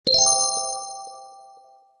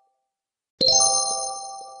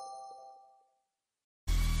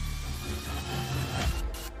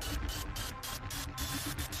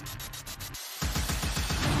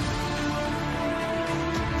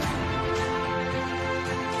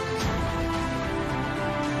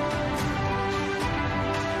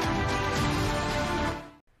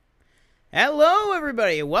Hello,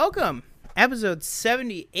 everybody. Welcome. Episode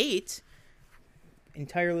 78.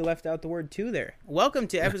 Entirely left out the word 2 there. Welcome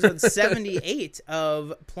to episode 78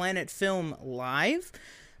 of Planet Film Live.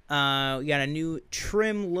 We got a new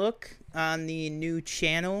trim look on the new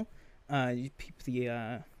channel. You peep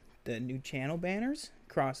the new channel banners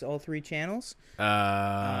across all three channels.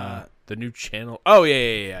 The new channel. Oh,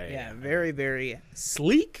 yeah. Yeah, very, very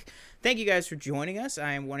sleek. Thank you guys for joining us.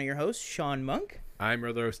 I am one of your hosts, Sean Monk. I'm your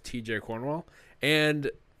other host, TJ Cornwall.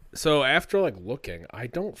 And so after looking, I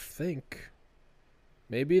don't think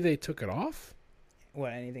maybe they took it off.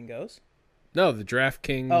 What, anything goes? No, the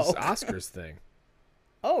DraftKings OSCARS thing.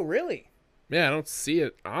 Oh, really? Yeah, I don't see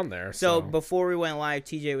it on there. So before we went live,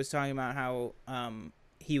 TJ was talking about how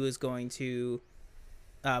he was going to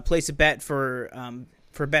place a bet for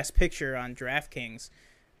Best Picture on DraftKings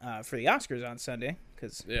for the Oscars on Sunday,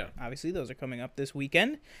 because obviously those are coming up this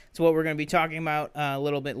weekend. It's what we're going to be talking about a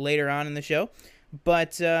little bit later on in the show.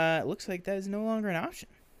 But it looks like that is no longer an option.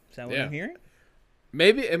 Is that what I'm hearing?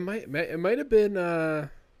 Maybe it might have been.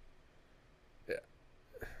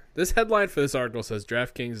 This headline for this article says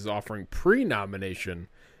DraftKings is offering pre-nomination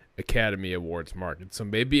Academy Awards market. So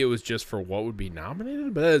maybe it was just for what would be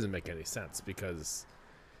nominated, but that doesn't make any sense because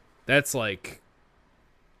that's like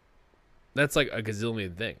a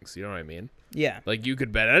gazillion things. You know what I mean? Yeah. Like you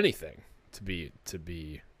could bet anything to be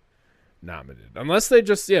nominated, unless they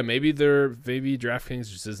just maybe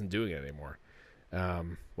DraftKings just isn't doing it anymore.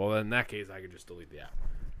 Well, then in that case, I could just delete the app.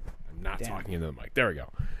 I'm not talking into the mic. There we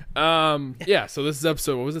go. So this is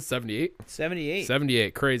episode, what was it, 78?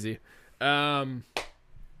 78, crazy. We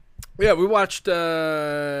watched,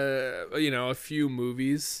 a few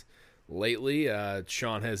movies lately.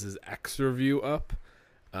 Sean has his X review up.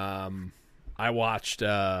 I watched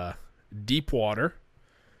Deep Water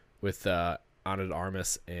with Ana de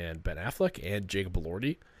Armas and Ben Affleck and Jacob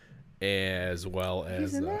Elordi, as well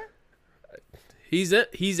as... He's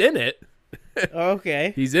in it.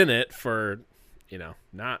 Okay. He's in it for,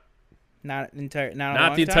 not the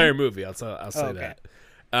entire movie. I'll say that.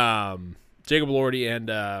 Jacob Elordi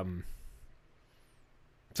and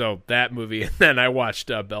so that movie, and then I watched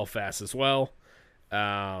Belfast as well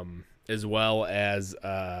as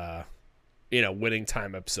Winning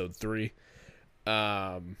Time episode 3. If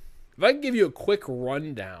I can give you a quick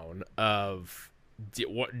rundown of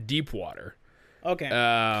Deep Water. Okay.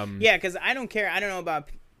 Yeah, because I don't care. I don't know about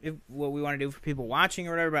what we want to do for people watching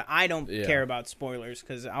or whatever, but I don't care about spoilers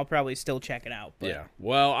because I'll probably still check it out. But. Yeah.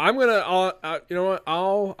 Well, I'm gonna. You know what?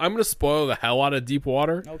 I'm gonna spoil the hell out of Deep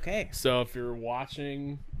Water. Okay. So if you're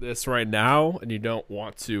watching this right now and you don't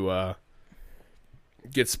want to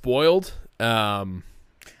get spoiled, we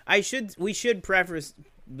should preface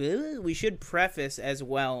as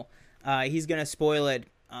well. He's gonna spoil it.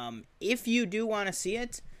 If you do want to see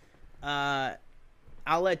it,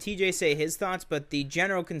 I'll let TJ say his thoughts, but the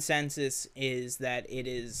general consensus is that it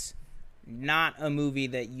is not a movie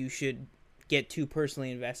that you should get too personally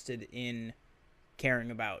invested in caring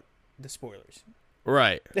about the spoilers.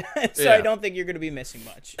 Right. So I don't think you're going to be missing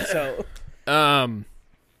much. So so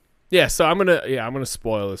I'm gonna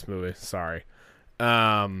spoil this movie. Sorry.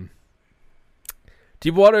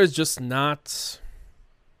 Deep Water is just not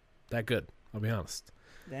that good, I'll be honest.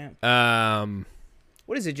 Damn.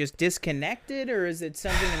 What is it, just disconnected, or is it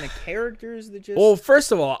something in the characters that just... Well,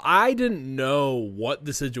 first of all, I didn't know what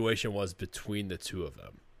the situation was between the two of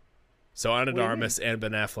them. So Ana de Armas and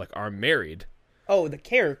Ben Affleck are married. Oh, the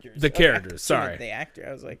characters. The characters, sorry. The actor,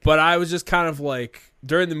 I was like... But I was just kind of like,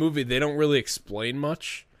 during the movie, they don't really explain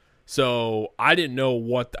much. So I didn't know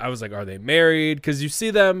what... I was like, are they married? Because you see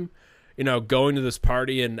them... going to this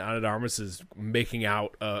party and Ana de Armas is making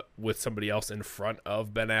out with somebody else in front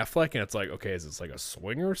of Ben Affleck, and it's like, okay, is this like a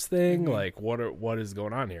swingers thing? Mm-hmm. Like, what is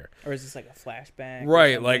going on here? Or is this like a flashback?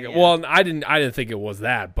 Right, well, I didn't think it was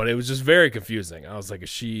that, but it was just very confusing. I was like, is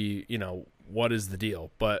she, what is the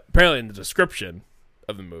deal? But apparently in the description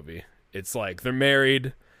of the movie, it's like they're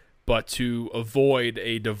married, but to avoid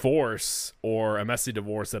a divorce or a messy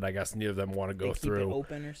divorce that I guess neither of them want to go through, it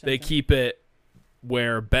open or something? They keep it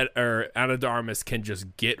where Ana de Armas can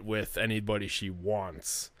just get with anybody she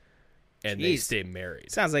wants, and they stay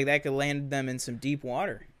married. Sounds like that could land them in some deep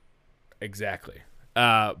water. Exactly.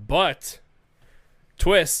 But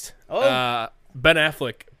twist. Ben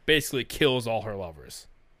Affleck basically kills all her lovers.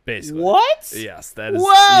 Basically. What? Yes, that is.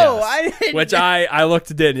 Whoa! Yes. I didn't. Which I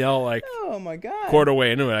looked at Danielle like. Oh my god. Quarter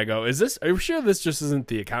way into it, I go, are you sure this just isn't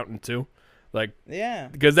the accountant too? Like. Yeah.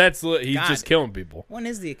 Because he's just killing people. When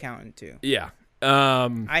is the accountant too? Yeah.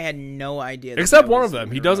 I had no idea. Except one of them.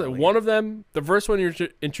 He doesn't. One of them, the first one you're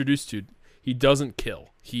introduced to, he doesn't kill.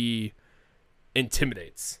 He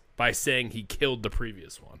intimidates. by saying he killed the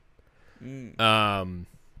previous one.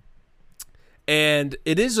 And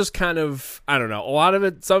it is just kind of, I don't know, a lot of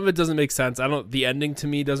it, some of it doesn't make sense. The ending to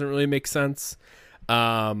me doesn't really make sense.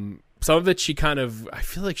 Some of it I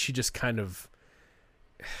feel like she just kind of,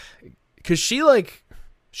 because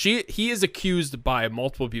he is accused by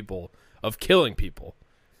multiple people of killing people.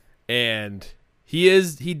 And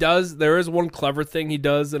there is one clever thing he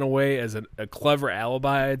does in a way as a clever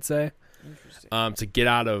alibi, I'd say, to get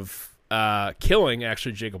out of killing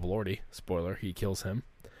actually Jacob Elordi. Spoiler, he kills him.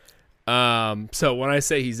 So when I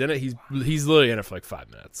say he's in it, he's literally in it for like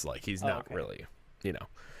 5 minutes. Like he's not really,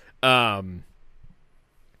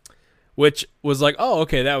 which was like, oh,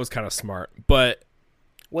 okay, that was kind of smart. But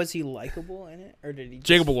was he likable in it, or did he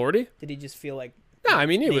Jacob Elordi? Did he just feel like no? I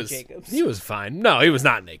mean, he Jacobs? was fine. No, he was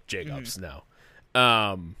not Nick Jacobs. No.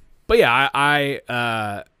 But yeah, I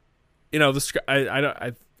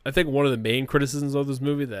think one of the main criticisms of this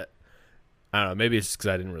movie that I don't know, maybe it's just because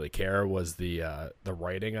I didn't really care, was the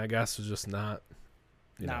writing, I guess, was just not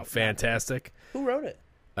fantastic. Who wrote it?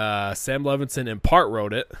 Sam Levinson in part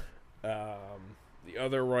wrote it. The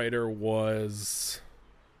other writer was,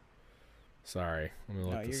 sorry, let me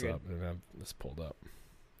look this up and have this pulled up.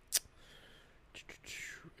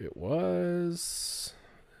 It was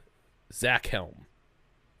Zach Helm.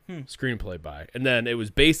 Screenplay by, and then it was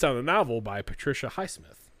based on a novel by Patricia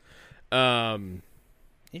Highsmith.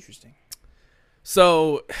 Interesting.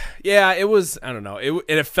 So, yeah, it was, I don't know,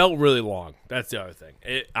 it felt really long. That's the other thing.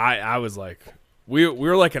 I was like, we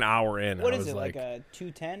were like an hour in. What is it, like a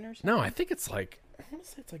 2:10 or something? No, I think it's like, I want to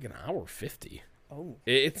say it's like an hour 50. Oh.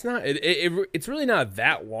 It's not, it's really not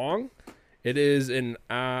that long. It is an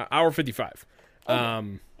hour 55.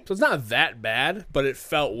 So it's not that bad, but it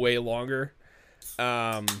felt way longer.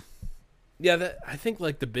 I think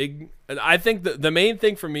like the main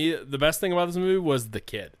thing for me, the best thing about this movie was the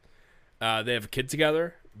kid. They have a kid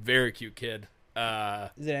together, very cute kid.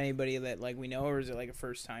 Is it anybody that like we know, or is it like a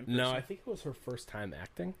first time person? No, I think it was her first time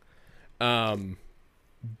acting.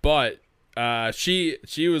 But she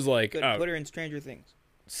was like, put her in Stranger Things.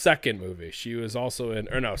 Second movie. She was also in,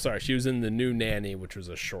 or no, sorry, she was in The New Nanny, which was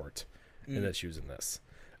a short, and then she was in this.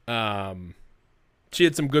 She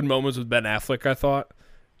had some good moments with Ben Affleck, I thought.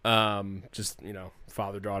 Just,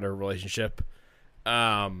 father-daughter relationship.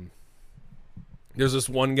 There's this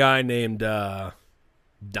one guy named Don,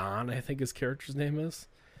 I think his character's name is.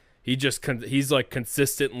 He's like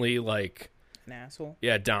consistently like an asshole.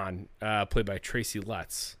 Yeah, Don, played by Tracy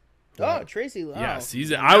Letts. Oh, Tracy Letts.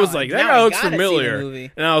 Yes, I was like, that guy looks familiar,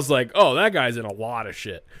 and I was like, oh, that guy's in a lot of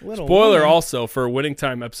shit. Spoiler also for Winning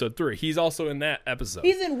Time episode 3. He's also in that episode.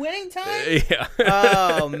 He's in Winning Time. Yeah.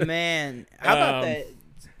 Oh man, how about that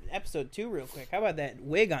episode 2 real quick? How about that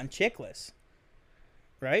wig on Chickless?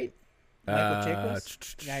 Right. Michael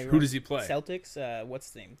Chiklis? Who does he play? Celtics. What's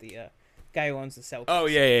his name? The guy who owns the Celtics. Oh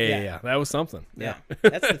yeah. That was something. Yeah.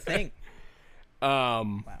 That's the thing. Wow.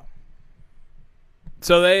 Wow.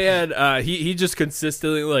 So they had he just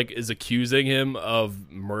consistently like is accusing him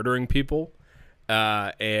of murdering people,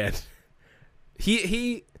 and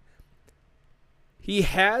he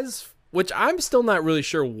has, which I'm still not really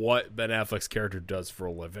sure what Ben Affleck's character does for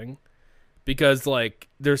a living. Because, like,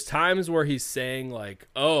 there's times where he's saying, like,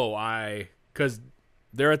 because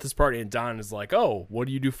they're at this party and Don is like, oh, what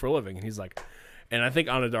do you do for a living? And he's like, and I think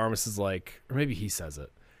Ana de Armas is like, or maybe he says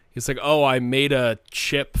it. He's like, oh, I made a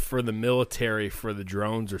chip for the military for the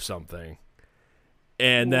drones or something.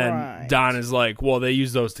 And then Don is like, well, they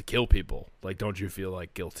use those to kill people. Like, don't you feel,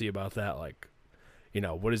 like, guilty about that? Like,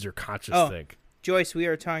 what does your conscience think? Joyce, we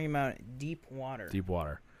are talking about Deep Water. Deep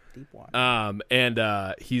Water.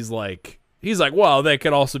 And he's like, well, they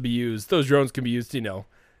could also be used. Those drones can be used to,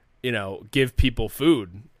 give people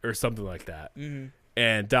food or something like that. Mm-hmm.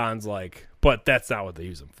 And Don's like, but that's not what they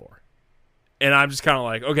use them for. And I'm just kind of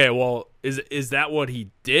like, okay, well, is that what he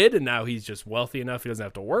did? And now he's just wealthy enough he doesn't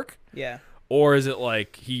have to work? Yeah. Or is it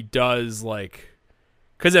like he does like,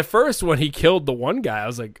 because at first when he killed the one guy, I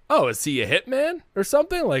was like, oh, is he a hitman or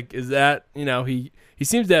something? Like, is that, he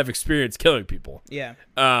seems to have experience killing people. Yeah.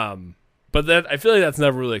 But I feel like that's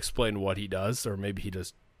never really explained what he does, or maybe he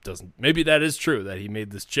just doesn't. Maybe that is true that he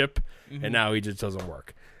made this chip and now he just doesn't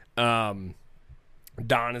work. Don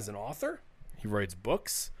is an author. He writes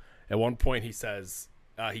books. At one point, he says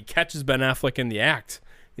he catches Ben Affleck in the act.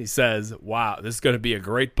 He says, "Wow, this is going to be a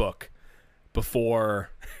great book."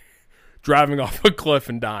 Before driving off a cliff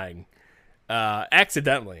and dying,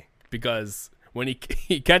 accidentally, because when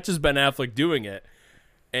he catches Ben Affleck doing it.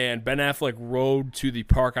 And Ben Affleck rode to the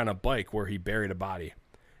park on a bike where he buried a body.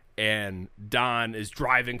 And Don is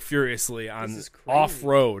driving furiously on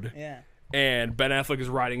off-road. Yeah. and Ben Affleck is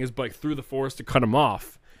riding his bike through the forest to cut him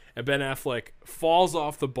off. And Ben Affleck falls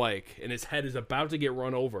off the bike, and his head is about to get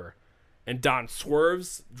run over. And Don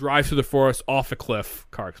swerves, drives through the forest, off a cliff,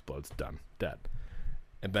 car explodes, done, dead.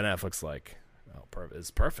 And Ben Affleck's like, "Oh,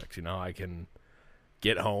 it's perfect. You know, I can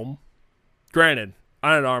get home." Granted,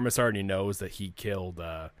 Ana de Armas already knows that he killed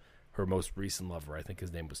her most recent lover. I think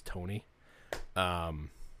his name was Tony. But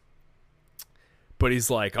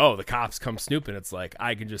he's like, "Oh, the cops come snooping." It's like,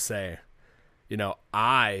 I can just say, you know,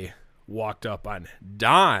 I walked up on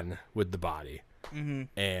Don with the body,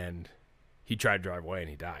 and he tried to drive away and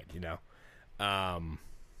he died, you know?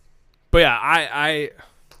 But yeah, I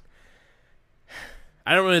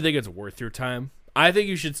don't really think it's worth your time. I think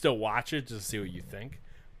you should still watch it just to see what you think.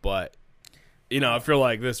 But, you know, if you're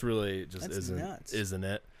like, this really just isn't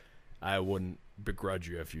it, I wouldn't begrudge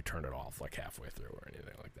you if you turn it off like halfway through or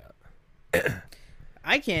anything like that.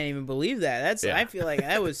 I can't even believe that. I feel like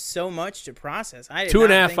that was so much to process. I did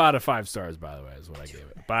 2.5 out of 5 stars, by the way, is what I gave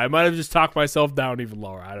it. But I might have just talked myself down even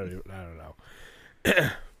lower. I don't know.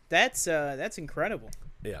 That's incredible.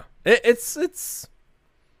 Yeah, it's.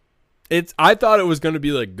 I thought it was going to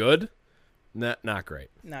be like good, not great,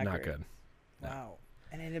 not great. good. Wow,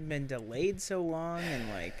 and it had been delayed so long, and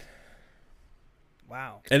like,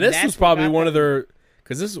 wow. And this was probably one of their,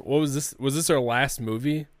 because was this their last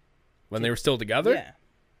movie when they were still together? Yeah.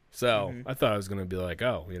 So I thought it was going to be like,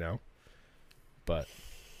 oh, you know, but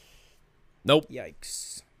nope.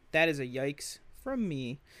 Yikes! That is a yikes from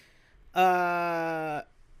me. You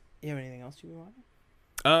have anything else you want?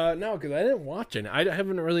 No, because I didn't watch it. I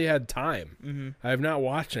haven't really had time. I have not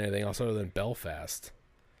watched anything else other than Belfast.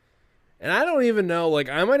 And I don't even know, like,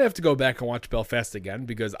 I might have to go back and watch Belfast again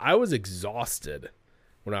because I was exhausted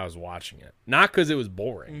when I was watching it. Not because it was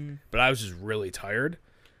boring, but I was just really tired.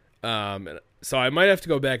 So I might have to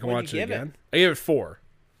go back and watch it again. I gave it 4.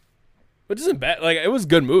 Which isn't bad. Like, it was a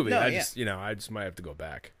good movie. I just might have to go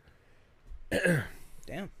back.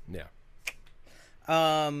 Damn. Yeah.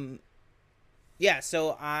 Yeah,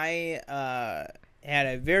 so I had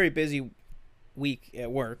a very busy week at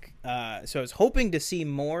work. So I was hoping to see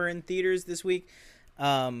more in theaters this week.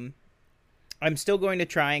 I'm still going to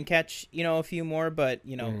try and catch, a few more, but,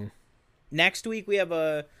 next week we have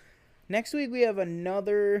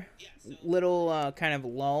another little kind of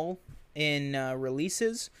lull in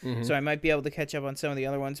releases. So I might be able to catch up on some of the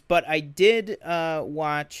other ones. But I did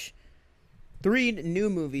watch 3 new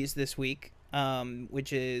movies this week.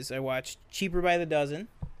 Which is I watched Cheaper by the Dozen,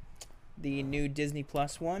 the new Disney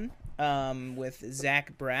Plus one, with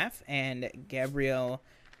Zach Braff and Gabrielle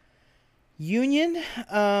Union.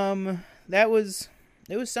 It was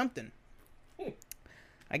something.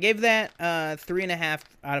 I gave that 3.5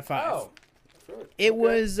 out of 5. Oh, sure. It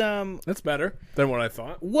was that's better than what I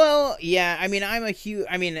thought. Well, yeah, I mean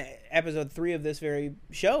episode 3 of this very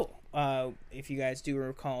show. If you guys do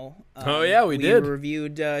recall, we did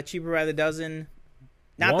reviewed Cheaper by the Dozen,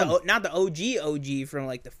 not the OG from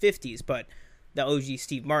like the 50s, but the OG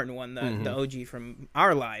Steve Martin one, the OG from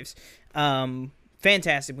our lives.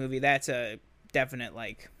 Fantastic movie. That's a definite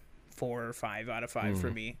like 4 or 5 out of 5 for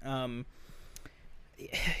me.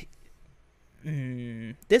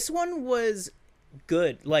 This one was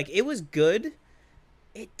good. Like, it was good.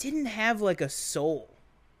 It didn't have like a soul.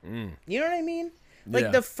 You know what I mean?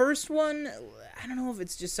 Like, the first one, I don't know if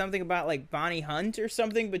it's just something about, like, Bonnie Hunt or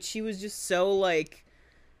something, but she was just so, like,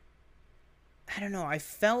 I don't know. I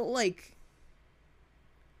feel like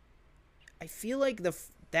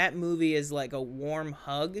that movie is, like, a warm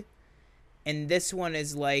hug, and this one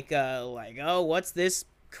is, like, oh, what's this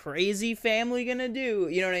crazy family gonna do?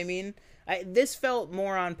 You know what I mean? This felt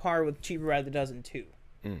more on par with Cheaper by the Dozen 2.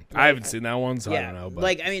 I haven't seen that one, so I don't know. But.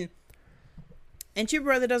 Like, I mean... And Cheaper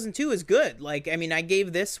by the Dozen 2 is good. Like, I mean, I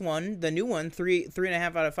gave this one, the new one,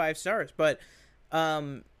 3.5 out of 5 stars. But,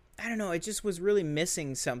 I don't know, it just was really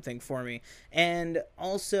missing something for me. And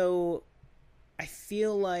also, I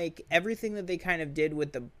feel like everything that they kind of did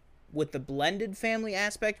with the blended family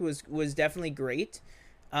aspect was definitely great.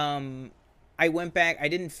 I went back, I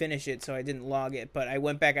didn't finish it, so I didn't log it. But I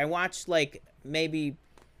went back, I watched, like, maybe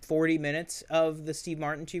 40 minutes of the Steve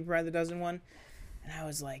Martin Cheaper by the Dozen one. And I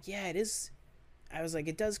was like, yeah, it is... I was like,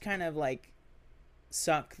 it does kind of, like,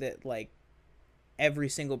 suck that, like, every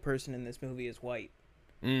single person in this movie is white.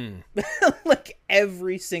 Like,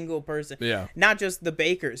 every single person. Yeah. Not just the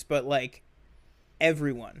Bakers, but, like,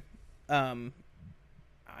 everyone. I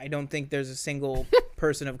don't think there's a single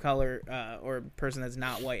person of color or person that's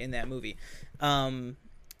not white in that movie. But,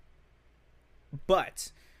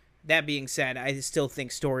 that being said, I still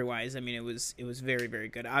think story-wise, I mean, it was very, very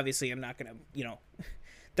good. Obviously, I'm not going to,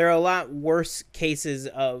 there are a lot worse cases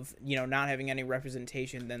of, you know, not having any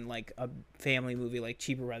representation than like a family movie like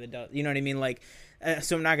Cheaper by the Dozen. You know what I mean? Like,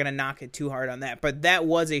 so I'm not gonna knock it too hard on that, but that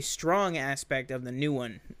was a strong aspect of the new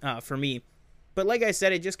one for me. But like I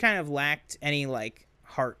said, it just kind of lacked any like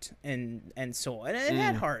heart and soul, and it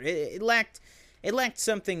had heart. It lacked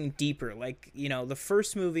something deeper. Like, you know, the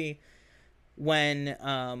first movie when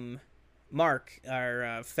Mark,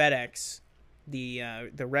 our FedEx, the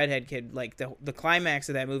redhead kid, like the climax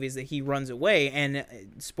of that movie is that he runs away, and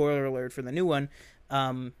spoiler alert for the new one,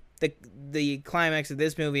 the climax of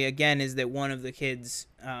this movie again is that one of the kids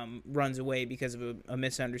runs away because of a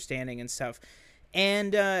misunderstanding and stuff.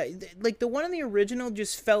 And like the one in the original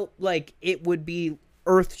just felt like it would be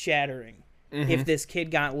earth-shattering if this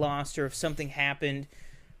kid got lost or if something happened.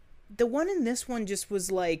 The one in this one just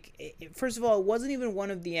was like, first of all, it wasn't even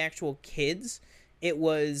one of the actual kids. It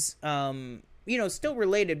was, you know, still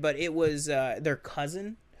related, but it was their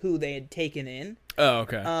cousin who they had taken in. Oh,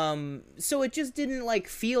 okay. So it just didn't like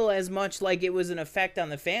feel as much like it was an effect on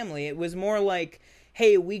the family. It was more like,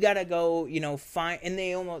 hey, we gotta go, you know, find, and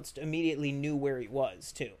they almost immediately knew where he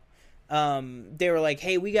was too. They were like,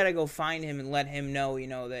 hey, we gotta go find him and let him know, you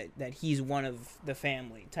know, that he's one of the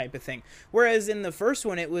family type of thing. Whereas in the first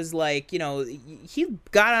one, it was like, you know, he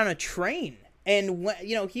got on a train and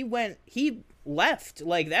you know, he left.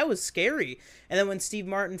 Like, that was scary. And then when Steve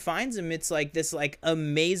Martin finds him, it's like this like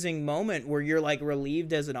amazing moment where you're like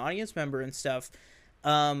relieved as an audience member and stuff.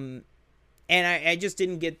 And I just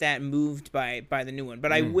didn't get that moved by the new one.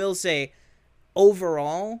 But I will say,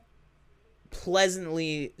 overall,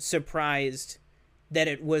 pleasantly surprised that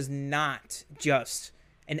it was not just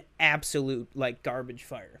an absolute like garbage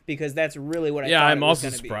fire, because that's really what I thought it was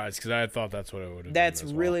going to be. Yeah, I'm also surprised because I thought that's what it would have been. That's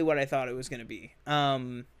really what I thought it was going to be.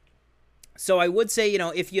 So I would say, you know,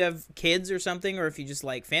 if you have kids or something, or if you just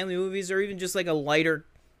like family movies, or even just like a lighter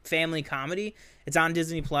family comedy, it's on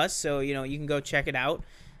Disney Plus, so you know you can go check it out.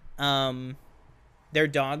 Their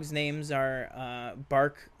dogs' names are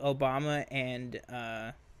Bark Obama and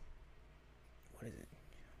what is it?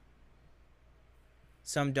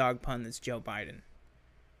 Some dog pun that's Joe Biden.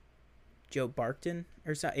 Joe Barkton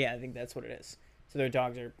or something. Yeah, I think that's what it is. So their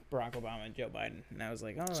dogs are Barack Obama and Joe Biden, and I was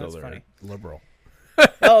like, oh, that's funny. Liberal.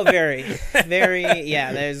 Oh, very, very.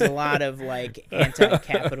 Yeah, there's a lot of like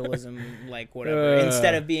anti-capitalism, like whatever.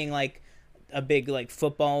 Instead of being like a big like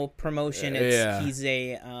football promotion, he's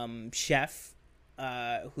a chef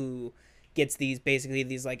who gets these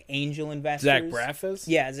like angel investors. Zach Braff is?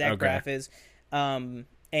 Yeah, Zach Braff is. And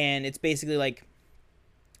it's basically like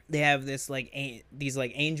they have this like these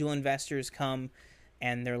like angel investors come,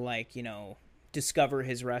 and they're like, you know, discover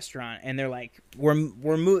his restaurant, and they're like,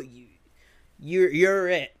 you're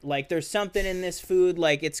it. Like, there's something in this food,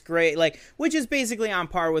 like it's great, like, which is basically on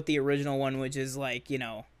par with the original one, which is like, you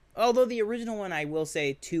know, although the original one, I will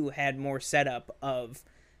say too, had more setup of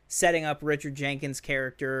setting up Richard Jenkins'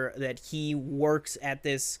 character, that he works at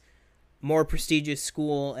this more prestigious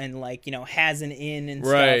school and like, you know, has an inn and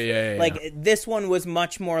stuff. Right, yeah. Like, this one was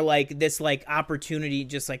much more like this like opportunity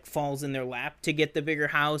just like falls in their lap to get the bigger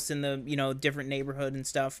house and the, you know, different neighborhood and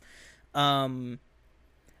stuff.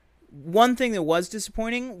 One thing that was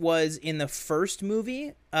disappointing was in the first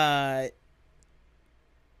movie,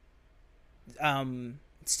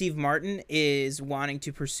 Steve Martin is wanting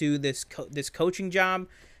to pursue this coaching job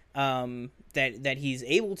that he's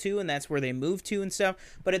able to, and that's where they move to and stuff.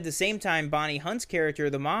 But at the same time, Bonnie Hunt's character,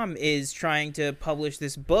 the mom, is trying to publish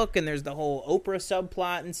this book, and there's the whole Oprah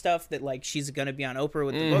subplot and stuff that like she's going to be on Oprah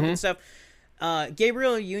with the book and stuff.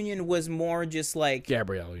 Gabrielle Union was more just like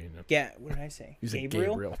Gabrielle Union. What did I say? You said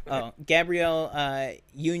Gabriel? Gabriel. Oh, Gabrielle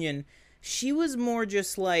Union. She was more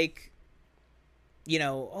just like, you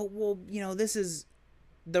know, oh well, you know, this is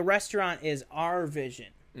the restaurant is our vision,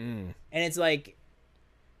 and it's like,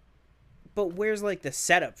 but where's like the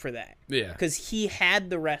setup for that? Yeah, because he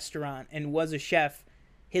had the restaurant and was a chef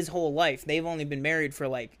his whole life. They've only been married for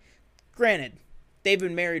like, granted, they've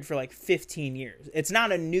been married for like 15 years. It's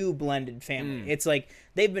not a new blended family. It's like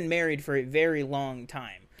they've been married for a very long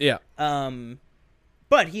time. Yeah.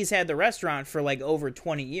 But he's had the restaurant for like over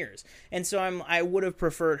 20 years. And so I would have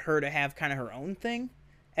preferred her to have kind of her own thing,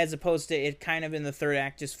 as opposed to it kind of in the third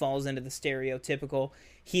act just falls into the stereotypical.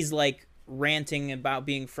 He's like ranting about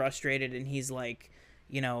being frustrated, and he's like,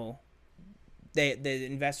 you know, the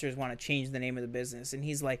investors want to change the name of the business, and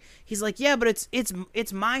he's like, yeah, but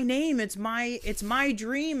it's my name, it's my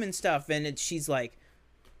dream and stuff, and she's like,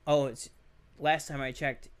 oh, it's last time I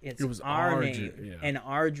checked, it was our name and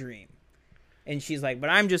our dream, and she's like, but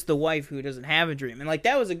I'm just the wife who doesn't have a dream, and like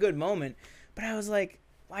that was a good moment, but I was like,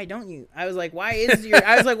 why don't you? I was like, why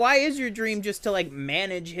is your dream just to like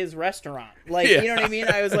manage his restaurant? Like, Yeah. you know what I mean?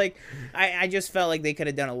 I was like, I just felt like they could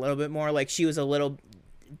have done a little bit more. Like she was a little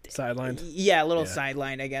Sidelined. Yeah, a little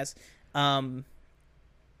sidelined, I guess.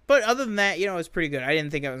 But other than that, you know, it was pretty good. I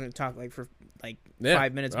didn't think I was going to talk like for like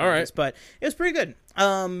 5 minutes about this, but it was pretty good.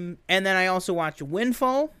 And then I also watched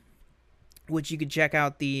Windfall, which you could check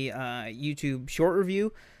out the YouTube short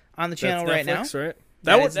review on the channel right now. Right?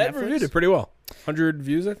 That That reviewed it pretty well. 100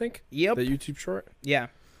 views, I think. Yep. The YouTube short. Yeah.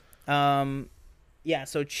 Yeah,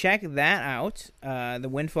 so check that out. The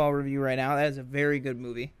Windfall review right now. That is a very good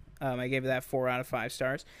movie. I gave it that 4 out of 5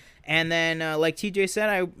 stars. And then, like TJ said,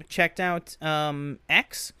 I checked out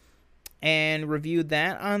X and reviewed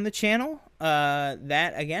that on the channel.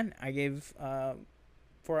 That, again, I gave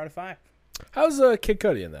 4 out of 5. How's Kid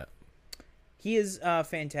Cudi in that? He is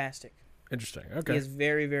fantastic. Interesting. Okay. He is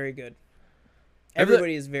very, very good.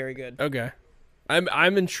 Everybody is very good. Okay.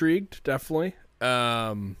 I'm intrigued, definitely.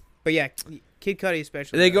 But yeah, Kid Cudi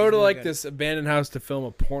especially. They go to really like good. this abandoned house to film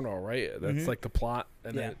a porno, right? That's like the plot,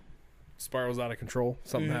 and Yeah. then it spirals out of control.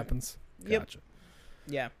 Something happens. Yep. Gotcha.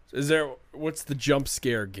 Yeah. What's the jump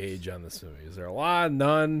scare gauge on this movie? Is there a lot?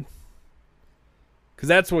 None? Because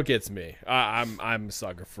that's what gets me. I'm a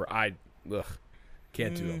sucker for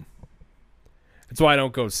can't do them. That's why I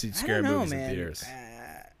don't go see scary movies in theaters.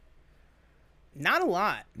 Not a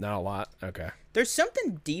lot. Not a lot. Okay. There's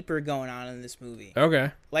something deeper going on in this movie.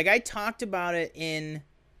 Okay. Like I talked about it in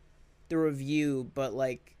the review, but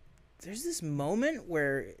like there's this moment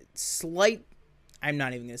where I'm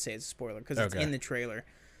not even going to say it's a spoiler because it's in the trailer.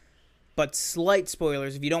 But slight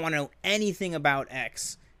spoilers if you don't want to know anything about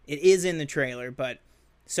X. It is in the trailer, but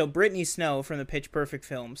so Brittany Snow from the Pitch Perfect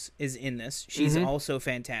films is in this. She's also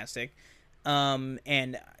fantastic.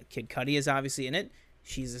 And Kid Cudi is obviously in it.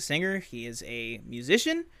 She's a singer. He is a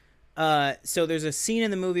musician. So there's a scene in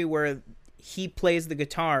the movie where he plays the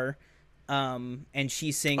guitar, and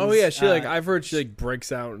she sings. Oh yeah, I've heard she like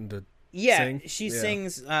breaks out into. Yeah, sing. she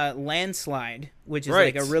sings "Landslide," which is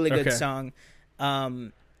like a really good song.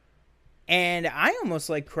 And I almost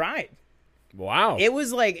like cried. Wow. It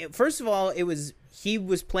was like, first of all, he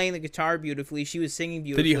was playing the guitar beautifully. She was singing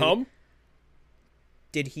beautifully. Did he hum?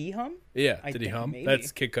 Did he hum? Yeah. Did he hum? Maybe.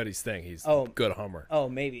 That's Kid Cudi's thing. He's a good hummer. Oh,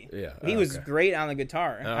 maybe. Yeah. He was great on the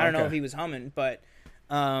guitar. I don't know okay. if he was humming, but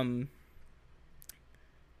and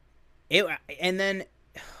then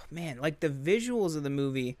man, like the visuals of the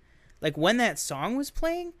movie, like when that song was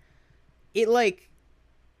playing, it like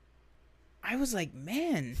I was like,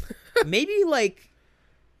 man, maybe like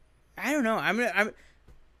I don't know.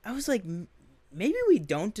 I was like maybe we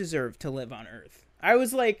don't deserve to live on Earth. I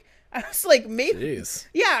was like maybe. Jeez.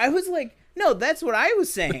 Yeah, I was like, no, that's what I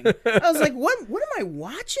was saying. I was like, what am I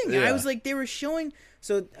watching? Yeah. I was like, they were showing.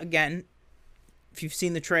 So again, if you've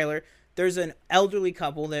seen the trailer, there's an elderly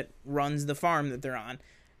couple that runs the farm that they're on.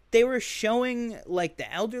 They were showing like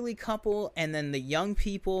the elderly couple and then the young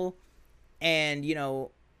people, and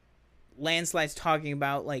Landslide's talking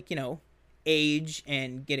about like age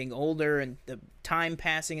and getting older and the time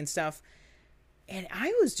passing and stuff. And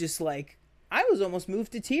I was just like, I was almost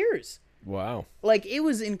moved to tears. Wow. Like, it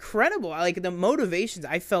was incredible. Like, the motivations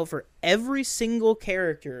I felt for every single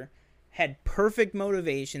character had perfect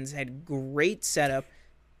motivations, had great setup.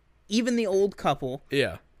 Even the old couple.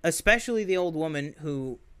 Yeah. Especially the old woman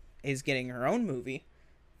who is getting her own movie.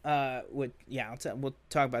 We'll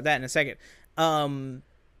talk about that in a second. But,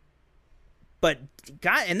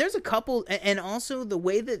 God, and there's a couple, and also the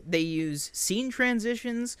way that they use scene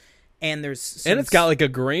transitions. And it's got like a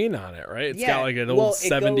grain on it, right? It's got like an old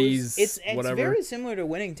 70s it's whatever. very similar to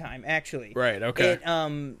Winning Time, actually. Right, okay.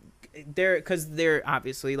 They're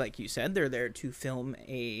obviously, like you said, they're there to film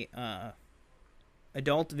a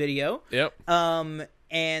adult video. Yep.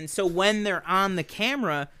 And so when they're on the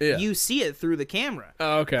camera, you see it through the camera.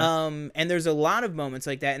 Oh, okay. And there's a lot of moments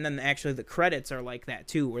like that, and then actually the credits are like that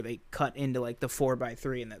too, where they cut into like the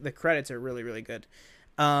 4:3, and the credits are really, really good.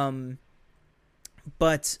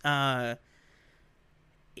 But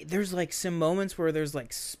there's like some moments where there's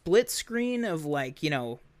like split screen of like,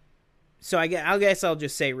 so I guess I'll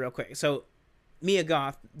just say real quick. So Mia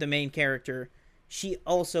Goth, the main character, she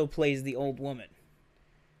also plays the old woman.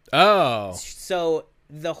 Oh. So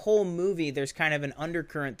the whole movie, there's kind of an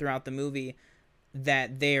undercurrent throughout the movie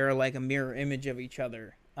that they're like a mirror image of each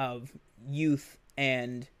other, of youth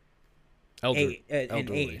and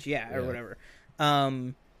age, or whatever.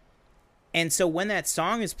 And so when that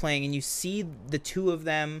song is playing and you see the two of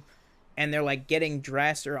them and they're like getting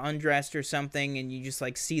dressed or undressed or something, and you just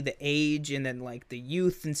like see the age and then like the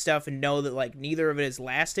youth and stuff and know that like neither of it is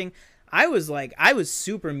lasting, I was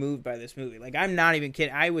super moved by this movie. Like, I'm not even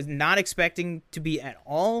kidding. I was not expecting to be at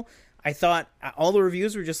all. I thought all the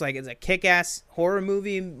reviews were just like, it's a kick-ass horror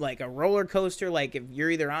movie, like a roller coaster, like if you're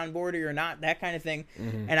either on board or you're not, that kind of thing.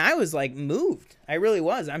 Mm-hmm. And I was like moved. I really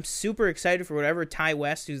was. I'm super excited for whatever Ty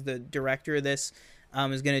West, who's the director of this,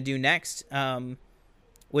 is going to do next.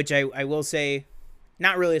 Which I will say,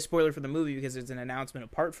 not really a spoiler for the movie because it's an announcement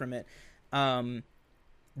apart from it.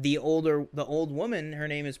 The old woman, her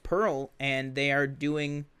name is Pearl, and they are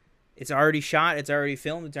doing, it's already shot, it's already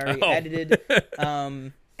filmed, it's already edited.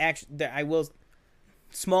 Actually,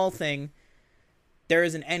 small thing, there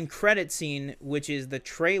is an end credit scene, which is the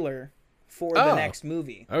trailer for the next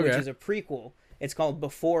movie, which is a prequel. It's called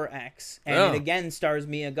Before X, and it again stars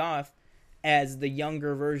Mia Goth as the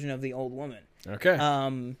younger version of the old woman. Okay.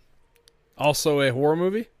 Also a horror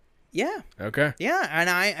movie? Yeah. Okay. Yeah,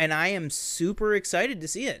 and I am super excited to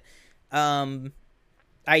see it.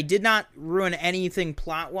 I did not ruin anything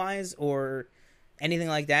plot-wise or anything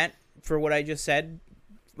like that for what I just said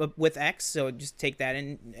with X, so just take that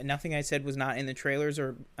in. Nothing I said was not in the trailers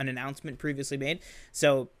or an announcement previously made.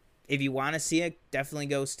 So if you want to see it, definitely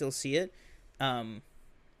go still see it. I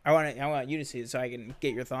want you to see it so I can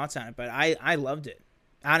get your thoughts on it. But I loved it,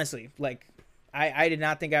 honestly. Like, I did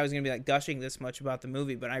not think I was gonna be like gushing this much about the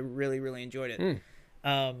movie, but I really, really enjoyed it.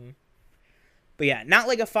 But yeah, not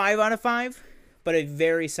like a 5 out of 5, but a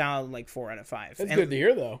very solid like 4 out of 5. That's good to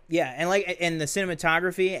hear, though. Yeah, and the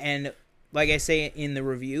cinematography, and like I say in the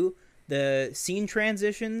review, the scene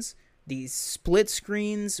transitions, these split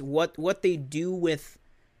screens, what they do with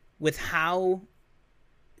how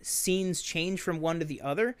scenes change from one to the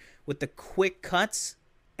other, with the quick cuts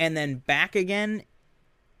and then back again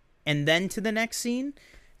and then to the next scene.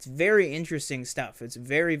 It's very interesting stuff. It's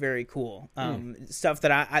very, very cool. Stuff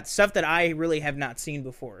that I really have not seen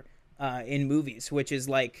before in movies, which is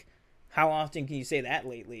like, how often can you say that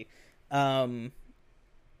lately?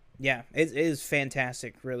 Yeah, it is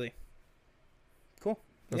fantastic, really. Cool.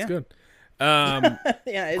 That's yeah. good. Yeah,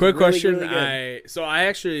 it's quick really, question. really good. I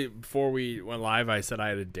actually, before we went live, I said I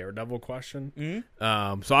had a Daredevil question.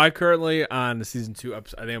 Mm-hmm. So I currently on the season 2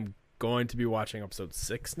 episode, I think I'm going to be watching episode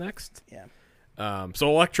 6 next. Yeah. So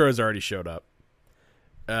Elektra has already showed up.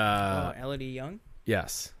 Elodie Young?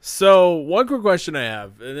 Yes. So one quick question I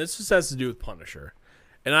have, and this just has to do with Punisher.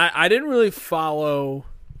 And I didn't really follow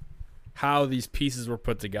how these pieces were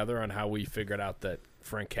put together on how we figured out that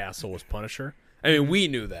Frank Castle was Punisher. I mean, we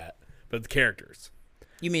knew that, but the characters.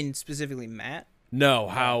 You mean specifically Matt? No,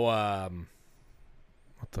 how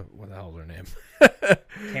what the hell's her name?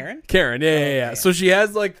 Karen? Karen, yeah. So she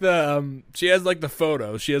has like the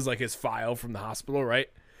photo. She has like his file from the hospital, right?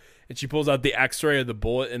 And she pulls out the X-ray of the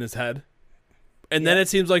bullet in his head. And then it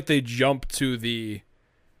seems like they jump to the,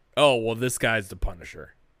 oh, well, this guy's the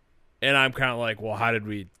Punisher. And I'm kind of like, well,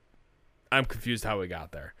 I'm confused how we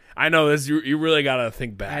got there. I know this. You really got to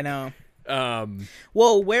think back. I know.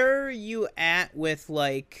 Well, where are you at with,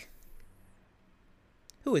 like,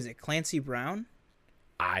 who is it? Clancy Brown?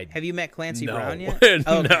 Have you met Clancy Brown yet?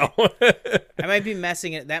 No. I might be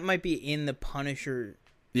messing it. That might be in the Punisher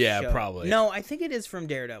Yeah, show. probably. No, I think it is from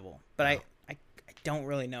Daredevil, but I don't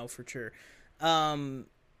really know for sure. Yeah,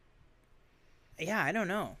 I don't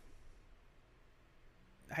know.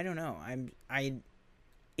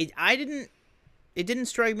 It didn't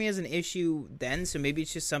strike me as an issue then, so maybe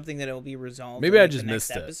it's just something that will be resolved. Maybe in, I like, just the next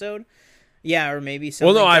missed episode. Yeah, or maybe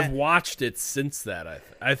something. Well, no, like I've watched it since that.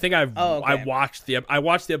 I think I watched the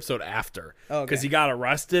episode after because he got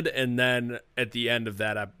arrested, and then at the end of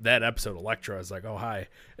that episode, Elektra is like, "Oh, hi,"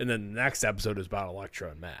 and then the next episode is about Elektra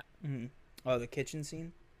and Matt. Mm-hmm. Oh, the kitchen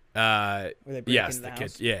scene. Where they break into the house?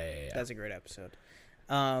 kitchen. Yeah. That's a great episode.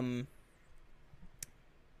 Yeah,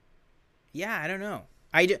 I don't know.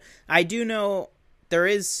 I do know there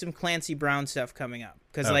is some Clancy Brown stuff coming up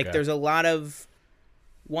because like there's a lot of,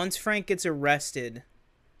 once Frank gets arrested,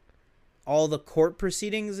 all the court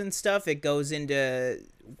proceedings and stuff, it goes into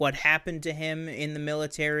what happened to him in the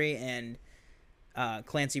military, and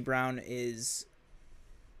Clancy Brown is,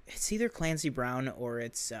 it's either Clancy Brown or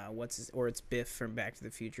it's it's Biff from Back to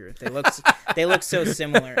the Future. They look so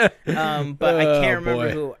similar. But I can't remember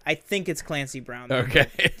who. I think it's Clancy Brown though. Okay.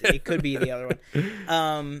 It could be the other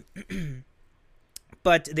one.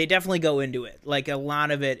 But they definitely go into it. Like, a lot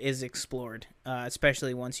of it is explored,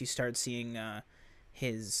 especially once you start seeing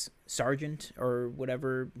his sergeant or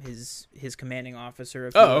whatever, his commanding officer.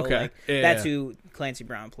 If you will. Okay. Like, that's who Clancy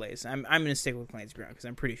Brown plays. I'm going to stick with Clancy Brown because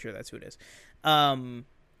I'm pretty sure that's who it is.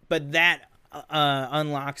 But that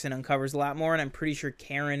unlocks and uncovers a lot more, and I'm pretty sure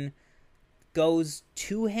Karen goes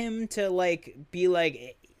to him to, like, be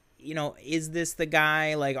like, is this the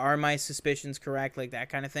guy? Like, are my suspicions correct? Like that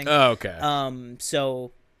kind of thing. Oh, okay.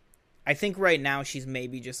 So I think right now she's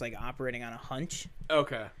maybe just like operating on a hunch.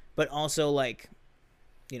 Okay. But also like,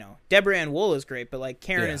 Deborah Ann Wool is great, but like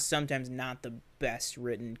Karen Yeah. is sometimes not the best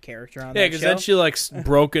written character on Yeah, that because show. then she like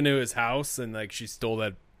broke into his house and like she stole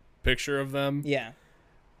that picture of them. Yeah.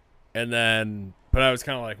 And then, but I was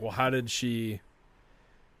kind of like, well, how did she?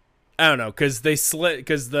 I don't know, because the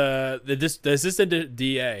assistant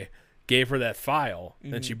DA gave her that file,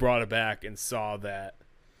 and she brought it back and saw that,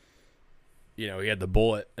 he had the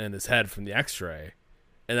bullet in his head from the X-ray,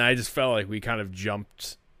 and I just felt like we kind of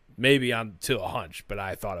jumped maybe on to a hunch, but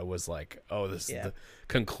I thought it was like, oh, this is the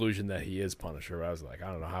conclusion that he is Punisher. But I was like, I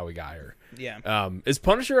don't know how we got here. Yeah. Is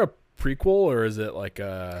Punisher a prequel or is it like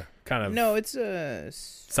a kind of No, it's a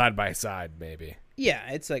side by side maybe? Yeah,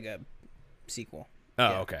 it's like a sequel. Oh,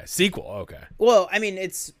 Yeah. okay. Sequel. Okay. Well, I mean,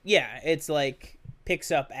 it's like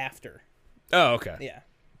picks up after. Oh, okay. Yeah.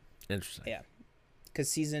 Interesting. Yeah.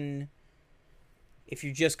 Because if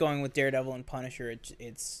you're just going with Daredevil and Punisher,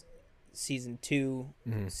 it's season 2,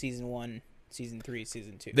 season 1, season 3,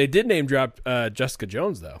 season 2. They did name drop Jessica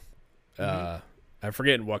Jones though. I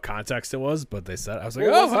forget in what context it was, but they said I was like,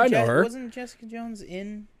 I know her. Wasn't Jessica Jones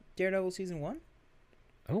in Daredevil season 1?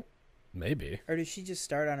 Maybe. Or did she just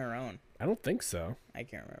start on her own? I don't think so. I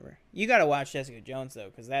can't remember. You got to watch Jessica Jones though,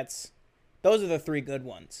 because those are the 3 good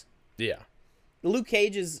ones. Yeah. Luke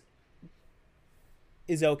Cage is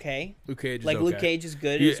okay. Luke Cage is like okay. Luke Cage is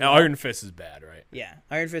good. Yeah, as well. Iron Fist is bad, right? Yeah,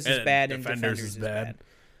 Iron Fist is And bad and Defenders Defenders is is bad. bad.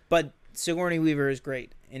 But Sigourney Weaver is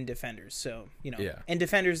great in Defenders, so Yeah. And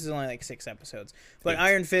Defenders is only like 6 episodes, but 8.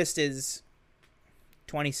 Iron Fist is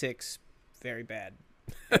 26 very bad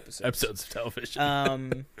episodes. Of television.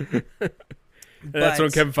 And that's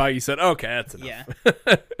when Kevin Feige said, "Okay, that's enough."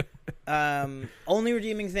 Yeah. Only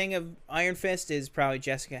redeeming thing of Iron Fist is probably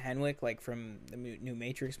Jessica Henwick, like from the new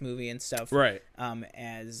Matrix movie and stuff. Right.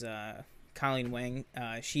 As Colleen Wing,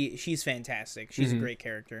 she's fantastic. She's a great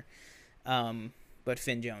character. But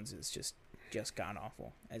Finn Jones is just god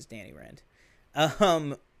awful as Danny Rand.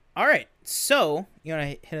 All right, so you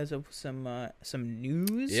want to hit us up with some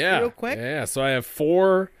news real quick? Yeah. So I have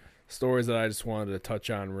 4 stories that I just wanted to touch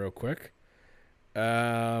on real quick.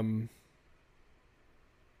 Oh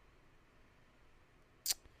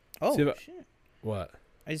shit! What?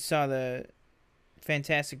 I just saw the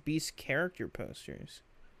Fantastic Beasts character posters.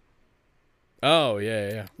 Oh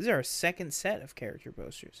yeah. This is our second set of character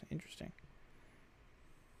posters. Interesting.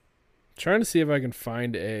 Trying to see if I can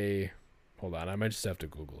find a. Hold on, I might just have to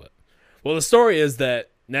Google it. Well, the story is that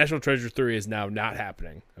National Treasure 3 is now not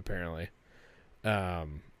happening, apparently.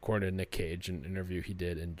 According to Nick Cage, an interview he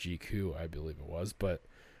did in GQ, I believe it was. But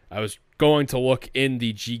I was going to look in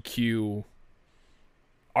the GQ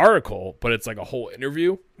article, but it's like a whole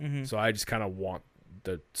interview. Mm-hmm. So I just kind of want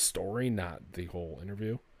the story, not the whole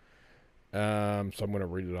interview. So I'm going to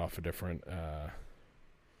read it off a different... I'm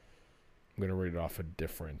going to read it off a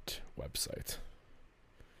different website.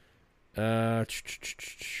 Let's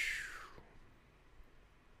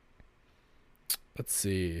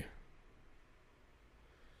see.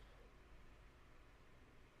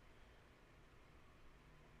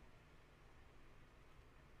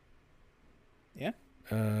 Yeah.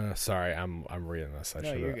 Sorry, I'm reading this.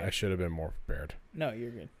 I should have been more prepared. No,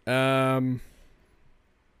 you're good.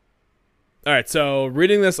 All right, so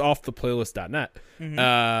reading this off the playlist.net,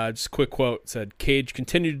 Mm-hmm. just a quick quote said, Cage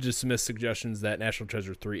continued to dismiss suggestions that National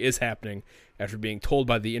Treasure 3 is happening after being told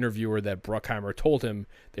by the interviewer that Bruckheimer told him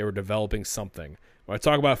they were developing something. When I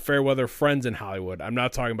talk about fair weather friends in Hollywood, I'm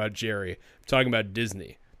not talking about Jerry. I'm talking about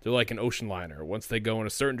Disney. They're like an ocean liner. Once they go in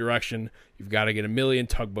a certain direction, you've got to get a million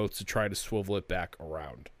tugboats to try to swivel it back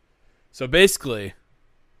around. So basically,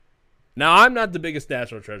 now I'm not the biggest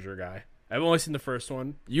National Treasure guy. I've only seen the first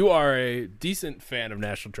one. You are a decent fan of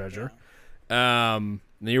National Treasure. Yeah.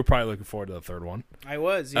 You were probably looking forward to the third one. I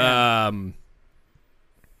was, yeah.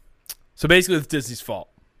 So basically, it's Disney's fault,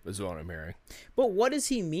 is what I'm hearing. But what does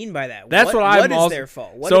he mean by that? That's what I'm What is their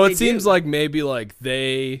fault? What so did it they seems do? like maybe like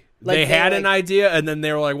they had an idea, and then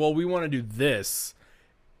they were like, well, we want to do this.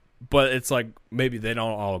 But it's like maybe they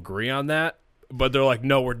don't all agree on that. But they're like,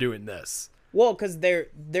 no, we're doing this. Well, because they're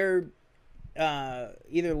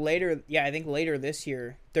either later, I think later this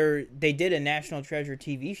year, they did a National Treasure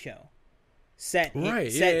TV show set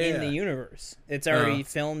in the universe. It's already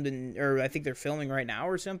filmed, or I think they're filming right now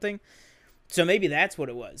or something. So maybe that's what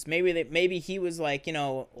it was. Maybe he was like,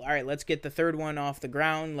 all right, let's get the third one off the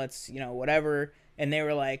ground. Let's, whatever. And they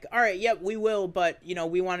were like, all right, we will, but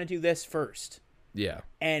we want to do this first. Yeah.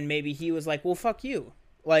 And maybe he was like, well, fuck you.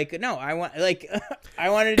 Like, no, I want like I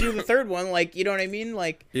wanted to do the third one. Like, you know what I mean?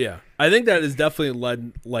 Like, Yeah, I think that is definitely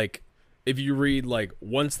led. Like, if you read like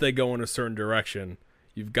once they go in a certain direction,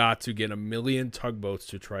 you've got to get 1 million tugboats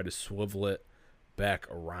to try to swivel it back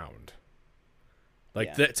around.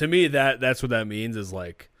 Like to me, that's what that means is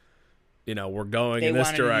like, we're going in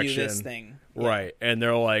this direction, to do this thing. Right? And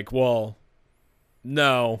they're like, well,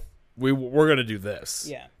 no, we're gonna do this.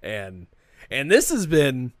 Yeah, and this has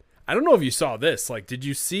been. I don't know if you saw this. Like, did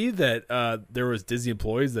you see that there was Disney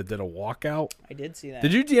employees that did a walkout? I did see that.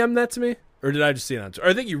 Did you DM that to me, or did I just see it on Twitter?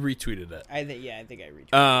 I think you retweeted it. I think I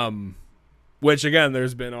retweeted it. Which again,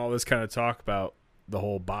 there's been all this kind of talk about the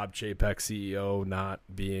whole Bob Chapek CEO not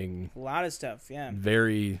being a lot of stuff. Yeah,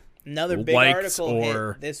 very another big article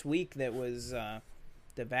hit this week that was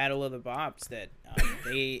the Battle of the Bobs that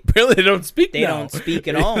they really they don't speak. They don't speak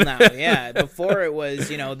at all now. Yeah, before it was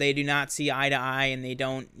they do not see eye to eye, and they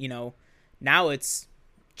don't now it's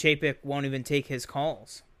Chapek won't even take his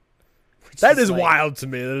calls. That is like, wild to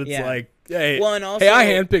me. That it's like, hey, well, and also, hey, I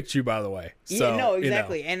handpicked you, by the way. So, no,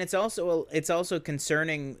 exactly, and it's also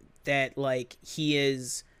concerning that like he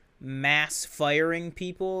is mass firing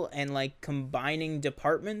people and like combining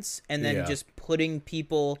departments and then just putting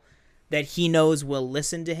people that he knows will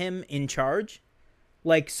listen to him in charge.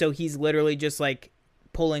 Like, so he's literally just like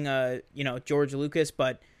pulling a, George Lucas,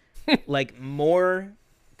 but like more,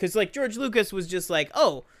 because like George Lucas was just like,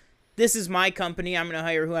 oh, this is my company, I'm going to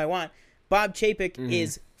hire who I want. Bob Chapek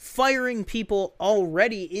is firing people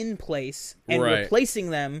already in place and replacing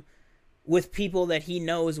them with people that he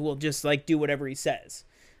knows will just like do whatever he says,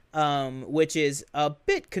 which is a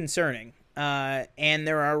bit concerning. And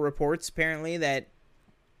there are reports apparently that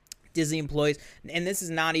Disney employees, and this is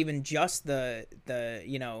not even just the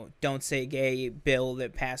don't say gay bill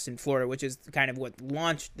that passed in Florida, which is kind of what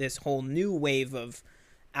launched this whole new wave of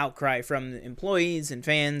outcry from the employees and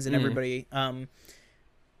fans and everybody.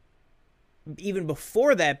 Even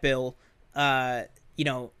before that bill, there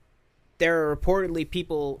are reportedly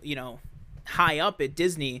people, high up at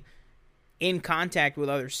Disney in contact with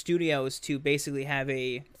other studios to basically have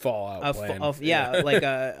a fallout plan. Like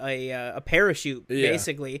a parachute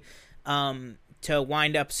basically, to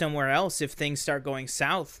wind up somewhere else if things start going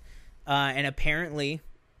south. And apparently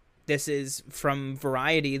this is from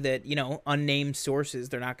Variety that, unnamed sources,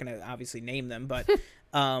 they're not going to obviously name them, but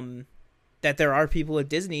that there are people at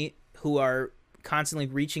Disney who are constantly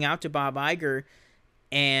reaching out to Bob Iger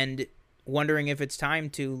and wondering if it's time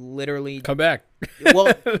to literally come back.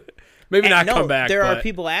 Well, maybe not come back. There are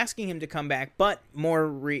people asking him to come back, but more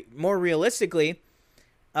realistically,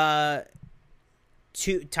 time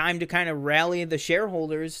to kind of rally the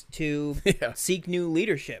shareholders to seek new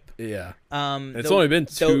leadership. Yeah. It's only been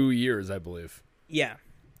 2 years, I believe. Yeah.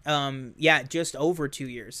 Just over 2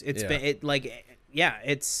 years. It's been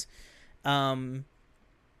it's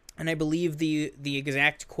and I believe the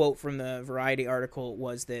exact quote from the Variety article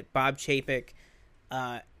was that Bob Chapek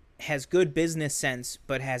has good business sense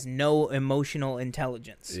but has no emotional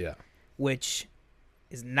intelligence. Yeah. Which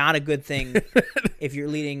is not a good thing if you're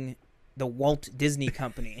leading the Walt Disney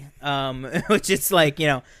Company, which is like,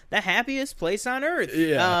 the happiest place on earth.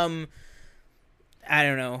 Yeah. I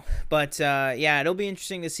don't know. But, it'll be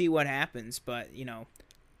interesting to see what happens. But,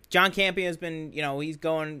 John Campea has been,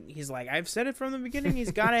 he's like, I've said it from the beginning.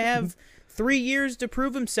 He's got to have 3 years to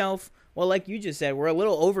prove himself. Well, like you just said, we're a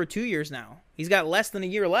little over 2 years now. He's got less than a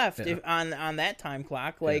year left on that time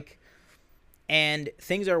clock. And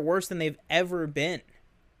things are worse than they've ever been.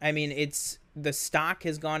 I mean, the stock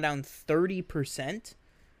has gone down 30%,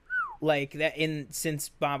 like that since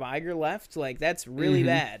Bob Iger left. Like, that's really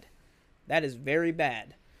bad. That is very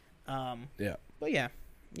bad. But yeah,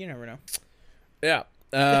 you never know. Yeah.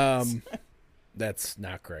 That's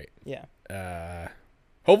not great. Yeah.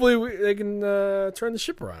 Hopefully they can turn the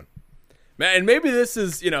ship around. Man, and maybe this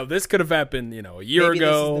is, this could have happened, a year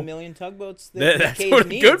ago. This is the million tugboats that's what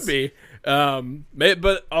needs. It could be.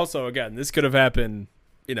 But also, again, this could have happened,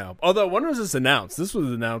 although when was this announced? This was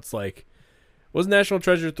announced was National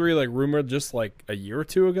Treasure 3 rumored just a year or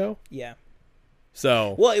two ago? Yeah.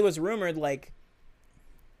 So. Well, it was rumored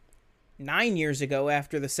 9 years ago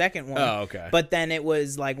after the second one. Oh, okay. But then it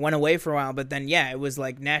was went away for a while. But then, it was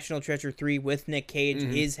National Treasure 3 with Nick Cage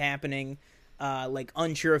is happening.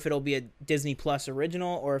 Unsure if it'll be a Disney Plus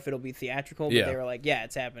original or if it'll be theatrical. But they were like, yeah,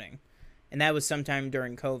 it's happening. And that was sometime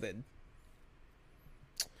during COVID.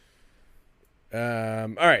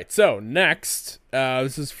 All right. So next,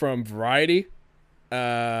 this is from Variety.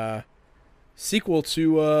 Sequel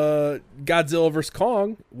to Godzilla vs.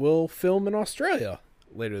 Kong will film in Australia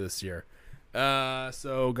later this year.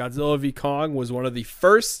 So Godzilla v. Kong was one of the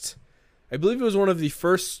first I believe it was one of the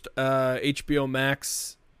first HBO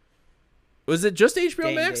Max. Was it just HBO Day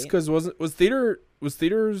and Max? date. Because was theaters?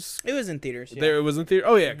 It was in theaters. Yeah. There it was in theater.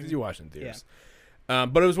 Oh yeah, because you watched it in theaters.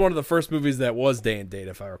 But it was one of the first movies that was day and date,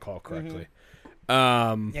 if I recall correctly.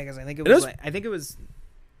 Yeah, because I think it was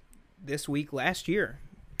this week last year.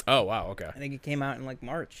 Oh wow, okay. I think it came out in like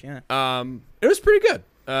March. Yeah. It was pretty good.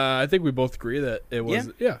 I think we both agree that it was.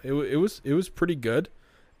 Yeah, it was pretty good.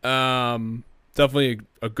 Definitely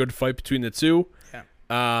a good fight between the two.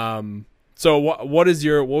 Yeah. So what was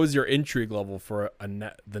your intrigue level for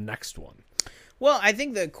the next one? Well, I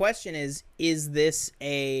think the question is this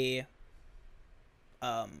a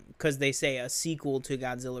because they say a sequel to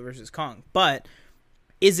Godzilla vs. Kong, but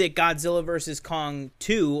is it Godzilla vs. Kong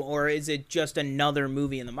 2, or is it just another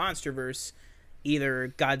movie in the MonsterVerse,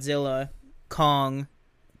 either Godzilla, Kong,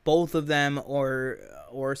 both of them, or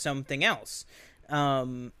something else?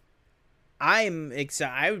 I'm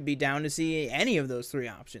excited. I would be down to see any of those three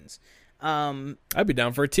options. I'd be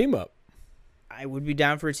down for a team up. I would be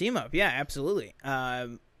down for a team up. Yeah, absolutely.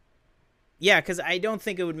 Yeah, because I don't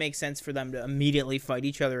think it would make sense for them to immediately fight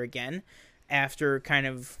each other again after kind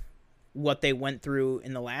of what they went through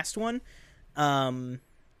in the last one. I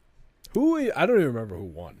don't even remember who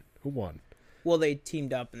won. Who won? Well, they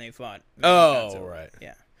teamed up and they fought. Oh, Godzilla. right.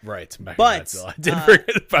 Yeah. Right. But Godzilla. I did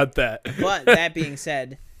forget about that. But that being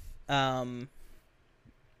said,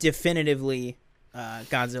 definitively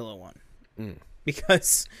Godzilla won.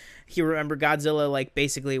 Because you remember Godzilla like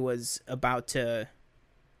basically was about to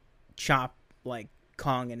chop like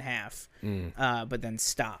Kong in half, but then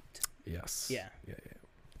stopped. Yes. Yeah.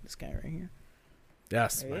 This guy right here.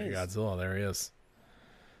 Yes, Godzilla. There he is.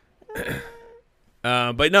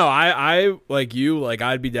 But no, I like you. Like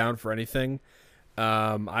I'd be down for anything.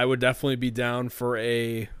 I would definitely be down for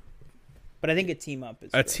But I think a team up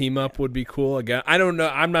is team up would be cool. Again, I don't know.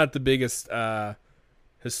 I'm not the biggest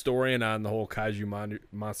historian on the whole kaiju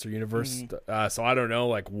monster universe, so I don't know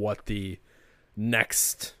like what the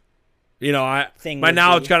next. My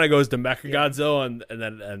knowledge kind of goes to Mechagodzilla and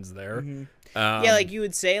then it ends there. Yeah, like you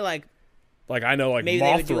would say like I know like maybe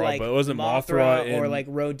Mothra, but it wasn't Mothra or like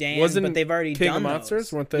Rodan, wasn't but they've already King done of Monsters,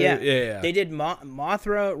 those. weren't they? Yeah. They did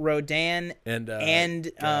Mothra, Rodan, and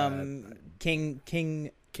King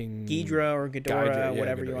Ghidorah or Ghidorah,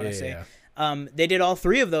 whatever you want to say. Yeah. They did all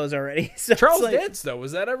three of those already. So Charles Dance, though,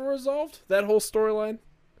 was that ever resolved? That whole storyline?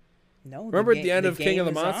 No. Remember at the end of King of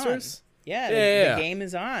the Monsters? Yeah, the game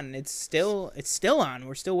is on. It's still on.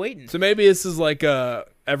 We're still waiting. So maybe this is like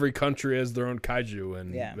every country has their own kaiju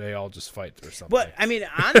and they all just fight or something. But I mean,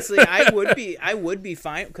 honestly, I would be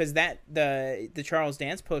fine because the Charles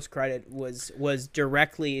Dance post credit was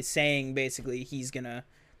directly saying basically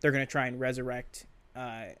they're gonna try and resurrect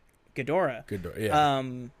Ghidorah. Yeah.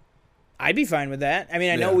 I'd be fine with that. I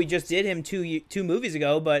mean, I know we just did him two movies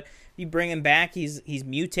ago, but you bring him back, he's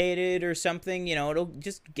mutated or something. It'll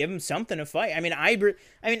just give him something to fight. I mean,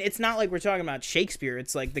 it's not like we're talking about Shakespeare.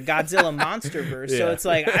 It's like the Godzilla MonsterVerse. So it's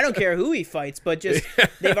like I don't care who he fights, but just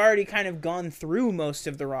they've already kind of gone through most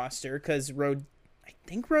of the roster because I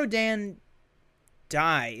think Rodan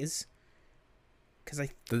dies.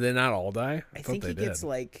 Did they not all die? I think he gets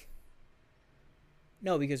like.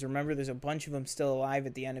 No, because remember, there's a bunch of them still alive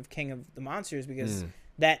at the end of King of the Monsters because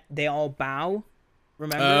that they all bow.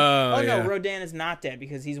 Remember? No, Rodan is not dead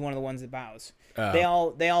because he's one of the ones that bows. They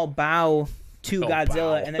all bow to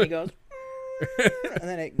Godzilla, and then he goes, and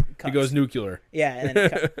then it cuts. He goes nuclear. Yeah, and then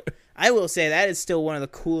it cuts. I will say that is still one of the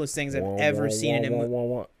coolest things I've ever seen in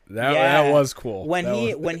him. That was cool. When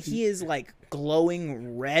he is like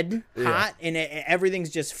glowing red hot and everything's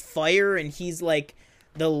just fire and he's like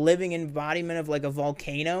the living embodiment of like a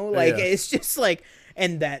volcano. Like it's just like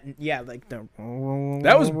that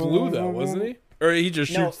was blue though, wasn't he? Or he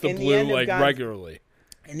just shoots the blue like regularly.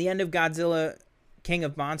 In the end of Godzilla King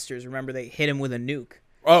of Monsters, remember they hit him with a nuke.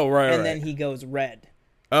 Oh, right. And then he goes red.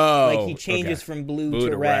 Oh. Like he changes from blue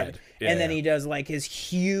to red. And then he does like his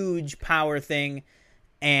huge power thing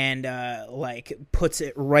and like puts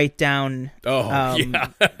it right down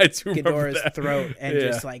Ghidorah's throat and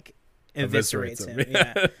just like eviscerates him.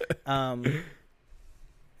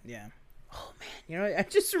 Yeah. Oh man, I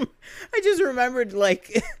just remembered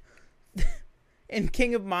like in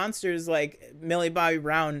King of Monsters, like Millie Bobby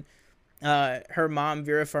Brown, her mom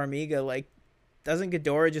Vera Farmiga, like doesn't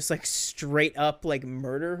Ghidorah just like straight up like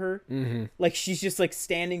murder her? Mm-hmm. Like she's just like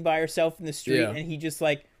standing by herself in the street and he just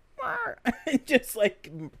like just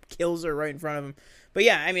like kills her right in front of him. But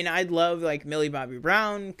yeah, I mean, I'd love like Millie Bobby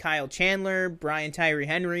Brown, Kyle Chandler, Brian Tyree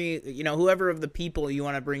Henry, whoever of the people you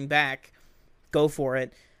want to bring back, go for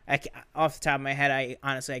it. Off the top of my head, I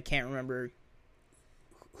honestly can't remember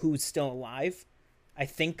who's still alive. I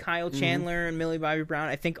think Kyle Chandler and Millie Bobby Brown.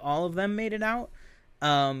 I think all of them made it out.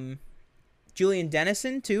 Julian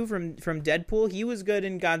Dennison too from Deadpool. He was good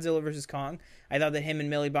in Godzilla vs. Kong. I thought that him and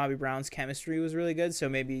Millie Bobby Brown's chemistry was really good. So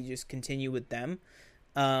maybe just continue with them.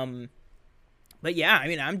 But yeah, I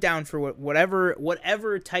mean, I'm down for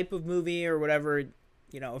whatever type of movie or whatever,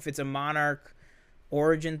 if it's a Monarch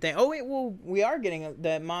origin thing. Oh wait, well, we are getting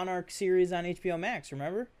the Monarch series on HBO Max.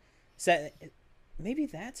 Remember? Maybe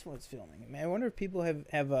that's what's filming. I wonder if people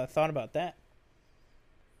have thought about that.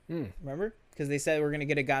 Remember? Because they said we're going to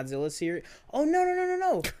get a Godzilla series. Oh,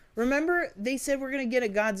 no. Remember? They said we're going to get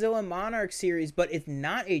a Godzilla Monarch series, but it's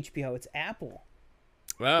not HBO. It's Apple.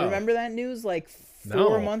 Wow. Remember that news like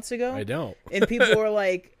 4 months ago? I don't. And people were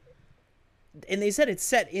like... And they said it's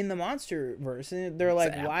set in the MonsterVerse. And they're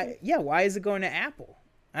like, why? Yeah, why is it going to Apple?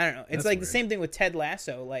 I don't know. It's like weird. The same thing with Ted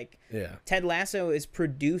Lasso. Like, Ted Lasso is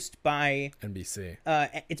produced by NBC.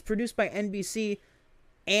 It's produced by NBC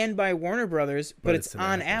and by Warner Brothers, but it's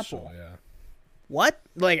on Apple. Show, yeah. What?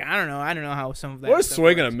 Like, I don't know. I don't know how some of that. What a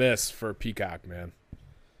swing and a miss for Peacock, man.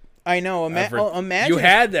 I know. Imagine you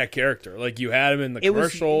had that character. Like, you had him in the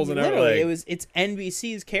commercials and everything. It's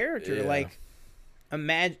NBC's character. Yeah. Like,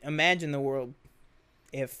 imagine the world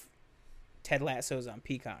if Ted Lasso's on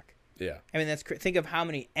Peacock. Yeah. I mean, think of how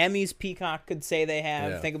many Emmys Peacock could say they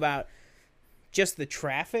have. Yeah. Think about just the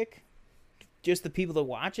traffic, just the people that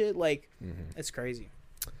watch it. Like, it's crazy.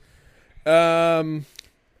 All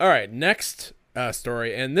right, next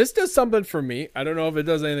story, and this does something for me. I don't know if it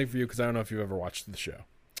does anything for you because I don't know if you've ever watched the show.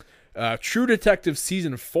 True Detective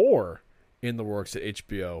Season 4 in the works at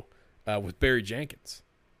HBO with Barry Jenkins.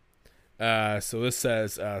 So this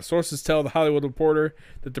says, sources tell The Hollywood Reporter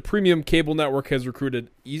that the premium cable network has recruited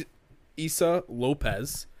Issa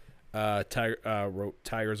Lopez, wrote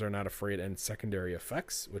Tigers Are Not Afraid and Secondary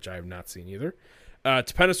Effects, which I have not seen either,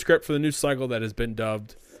 to pen a script for the new cycle that has been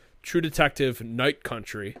dubbed True Detective Night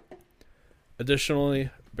Country.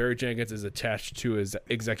 Additionally, Barry Jenkins is attached to his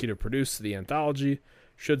executive produce the anthology.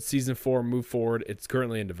 Should Season 4 move forward, it's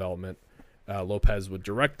currently in development. Lopez would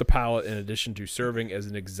direct the pilot in addition to serving as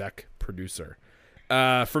an exec producer.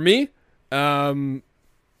 For me,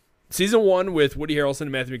 Season 1 with Woody Harrelson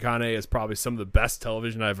and Matthew McConaughey is probably some of the best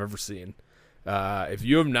television I've ever seen. If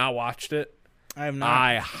you have not watched it,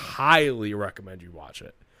 I highly recommend you watch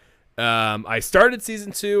it. I started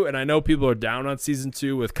Season 2, and I know people are down on Season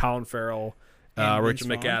 2 with Colin Farrell, Rachel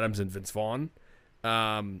McAdams, and Vince Vaughn.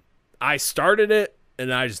 I started it,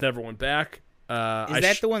 and I just never went back. Is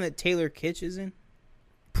that the one that Taylor Kitsch is in?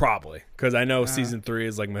 Probably, because I know Season 3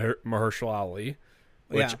 is like Mahershala Ali,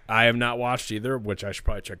 which I have not watched either, which I should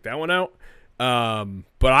probably check that one out.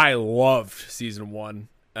 But I loved Season 1.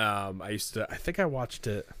 I think I watched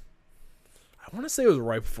it, I want to say it was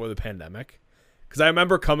right before the pandemic, because I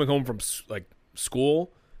remember coming home from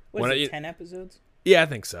school. What is it, 10 episodes? Yeah, I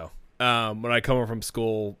think so. When I come home from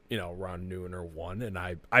school, around noon or 1, and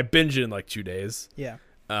I binged it in like 2 days. Yeah.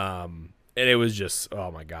 And it was just, oh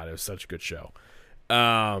my God, it was such a good show.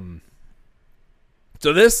 So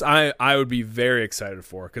this I would be very excited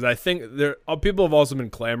for, because I think people have also been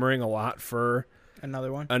clamoring a lot for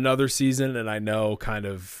another season, and I know kind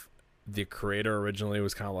of the creator originally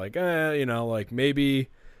was kind of like, like maybe,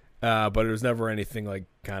 but it was never anything like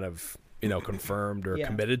kind of confirmed or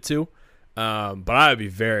committed to. But I would be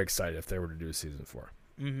very excited if they were to do Season 4.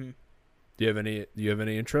 Mm-hmm. Do you have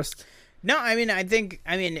any interest? No, I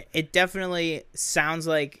mean, it definitely sounds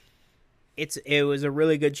like it was a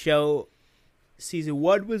really good show. Season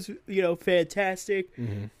 1 was, fantastic.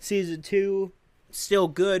 Mm-hmm. Season 2, still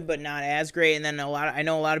good, but not as great. And then I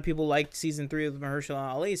know a lot of people liked Season 3 with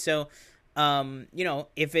Mahershala Ali. So,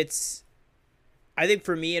 if it's, I think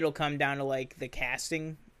for me, it'll come down to like the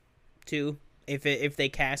casting too. If they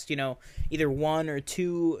cast, either one or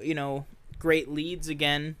two, great leads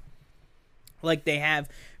again, like they have,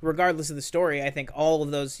 regardless of the story. I think all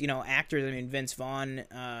of those, actors. I mean, Vince Vaughn,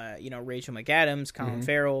 Rachel McAdams, Colin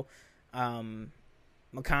Farrell,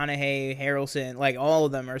 McConaughey, Harrelson, like all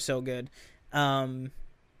of them are so good. So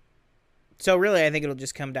really, I think it'll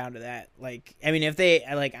just come down to that. Like, I mean, if they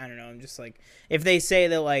I don't know, I'm just like, if they say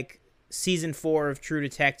that like Season 4 of True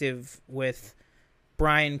Detective with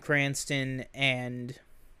Bryan Cranston and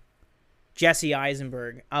Jesse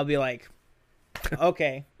Eisenberg, I'll be like,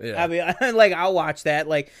 okay. Yeah. I'll be like, I'll watch that.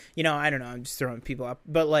 Like, I don't know, I'm just throwing people up,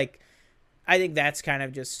 but like, I think that's kind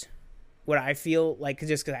of just what I feel like,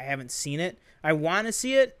 just because I haven't seen it. I want to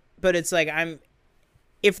see it, but it's like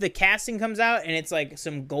if the casting comes out and it's like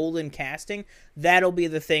some golden casting, that'll be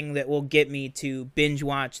the thing that will get me to binge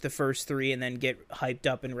watch the first 3 and then get hyped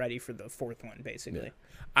up and ready for the 4th one, basically. Yeah.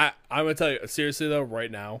 I'm gonna tell you seriously though. Right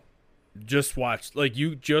now, just watch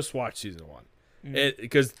season 1,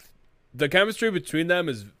 because the chemistry between them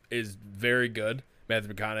is very good.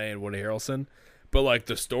 Matthew McConaughey and Woody Harrelson, but like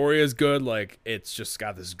the story is good. Like it's just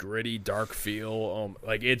got this gritty, dark feel.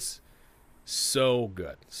 Like it's so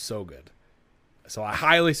good, so good. So I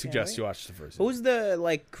highly suggest you watch the first season. Who's the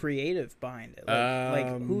like creative behind it?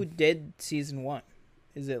 Like who did season 1?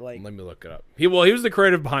 Is it like? Let me look it up. He was the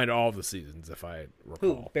creative behind all of the seasons, if I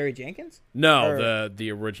recall. Who? Barry Jenkins? No,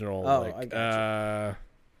 the original. Oh, I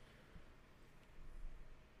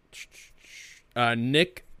gotcha.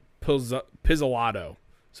 Nick Pizzolatto.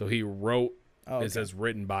 So he wrote. Okay. It says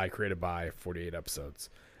written by, created by 48 episodes.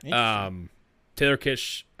 Taylor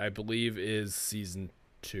Kitsch, I believe, is season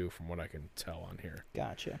 2, from what I can tell on here.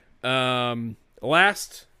 Gotcha.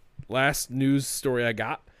 Last news story I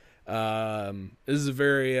got. This is a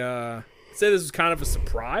very say this is kind of a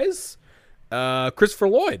surprise. Christopher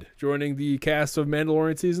Lloyd joining the cast of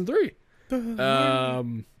Mandalorian season 3.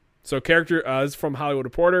 So character this is from Hollywood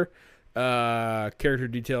Reporter. Character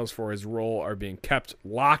details for his role are being kept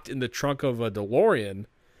locked in the trunk of a DeLorean,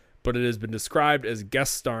 but it has been described as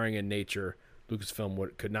guest starring in nature.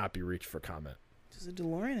 Lucasfilm could not be reached for comment. Does a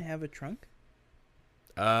DeLorean have a trunk?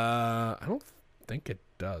 I don't think it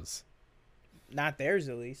does. Not theirs,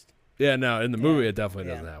 at least. Yeah, no, in the movie it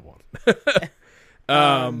definitely doesn't have one.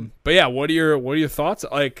 But yeah, what are your thoughts?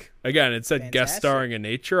 Like, again, it said guest starring in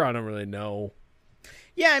nature. I don't really know.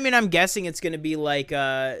 Yeah, I mean, I'm guessing it's going to be like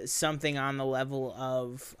something on the level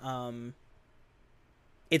of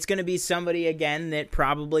it's going to be somebody again that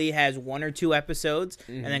probably has 1 or 2 episodes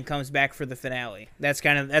and then comes back for the finale. That's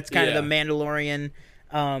kind of the Mandalorian.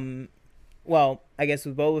 Well, I guess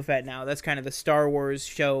with Boba Fett now, that's kind of the Star Wars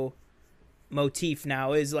show motif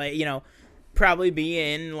now, is like, probably be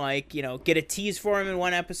in, like, get a tease for him in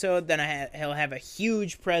 1 episode, then he'll have a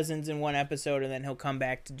huge presence in 1 episode, and then he'll come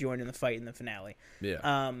back to join in the fight in the finale.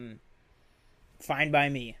 Yeah. Fine by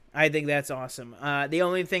me. I think that's awesome. The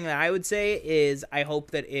only thing that I would say is I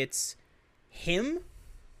hope that it's him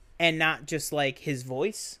and not just like his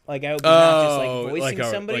voice. Like, I hope he's not just like voicing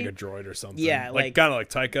somebody. Like a droid or something. Yeah. Like kind of like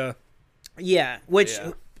Taika. Yeah. Which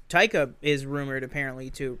Taika is rumored apparently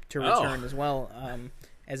to return as well.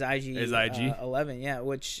 As IG 11, yeah,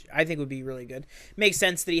 which I think would be really good. Makes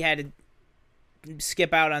sense that he had to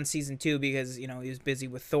skip out on season 2 because he was busy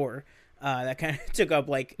with Thor. That kind of took up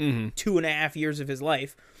like 2.5 years of his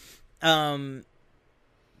life.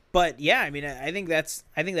 But yeah, I mean, I think that's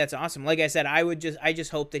awesome. Like I said, I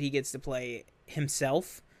just hope that he gets to play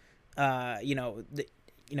himself. As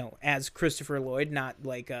Christopher Lloyd, not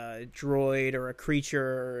like a droid or a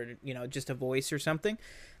creature or just a voice or something.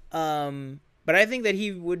 But I think that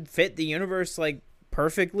he would fit the universe like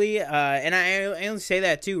perfectly. And I only say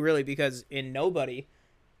that too, really, because in Nobody,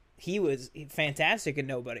 he was fantastic in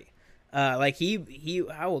Nobody. Like he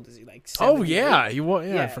how old is he? Like 78? Oh yeah,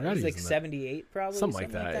 I forgot he's he was like 78 probably. Something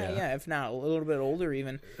like that. Yeah, if not a little bit older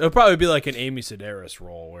even. It'll probably be like an Amy Sedaris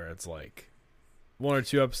role where it's like 1 or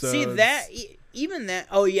 2 episodes. See that even that.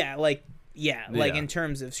 Oh yeah, like in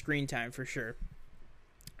terms of screen time for sure.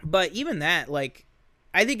 But even that, like,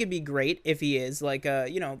 I think it'd be great if he is like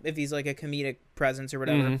if he's like a comedic presence or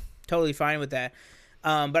whatever. Totally fine with that.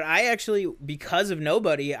 But I actually, because of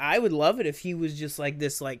Nobody, I would love it if he was just like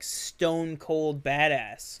this like stone cold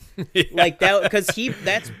badass. Like that, because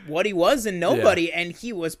that's what he was in Nobody, and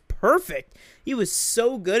he was perfect. He was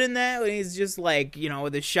so good in that when he's just like,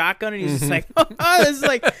 with a shotgun and he's just like, this is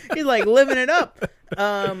like, he's like living it up.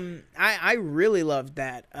 I really loved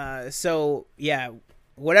that. So yeah,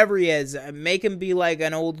 whatever he is, make him be like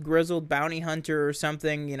an old grizzled bounty hunter or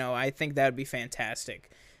something. I think that would be fantastic.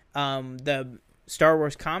 The Star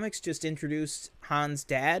Wars comics just introduced Han's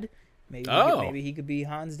dad. Maybe he could be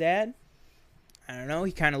Han's dad. I don't know.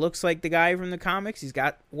 He kind of looks like the guy from the comics. He's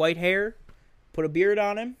got white hair. Put a beard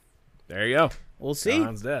on him. There you go. We'll see.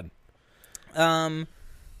 Han's dad.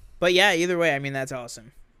 But yeah, either way, I mean, that's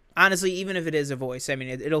awesome. Honestly, even if it is a voice, I mean,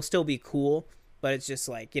 it'll still be cool. But it's just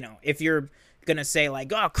like, if you're gonna say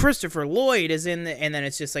like, oh, Christopher Lloyd is in and then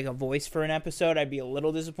it's just like a voice for an episode, I'd be a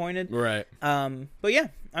little disappointed. Right. But yeah,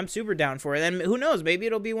 I'm super down for it. And who knows, maybe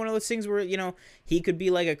it'll be one of those things where he could be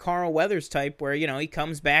like a Carl Weathers type where he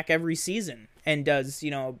comes back every season and does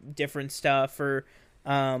different stuff. Or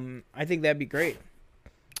I think that'd be great.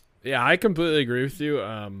 Yeah, I completely agree with you.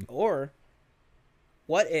 Or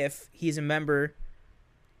what if he's a member?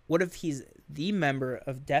 What if he's the member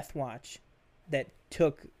of Death Watch that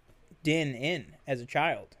took Din in as a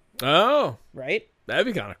child? Oh, right. That'd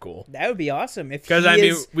be kind of cool. That would be awesome.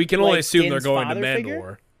 Because we can only assume they're going to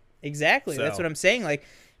Mandalore. Exactly. So. That's what I'm saying. Like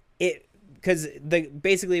because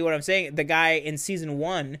basically what I'm saying, the guy in season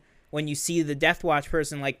 1, when you see the Death Watch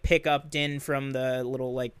person like pick up Din from the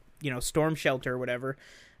little like storm shelter or whatever,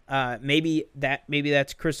 maybe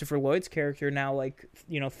that's Christopher Lloyd's character now, like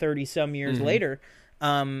 30 some years later.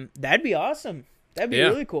 That'd be awesome. That'd be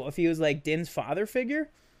really cool if he was like Din's father figure.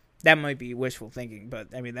 That might be wishful thinking, but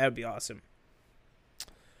I mean that would be awesome.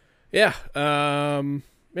 Yeah.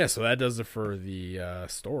 Yeah. So that does it for the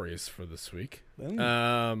stories for this week. Do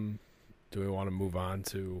we want to move on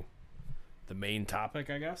to the main topic,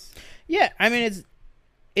 I guess? Yeah, I mean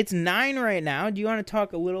it's 9 right now. Do you want to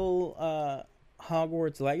talk a little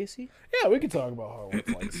Hogwarts Legacy? Yeah, we can talk about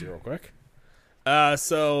Hogwarts Legacy real quick.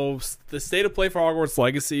 So the state of play for Hogwarts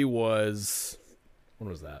Legacy was, when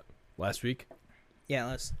was that? Last week? Yeah,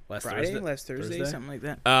 last Friday, last Thursday, something like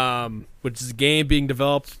that. Which is a game being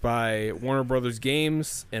developed by Warner Brothers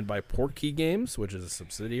Games and by Portkey Games, which is a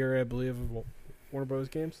subsidiary, I believe, of Warner Brothers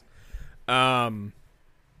Games. And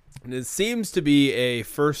it seems to be a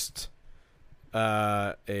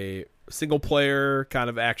single player kind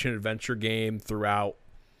of action adventure game throughout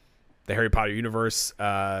the Harry Potter universe,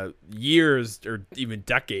 years or even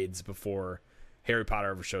decades before Harry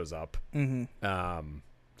Potter ever shows up.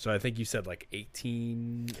 So I think you said like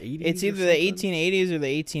 1880s. It's either the 1880s or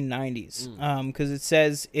the 1890s, because it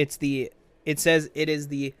says it is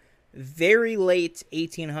the very late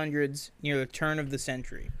 1800s, near the turn of the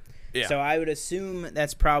century. Yeah. So I would assume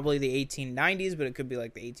that's probably the 1890s, but it could be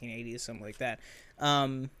like the 1880s, something like that.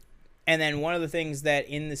 And then one of the things that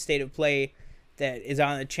in the state of play that is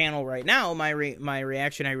on the channel right now, my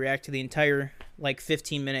reaction, I react to the entire like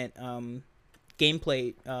 15-minute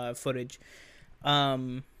gameplay footage.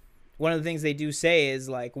 One of the things they do say is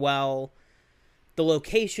like, well, the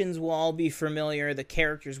locations will all be familiar, the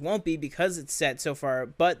characters won't be because it's set so far,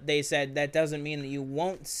 but they said that doesn't mean that you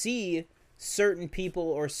won't see certain people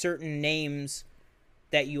or certain names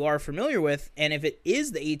that you are familiar with. And if it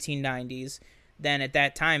is the 1890s, then at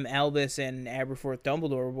that time Albus and Aberforth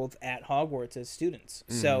Dumbledore were both at Hogwarts as students.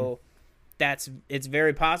 So it's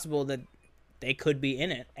very possible that they could be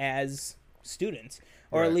in it as students,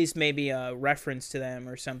 or at least maybe a reference to them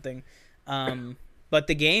or something. But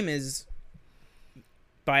the game is,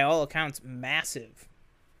 by all accounts, massive.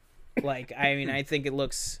 Like, I mean, I think it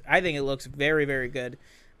looks very, very good.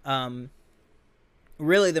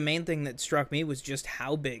 Really, the main thing that struck me was just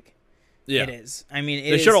how big it is. I mean,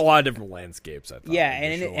 they showed a lot of different landscapes, I thought. Yeah,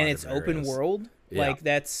 and it's open world. Yeah. Like,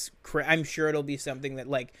 that's I'm sure it'll be something that,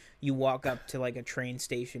 like, you walk up to, like, a train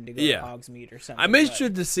station to go to Hogsmeade or something. I'm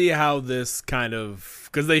interested to see how this kind of...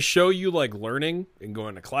 Because they show you, like, learning and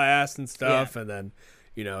going to class and stuff, and then,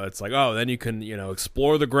 it's like, oh, then you can,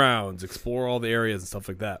 explore the grounds, explore all the areas and stuff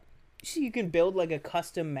like that. So you can build, like, a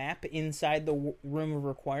custom map inside the room of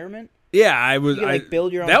requirement? Yeah, I was... You can,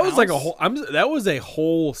 build your own house? Was, like, that was a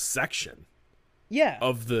whole section. Yeah.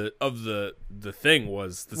 Of the thing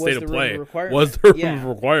was the state of play was the room of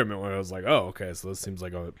requirement, where I was like, oh, okay, so this seems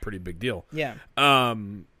like a pretty big deal. Yeah. So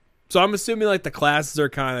I'm assuming like the classes are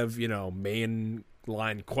kind of main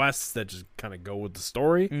line quests that just kind of go with the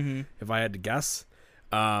story. If I had to guess,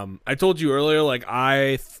 I told you earlier, like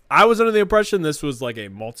I was under the impression this was like a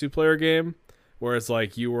multiplayer game, whereas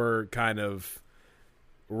like you were kind of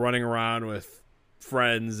running around with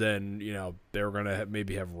friends and they were gonna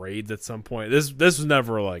maybe have raids at some point. This was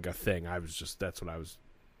never like a thing. That's what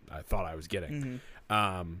I thought I was getting. But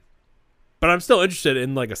I'm still interested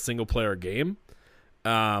in like a single player game.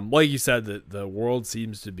 Like you said, the world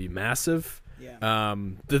seems to be massive.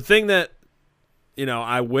 The thing that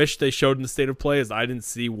I wish they showed in the state of play is I didn't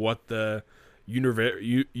see what the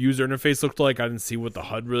user interface looked like. I didn't see what the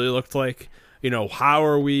HUD really looked like. How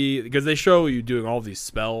are we... Because they show you doing all these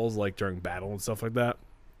spells, like, during battle and stuff like that.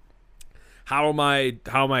 How am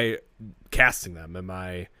I casting them? Am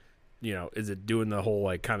I... is it doing the whole,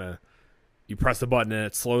 like, kind of... You press the button and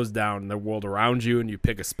it slows down the world around you and you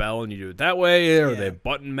pick a spell and you do it that way? Or are they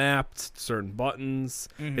button mapped, certain buttons?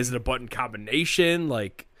 Is it a button combination?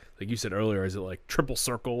 Like you said earlier, is it, like, triple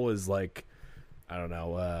circle is, like... I don't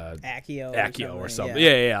know. Accio or something.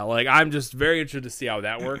 Yeah. Like, I'm just very interested to see how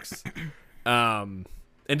that works. And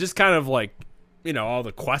just kind of like, all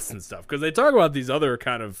the quests and stuff. Because they talk about these other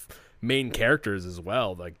kind of main characters as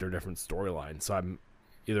well, like their different storylines. So I'm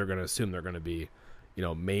either going to assume they're going to be,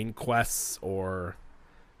 main quests or,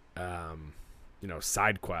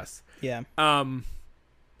 side quests. Yeah. And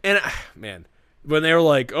man, when they were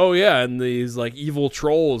like, oh yeah, and these like evil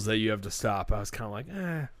trolls that you have to stop, I was kind of like,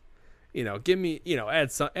 give me,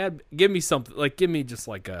 give me something, like, give me just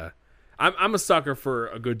like I'm a sucker for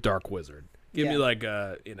a good dark wizard. Give me like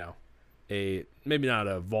a maybe not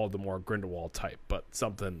a Voldemort Grindelwald type, but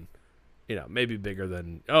something, maybe bigger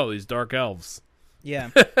than these dark elves. Yeah.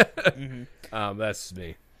 Mm-hmm. That's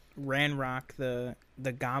me. Ranrock,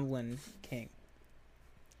 the Goblin King.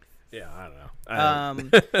 Yeah, I don't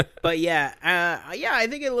know. But yeah, I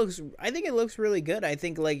think it looks really good. I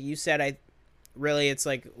think, like you said, it's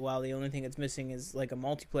like, well, the only thing that's missing is like a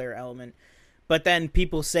multiplayer element. But then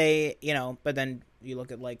people say, but then you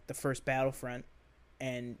look at like the first Battlefront,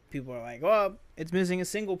 and people are like, well, it's missing a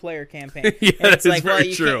single player campaign. Yeah, and it's like, well,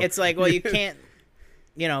 you can't,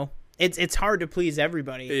 it's hard to please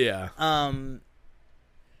everybody. Yeah.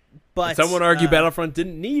 But some would argue Battlefront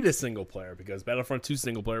didn't need a single player because Battlefront 2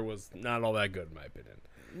 single player was not all that good in my opinion.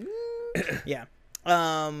 Yeah.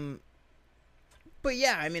 But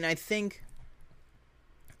yeah, I mean, I think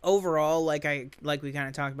overall, like we kind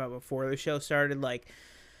of talked about before the show started, like,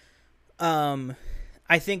 I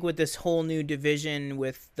think with this whole new division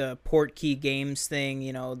with the Portkey Games thing,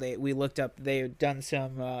 we looked up, they've done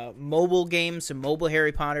some mobile games, some mobile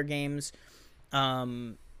Harry Potter games,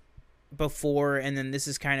 before, and then this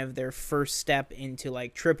is kind of their first step into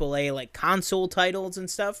like AAA like console titles and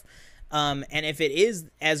stuff. And if it is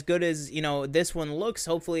as good as this one looks,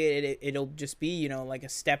 hopefully it'll just be like a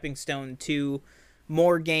stepping stone to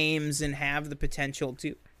more games and have the potential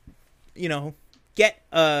to get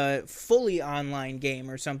a fully online game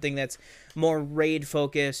or something that's more raid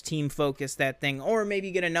focused, team focused, that thing, or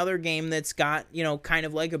maybe get another game that's got kind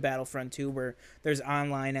of like a Battlefront 2 where there's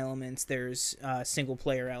online elements, there's single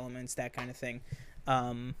player elements, that kind of thing.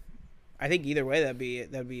 I think either way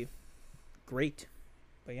that'd be great.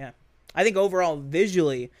 But yeah, I think overall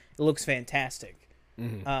visually it looks fantastic.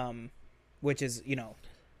 Mm-hmm. Which is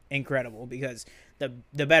incredible, because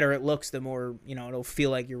the better it looks, the more it'll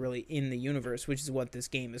feel like you're really in the universe, which is what this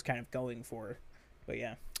game is kind of going for. But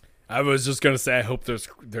yeah, I was just gonna say I hope there's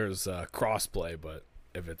crossplay, but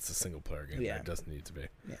if it's a single player game, it doesn't need to be.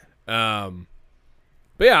 Yeah.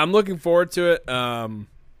 But yeah, I'm looking forward to it.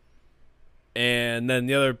 And then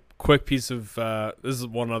the other quick piece of this is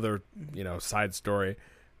one other side story.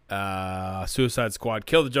 Suicide Squad: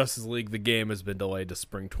 Kill the Justice League. The game has been delayed to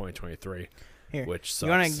spring 2023. Here, which sucks.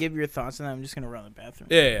 You want to give your thoughts on that? I'm just gonna run the bathroom.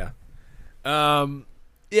 Yeah.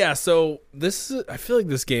 So I feel like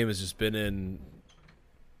this game has just been in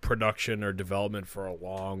production or development for a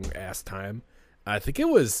long ass time. I think it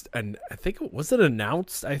was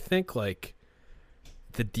announced. I think like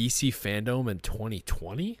the DC fandom in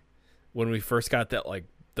 2020 when we first got that like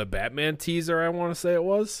the Batman teaser. I want to say it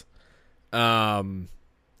was, and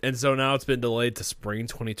so now it's been delayed to spring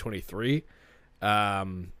 2023.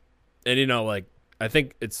 And like I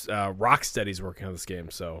think it's Rocksteady's working on this game,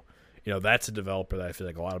 so that's a developer that I feel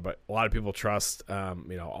like a lot of people trust.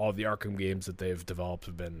 All of the Arkham games that they've developed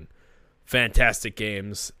have been fantastic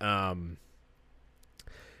games. And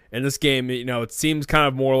this game, it seems kind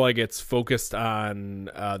of more like it's focused on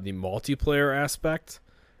the multiplayer aspect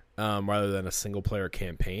rather than a single player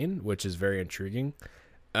campaign, which is very intriguing.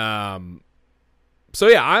 So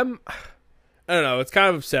yeah, I don't know. It's kind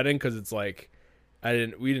of upsetting because it's like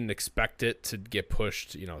we didn't expect it to get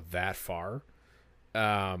pushed, that far.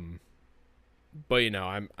 But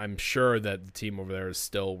I'm sure that the team over there is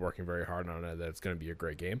still working very hard on it. That it's going to be a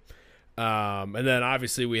great game. And then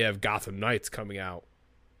obviously we have Gotham Knights coming out,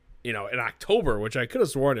 in October, which I could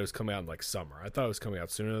have sworn it was coming out in like summer. I thought it was coming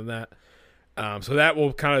out sooner than that. So that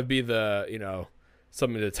will kind of be the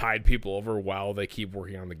something to tide people over while they keep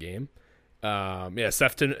working on the game.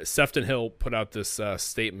 Sefton Hill put out this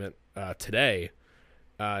statement today.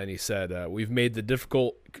 And he said, we've made the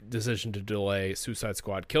difficult decision to delay Suicide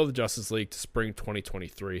Squad: Kill the Justice League to spring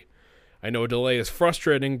 2023. I know a delay is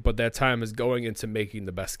frustrating, but that time is going into making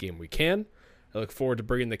the best game we can. I look forward to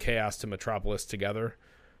bringing the chaos to Metropolis together.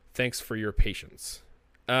 Thanks for your patience.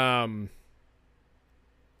 Yeah,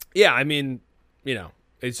 I mean,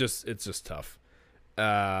 it's just tough.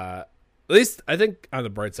 At least I think on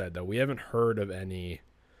the bright side, though, we haven't heard of any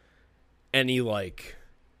like...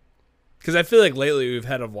 Because I feel like lately we've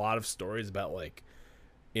had a lot of stories about like,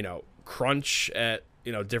 crunch at,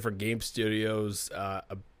 different game studios,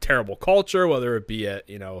 a terrible culture, whether it be at,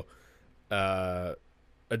 a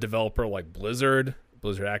developer like Blizzard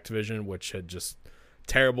Activision, which had just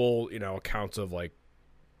terrible, accounts of like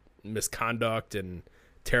misconduct and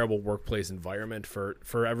terrible workplace environment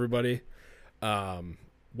for everybody.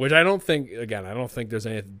 Which I don't think there's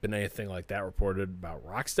been anything like that reported about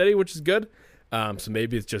Rocksteady, which is good. So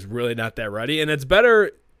maybe it's just really not that ready, and it's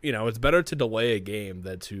better to delay a game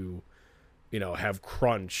than to, have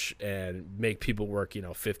crunch and make people work,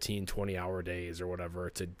 15, 20-hour days or whatever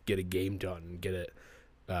to get a game done and get it,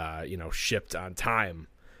 shipped on time.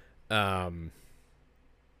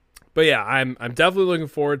 But yeah, I'm definitely looking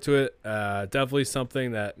forward to it. Definitely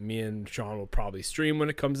something that me and Sean will probably stream when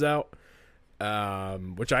it comes out.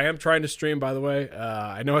 Which I am trying to stream, by the way.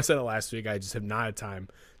 I know I said it last week. I just have not had time.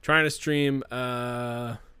 Trying to stream,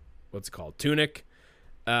 what's it called? Tunic,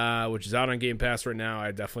 which is out on Game Pass right now.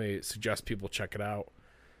 I definitely suggest people check it out.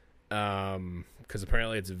 Because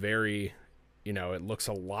apparently it's very, it looks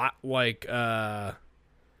a lot like,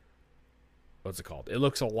 what's it called? It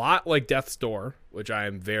looks a lot like Death's Door, which I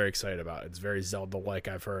am very excited about. It's very Zelda-like,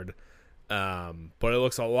 I've heard. But it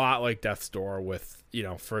looks a lot like Death's Door with,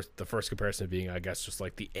 the first comparison being, I guess, just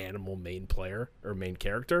like the animal main player or main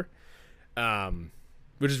character,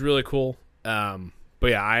 which is really cool. But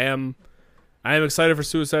yeah, I am excited for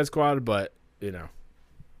Suicide Squad, but,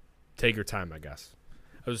 take your time, I guess.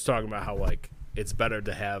 I was just talking about how, like, it's better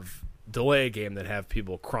to delay a game than have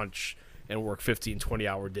people crunch and work 15,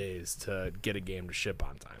 20-hour days to get a game to ship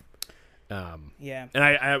on time. Yeah. And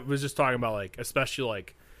I was just talking about, like, especially,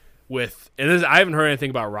 like, I haven't heard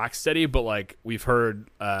anything about Rocksteady, but, like, we've heard,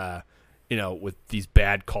 with these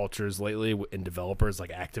bad cultures lately in developers,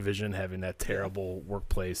 like Activision having that terrible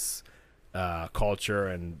workplace culture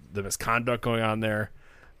and the misconduct going on there.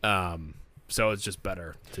 So it's just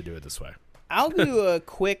better to do it this way. I'll do a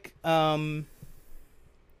quick, let's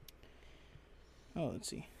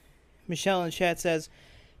see. Michelle in chat says,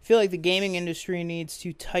 I feel like the gaming industry needs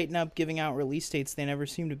to tighten up giving out release dates. They never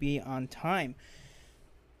seem to be on time.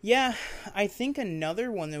 Yeah, I think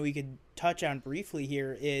another one that we could touch on briefly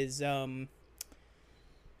here is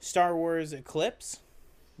Star Wars Eclipse.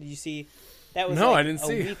 Did you see? That was I didn't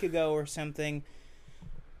see. A week ago or something.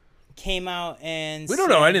 Came out and we don't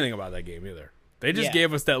know anything about that game either. They just Yeah.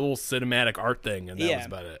 gave us that little cinematic art thing, and that was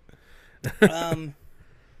about it.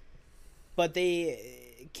 But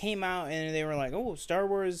they came out and they were like, "Oh, Star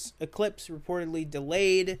Wars Eclipse reportedly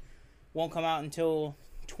delayed, won't come out until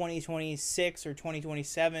 2026 or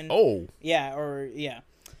 2027." Oh, yeah.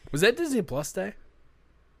 Was that Disney Plus Day,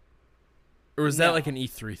 or was that No. like an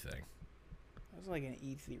E3 thing? It was like an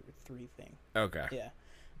E3 thing. Okay. Yeah,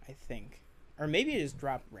 I think, or maybe it just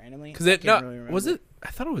dropped randomly. Because was it? I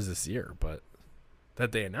thought it was this year, but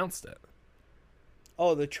that they announced it.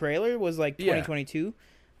 Oh, the trailer was like 2022.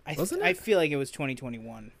 Wasn't it? I feel like it was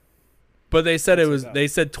 2021. But they said Let's look up. They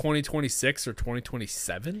said 2026 or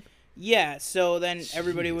 2027. Yeah, so then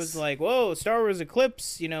everybody was like, "Whoa, Star Wars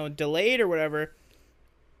Eclipse, delayed or whatever."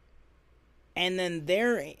 And then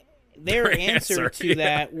their answer to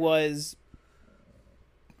that was,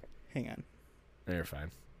 hang on, No, you're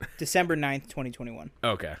fine. December 9th, 2021.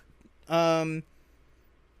 Okay.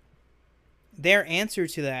 Their answer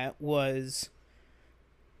to that was,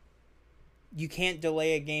 you can't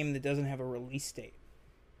delay a game that doesn't have a release date.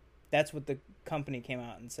 That's what the company came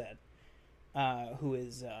out and said. Who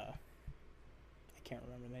is, I can't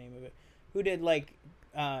remember the name of it. Who did, like,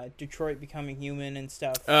 Detroit Becoming Human and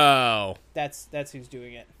stuff. Oh. That's who's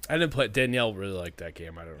doing it. I didn't play. Danielle really liked that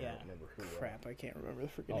game. I don't remember who. Crap, I can't remember the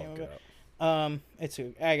freaking I'll name of look it.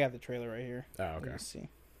 up. I got the trailer right here. Oh, okay. Let's see.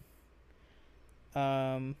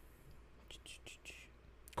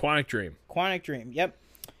 Quantic Dream. Yep.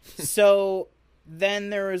 So then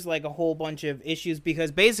there was like a whole bunch of issues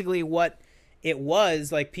because basically what it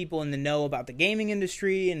was, like, people in the know about the gaming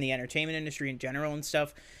industry and the entertainment industry in general and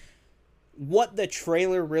stuff, what the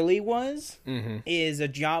trailer really was is a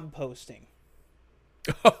job posting.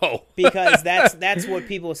 Oh. Because that's what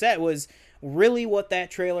people said was really what that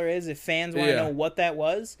trailer is. If fans want to know what that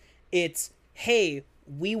was, it's, hey,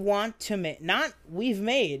 we want to make, not we've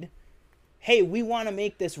made, hey, we want to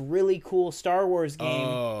make this really cool Star Wars game.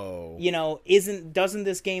 Oh. Doesn't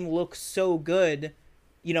this game look so good?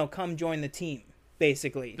 Come join the team,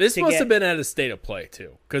 basically. This must have been at a state of play,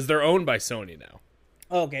 too, because they're owned by Sony now.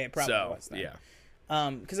 Okay, it probably was then. Yeah.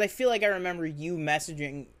 Because I feel like I remember you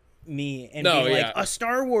messaging me and being like, a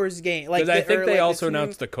Star Wars game. Like, because I think they also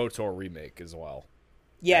announced the KOTOR remake as well.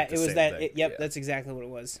 Yeah, it was that. That's exactly what it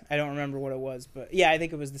was. I don't remember what it was, but yeah, I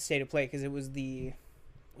think it was the state of play because it was the.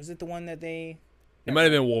 Was it the one that they? It might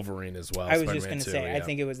have been Wolverine as well. I was just going to say, I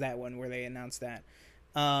think it was that one where they announced that.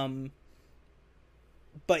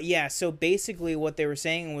 But yeah, so basically what they were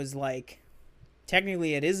saying was, like,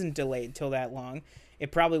 technically it isn't delayed till that long.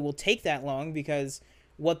 It probably will take that long because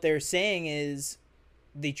what they're saying is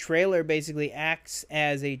the trailer basically acts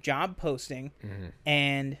as a job posting,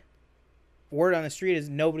 and word on the street is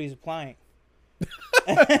nobody's applying.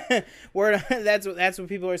 That's what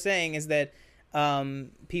people are saying is that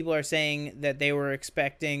people are saying that they were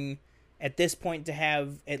expecting at this point to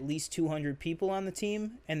have at least 200 people on the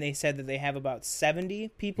team, and they said that they have about 70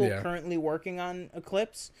 people currently working on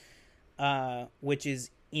Eclipse, which is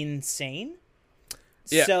insane.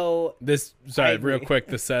 Yeah. So Real quick.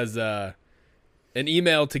 This says an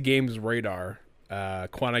email to Games Radar.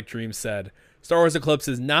 Quantic Dream said Star Wars Eclipse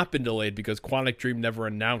has not been delayed because Quantic Dream never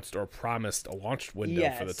announced or promised a launch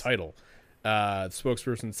window for the title. The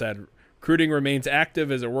spokesperson said recruiting remains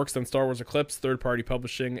active as it works on Star Wars Eclipse, third-party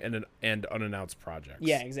publishing, and unannounced projects.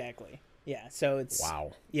 Yeah, exactly. Yeah, so it's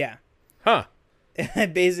wow. Yeah. Huh.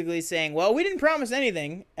 Basically saying, well, we didn't promise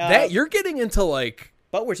anything. That you're getting into like,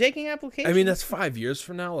 but we're taking applications. I mean, that's 5 years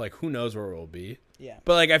from now. Like, who knows where it will be? Yeah.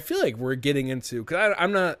 But like, I feel like we're getting into, because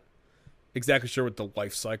I'm not exactly sure what the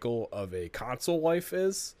life cycle of a console life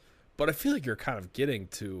is, but I feel like you're kind of getting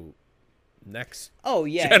to next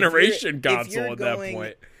generation console at that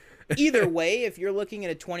point. Either way, if you're looking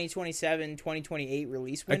at a 2027, 2028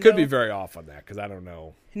 release window, I could be very off on that because I don't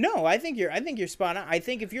know. No, I think you're spot on. I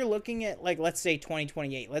think if you're looking at, like, let's say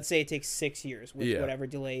 2028, let's say it takes 6 years with whatever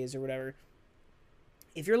delays or whatever.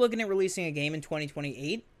 If you're looking at releasing a game in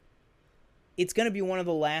 2028, it's going to be one of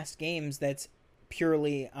the last games that's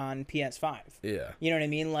purely on PS5. Yeah. You know what I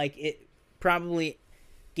mean? Like, it probably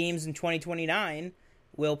games in 2029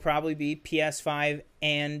 will probably be PS5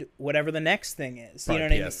 and whatever the next thing is. Probably you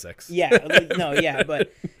know what PS6. I mean? Yeah. No, yeah,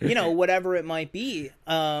 but whatever it might be.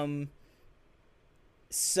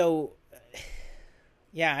 So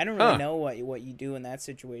yeah, I don't really know what you do in that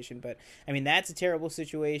situation, but I mean, that's a terrible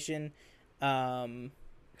situation. I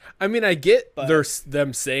mean, I get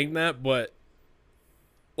them saying that, but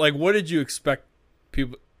like, what did you expect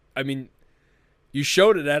people? I mean, you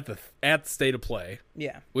showed it at the state of play,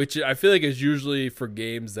 which I feel like is usually for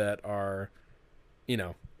games that are,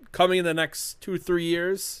 coming in the next 2-3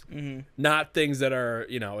 years, not things that are,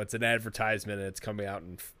 it's an advertisement and it's coming out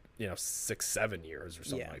in 6-7 years or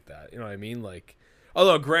something like that. You know what I mean? Like,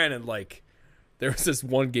 although granted, like, there was this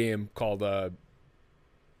one game called for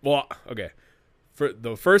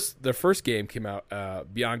the first game came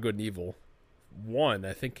out, Beyond Good and Evil 1,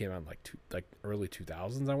 I think came out in early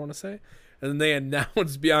 2000s, I want to say. And then they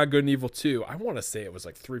announced Beyond Good and Evil 2. I want to say it was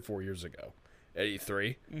like 3-4 years ago at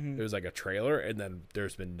E3. It was like a trailer, and then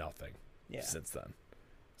there's been nothing since then.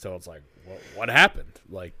 So it's like, what happened?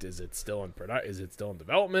 Like, is it still in Is it still in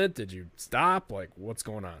development? Did you stop? Like, what's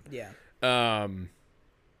going on? Yeah.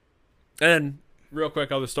 And real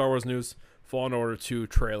quick, other Star Wars news: Fallen Order 2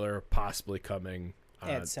 trailer possibly coming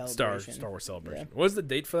at Star Wars Celebration. Yeah. What's the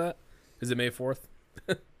date for that? Is it May 4th?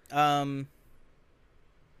 I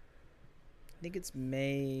think it's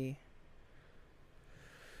May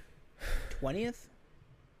 20th.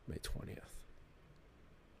 May 20th.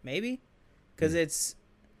 Maybe? Because it's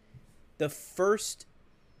the first...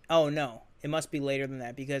 Oh, no. It must be later than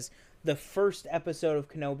that because the first episode of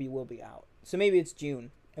Kenobi will be out. So maybe it's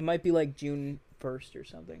June. It might be like June 1st or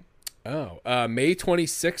something. Oh, May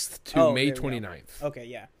 26th to May 29th. Okay,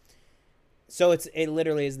 yeah. So it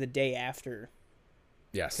literally is the day after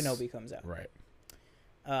Kenobi comes out. Right.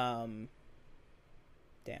 Damn.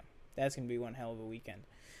 That's going to be one hell of a weekend.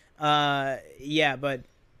 Yeah,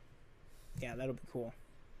 that'll be cool.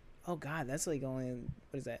 Oh, God, that's like only,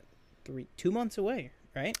 what is that, 2 months away,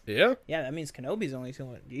 right? Yeah. Yeah, that means Kenobi's only 2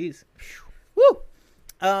 months. Jeez. Woo!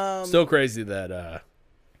 Still crazy that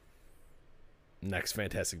next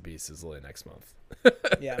Fantastic Beasts is literally next month.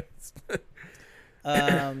 Yeah.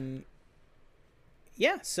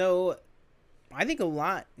 Yeah, so I think a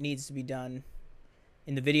lot needs to be done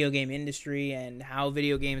in the video game industry and how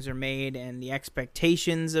video games are made and the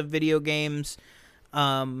expectations of video games.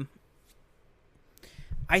 I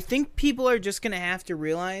think people are just going to have to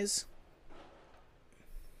realize...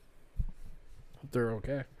 They're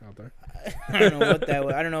okay out there. I don't know what that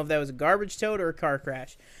was. I don't know if that was a garbage tote or a car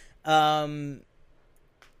crash. I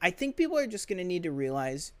think people are just going to need to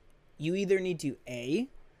realize you either need to,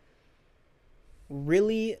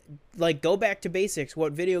 really, like, go back to basics,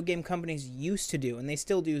 what video game companies used to do, and they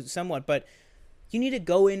still do somewhat, but you need to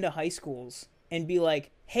go into high schools and be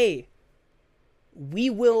like, hey, we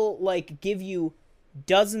will, like, give you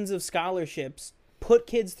dozens of scholarships, put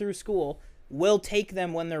kids through school, we'll take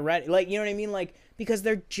them when they're ready. Like, you know what I mean? Like, because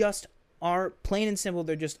there just are, plain and simple,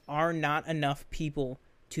 there just are not enough people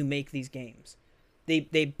to make these games.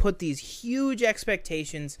 They put these huge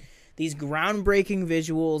expectations, these groundbreaking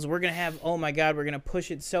visuals. We're going to have, oh my God, we're going to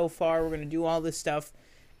push it so far. We're going to do all this stuff.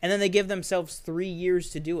 And then they give themselves 3 years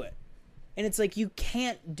to do it. And it's like, you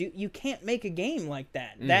can't make a game like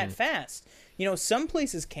that fast. You know, some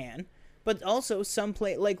places can, but also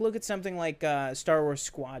like, look at something like Star Wars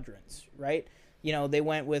Squadrons, right? You know, they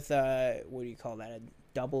went with, what do you call that?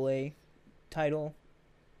 A AA title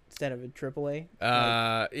instead of a AAA.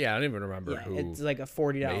 Yeah, I don't even remember who. It's like a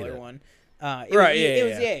 $40 one. It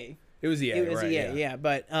was EA. It was EA, It was right? EA, yeah.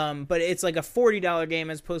 But it's like a $40 game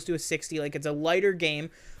as opposed to a 60. Like, it's a lighter game,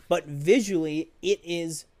 but visually it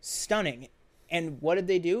is stunning. And what did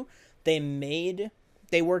they do?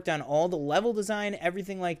 They worked on all the level design,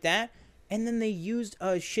 everything like that, and then they used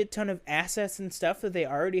a shit ton of assets and stuff that they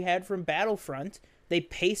already had from Battlefront. They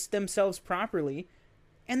paced themselves properly,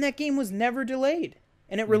 and that game was never delayed.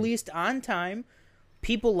 And it released on time.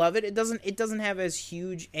 People love it. It doesn't have as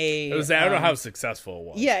huge a... I don't know how successful it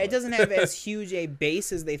was. Yeah, but. it doesn't have as huge a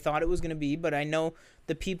base as they thought it was going to be, but I know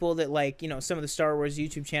the people that, like, some of the Star Wars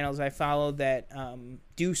YouTube channels I follow that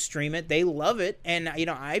do stream it, they love it, and,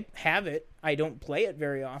 I have it. I don't play it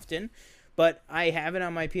very often, but I have it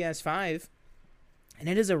on my PS5, and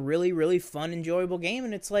it is a really, really fun, enjoyable game,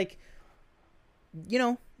 and it's like,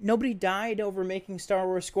 nobody died over making Star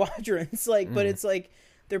Wars Squadrons, but it's like,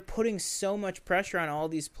 they're putting so much pressure on all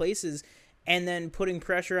these places and then putting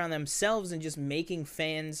pressure on themselves and just making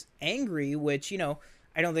fans angry, which,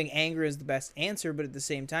 I don't think anger is the best answer, but at the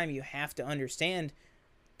same time, you have to understand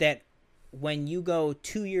that when you go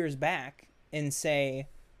 2 years back and say,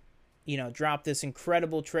 drop this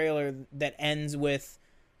incredible trailer that ends with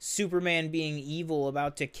Superman being evil,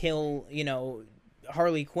 about to kill,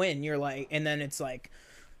 Harley Quinn, you're like, and then it's like,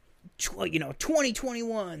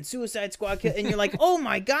 2021 Suicide Squad, and you're like, oh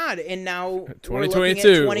my god, and now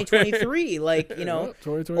 2022, 2023, like,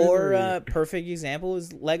 2023. or perfect example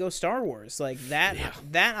is Lego Star Wars, like that. Yeah.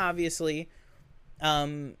 That obviously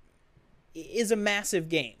is a massive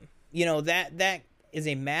game. That is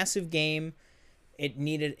a massive game. It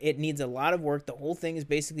needs a lot of work. The whole thing is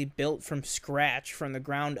basically built from scratch, from the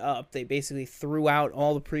ground up. They basically threw out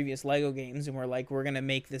all the previous Lego games and were like, we're going to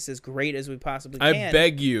make this as great as we possibly can. I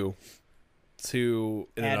beg you to,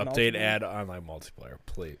 in an update, add online multiplayer,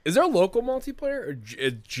 please. Is there a local multiplayer, or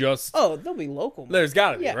just... Oh, there'll be local. There's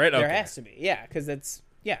got to be, right? There okay. has to be, yeah, because it's,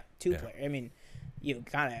 two-player. I mean, you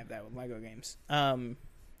gotta have that with Lego games.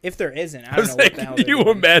 If there isn't, I don't know what the hell they're doing. Can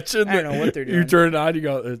you imagine? I don't know what they're doing. You turn it on, you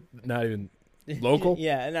go, not even... Local?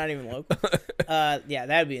 Yeah, not even local. Yeah,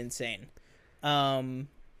 that'd be insane.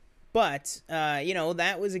 But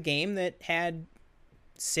that was a game that had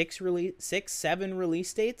 7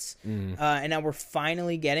 release dates, and now we're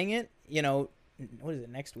finally getting it. What is it,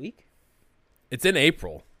 next week? It's in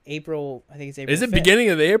April. I think it's April. Is it 5th. beginning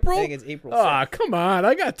of April? I think it's April 5th. Ah, come on.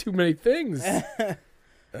 I got too many things. I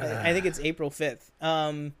think it's April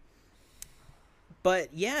 5th. But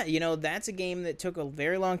yeah, that's a game that took a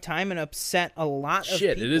very long time and upset a lot of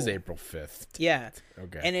people. It is April 5th. Yeah.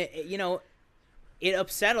 Okay. And it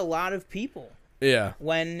upset a lot of people. Yeah.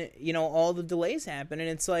 When, all the delays happen, and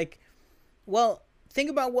it's like, well,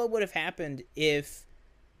 think about what would have happened if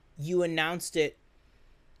you announced it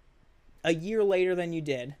a year later than you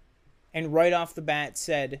did and right off the bat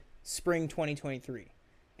said spring 2023.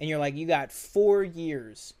 And you're like, you got 4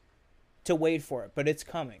 years to wait for it, but it's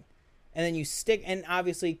coming. And then you stick, and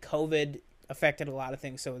obviously COVID affected a lot of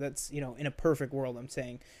things. So that's, in a perfect world, I'm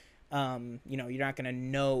saying, you're not going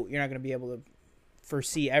to be able to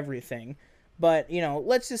foresee everything. But,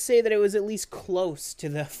 let's just say that it was at least close to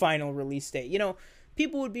the final release date.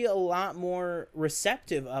 People would be a lot more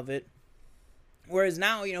receptive of it. Whereas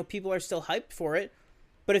now, people are still hyped for it.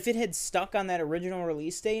 But if it had stuck on that original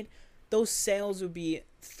release date, those sales would be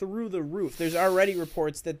through the roof. There's already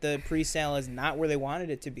reports that the pre-sale is not where they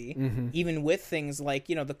wanted it to be, even with things like,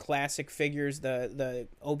 the classic figures, the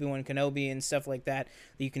Obi-Wan Kenobi and stuff like that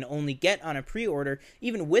you can only get on a pre-order.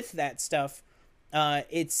 Even with that stuff,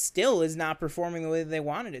 it still is not performing the way they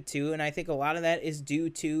wanted it to, and I think a lot of that is due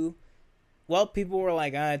to, well, people were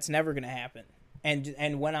like, it's never going to happen,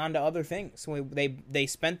 and went on to other things. They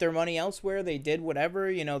spent their money elsewhere, they did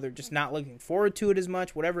whatever, they're just not looking forward to it as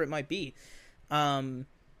much, whatever it might be.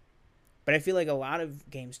 But I feel like a lot of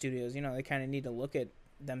game studios, they kind of need to look at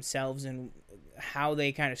themselves and how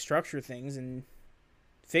they kind of structure things and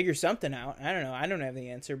figure something out. I don't know. I don't have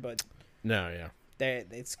the answer, but no, yeah,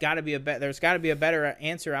 there's got to be a better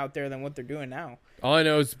answer out there than what they're doing now. All I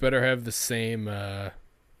know is better have the same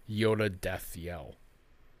Yoda death yell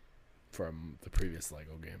from the previous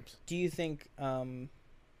Lego games. Do you think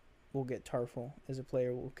we'll get Tarful as a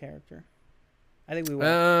playable character? I think we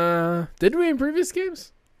will. Did we in previous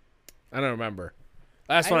games? I don't remember.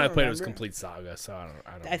 Last one I played was Complete Saga, so I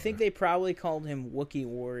don't. I think they probably called him Wookiee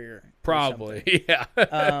Warrior. Probably, yeah.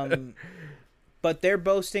 But they're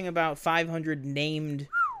boasting about 500 named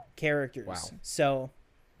characters. Wow. So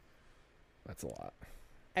that's a lot.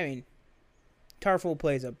 I mean, Tarful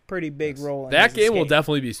plays a pretty big role in that his game will escape.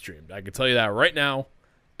 definitely be streamed. I can tell you that right now.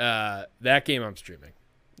 That game I'm streaming.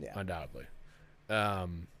 Yeah. Undoubtedly.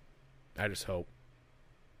 I just hope,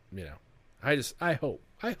 I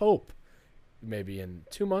hope maybe in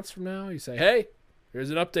 2 months from now you say, hey, here's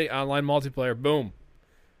an update, online multiplayer, boom.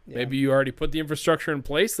 Yeah. Maybe you already put the infrastructure in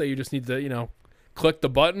place that you just need to, click the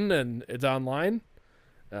button and it's online.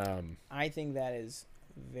 I think that is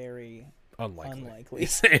very unlikely.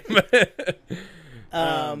 Same. But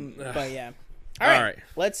yeah. All right.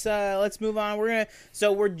 Let's move on.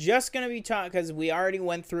 We're just gonna be talking because we already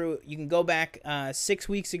went through. You can go back 6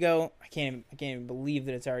 weeks ago. I can't even believe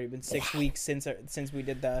that it's already been 6 weeks since we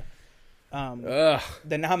did the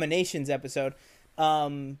nominations episode.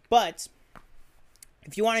 But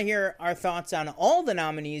if you want to hear our thoughts on all the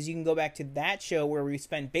nominees, you can go back to that show where we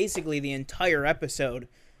spent basically the entire episode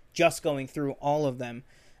just going through all of them.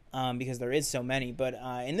 Because there is so many. But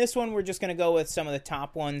in this one, we're just going to go with some of the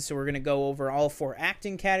top ones. So we're going to go over all 4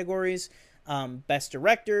 acting categories. Best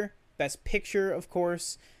Director, Best Picture, of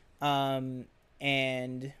course. And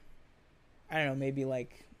I don't know, maybe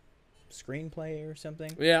like screenplay or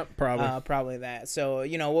something. Yeah, probably. Probably that. So,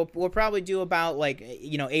 we'll probably do about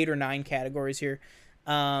 8 or 9 categories here.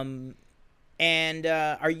 And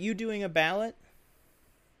are you doing a ballot?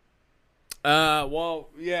 Well,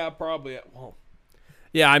 yeah, probably. Well,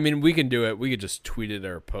 yeah, I mean, we can do it. We could just tweet it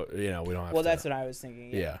or we don't have to. Well, that's what I was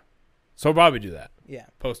thinking. Yeah. So we'll probably do that. Yeah.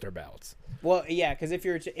 Post our ballots. Well, yeah, because if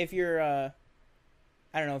you're I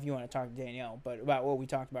don't know if you want to talk to Danielle, but about what we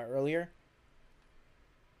talked about earlier,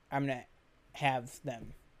 I'm gonna have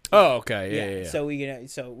them. Oh, okay, yeah. So we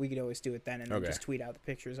could always do it then, and then just tweet out the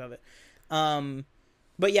pictures of it.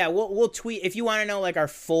 But yeah, we'll tweet if you want to know our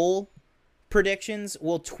full predictions.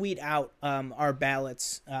 We'll tweet out our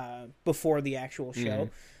ballots before the actual show,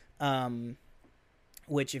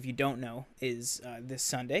 which, if you don't know, is this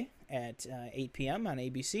Sunday at 8 p.m. on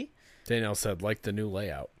ABC. Danielle said, like the new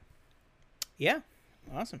layout. Yeah,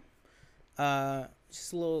 awesome.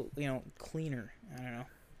 Just a little, cleaner. I don't know.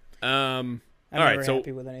 I'm all right. So,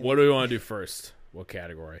 what do we want to do first? What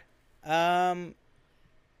category? Yeah,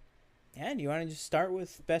 do you want to just start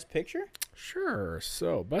with Best Picture? Sure.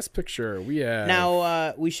 So, Best Picture, we have...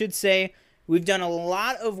 Now, we should say we've done a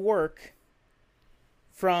lot of work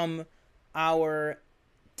from our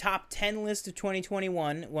top 10 list of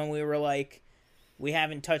 2021 when we were we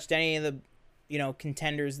haven't touched any of the,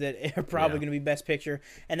 contenders that are probably going to be Best Picture.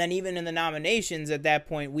 And then even in the nominations at that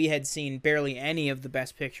point, we had seen barely any of the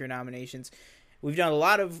Best Picture nominations. We've done a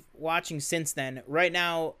lot of watching since then. Right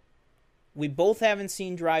now, we both haven't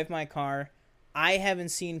seen Drive My Car. I haven't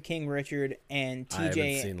seen King Richard, and TJ... I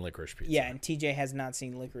haven't seen Licorice Pizza. Yeah, and TJ has not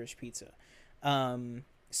seen Licorice Pizza.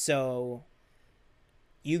 So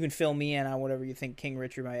you can fill me in on whatever you think King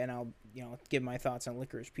Richard might, and I'll give my thoughts on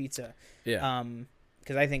Licorice Pizza. Yeah.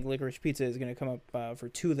 Because I think Licorice Pizza is going to come up for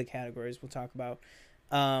 2 of the categories we'll talk about.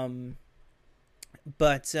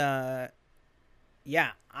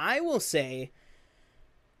 Yeah, I will say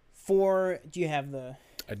do you have the...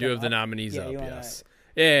 I do have the nominees up, yes.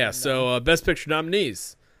 Yeah. So, Best Picture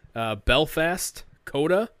nominees. Belfast,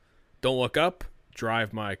 Coda, Don't Look Up,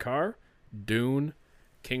 Drive My Car, Dune,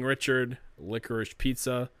 King Richard, Licorice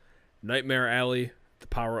Pizza, Nightmare Alley, The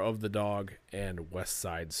Power of the Dog, and West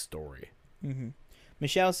Side Story. Mm-hmm.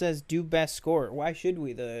 Michelle says, do Best Score. Why should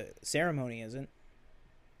we? The ceremony isn't.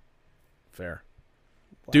 Fair.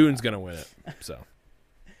 Wow. Dune's going to win it, so...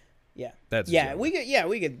 Yeah,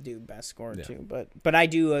 we could do Best Score too, but I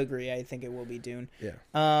do agree. I think it will be Dune. Yeah.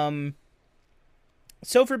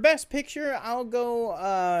 So for Best Picture, I'll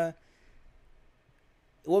go.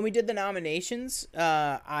 When we did the nominations,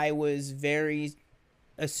 I was very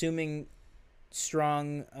assuming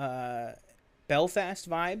strong Belfast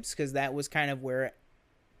vibes because that was kind of where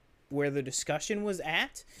the discussion was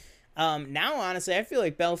at. Now, honestly, I feel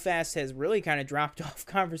like Belfast has really kind of dropped off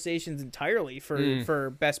conversations entirely for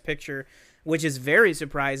Best Picture, which is very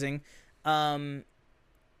surprising. I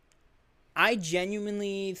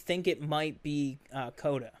genuinely think it might be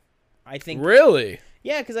Coda. I think really,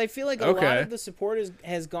 yeah, because I feel like a lot of the support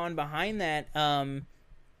has gone behind that. I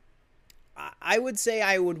would say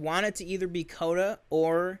I would want it to either be Coda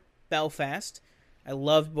or Belfast. I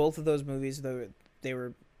loved both of those movies, though they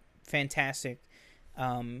were fantastic.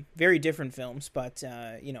 Very different films, but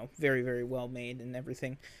very, very well made and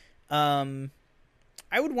everything. I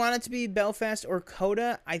would want it to be Belfast or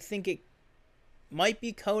Coda. I think it might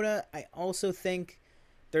be Coda. I also think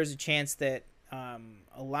there's a chance that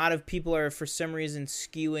a lot of people are, for some reason,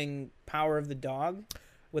 skewing Power of the Dog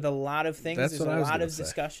with a lot of things. There's a lot of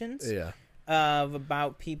discussions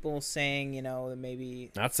about people saying, that maybe...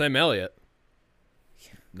 Not Sam Elliott.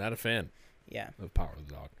 Not a fan. Yeah. Of Power of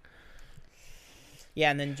the Dog. Yeah,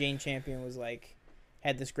 and then Jane Champion was like,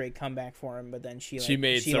 had this great comeback for him, but then she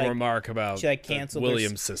made some remark about she canceled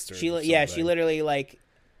Williams' sister. She literally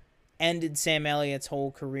ended Sam Elliott's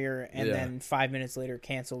whole career, and then 5 minutes later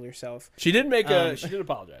canceled herself. She did she did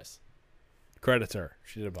apologize. Credit to her.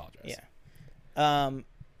 She did apologize. Yeah.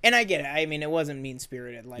 And I get it. I mean, it wasn't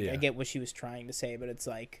mean-spirited. I get what she was trying to say, but it's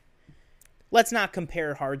let's not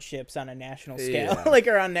compare hardships on a national scale,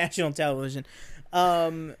 or on national television.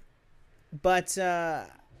 But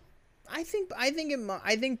I think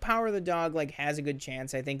Power of the Dog has a good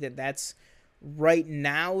chance. I think that's right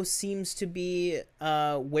now seems to be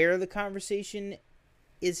where the conversation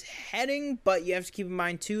is heading. But you have to keep in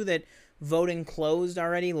mind too that voting closed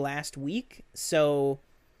already last week, so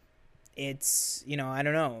it's I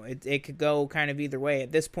don't know. It could go kind of either way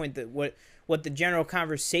at this point. That what the general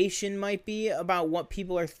conversation might be about what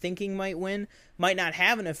people are thinking might win might not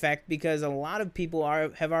have an effect because a lot of people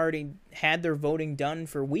have already had their voting done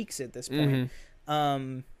for weeks at this point.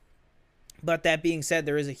 Mm-hmm. But that being said,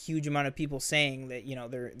 there is a huge amount of people saying that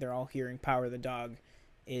they're all hearing Power of the Dog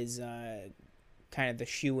is kind of the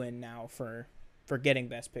shoe-in now for getting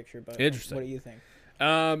Best Picture. But interesting. What do you think?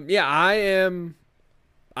 I'm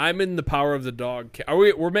in the Power of the Dog.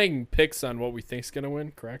 We're making picks on what we think's gonna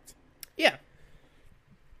win, correct? Yeah.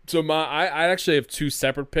 So I actually have two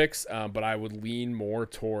separate picks, but I would lean more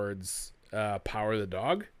towards Power of the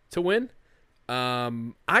Dog to win.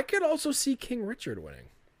 I could also see King Richard winning.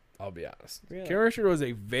 I'll be honest. Really? King Richard was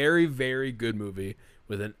a very, very good movie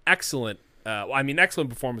with an excellent, excellent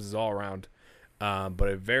performances all around, but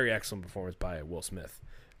a very excellent performance by Will Smith.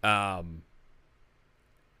 At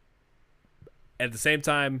the same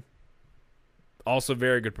time, also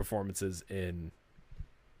very good performances in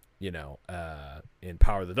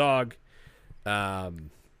Power of the Dog.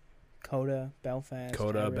 Coda, Belfast.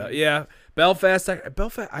 Belfast.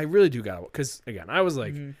 Belfast, I really do got it. Because, again, I was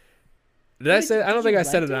like, did I say? I don't think I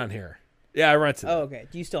said it on here. Yeah, I rented it. Oh, okay.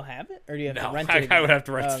 Do you still have it? Or do you have to rent it again? I would have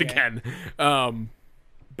to rent it again.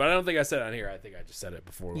 But I don't think I said it on here. I think I just said it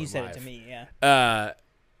before. You said it to me, yeah.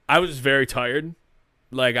 I was very tired.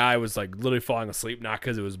 I was literally falling asleep, not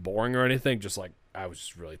because it was boring or anything. Just I was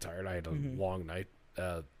just really tired. I had a long night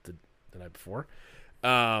the night before.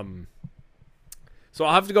 So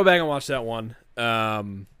I'll have to go back and watch that one.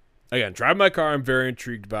 Again, Drive My Car, I'm very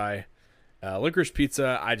intrigued by. Licorice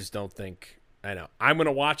Pizza, I just don't think. I know. I'm going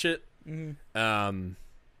to watch it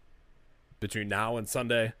between now and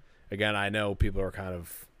Sunday. Again, I know people are kind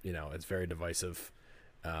of, it's very divisive.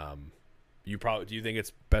 Do you think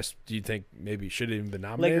it's best? Do you think maybe should have even been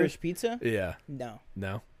nominated? Licorice Pizza? Yeah. No.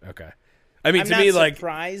 Okay. I mean, I'm to me,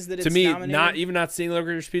 surprised that it's nominated. not seeing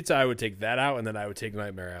Licorice Pizza, I would take that out, and then I would take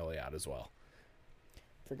Nightmare Alley out as well.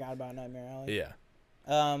 Forgot about Nightmare Alley. Yeah.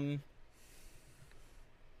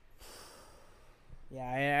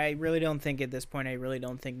 Yeah, I really don't think at this point. I really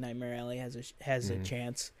don't think Nightmare Alley has a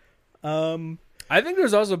chance. I think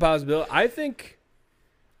there's also a possibility. I think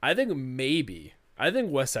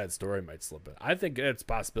West Side Story might slip in. I think it's a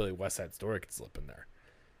possibility West Side Story could slip in there.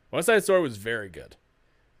 West Side Story was very good.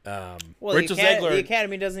 Rachel Zegler, the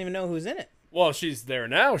Academy doesn't even know who's in it. Well, she's there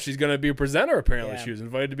now. She's going to be a presenter, apparently. Yeah. She was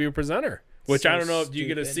invited to be a presenter. Which I don't know if you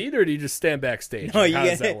get a seat or do you just stand backstage? No, how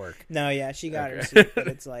does that work? No, yeah, she got her seat, but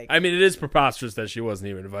it's I mean, it is preposterous that she wasn't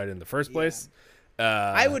even invited in the first place.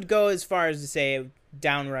 I would go as far as to say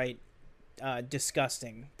downright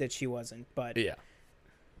disgusting that she wasn't, but yeah,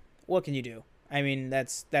 what can you do? I mean,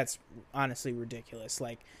 that's honestly ridiculous.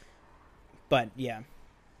 But yeah,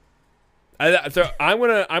 I'm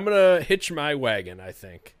gonna hitch my wagon. I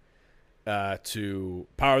think to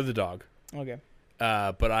Power of the Dog. Okay.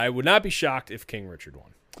 But I would not be shocked if King Richard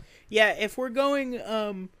won. Yeah, if we're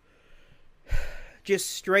going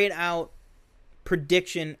just straight out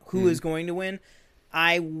prediction who is going to win,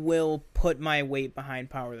 I will put my weight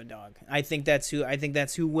behind Power of the Dog. I think that's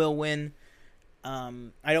who will win.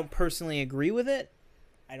 I don't personally agree with it.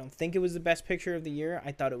 I don't think it was the best picture of the year.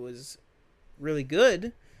 I thought it was really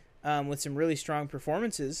good with some really strong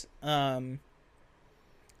performances. I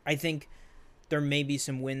think there may be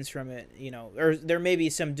some wins from it, or there may be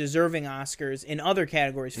some deserving Oscars in other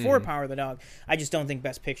categories for Power of the Dog. I just don't think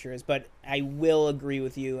Best Picture is, but I will agree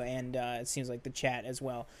with you, and it seems like the chat as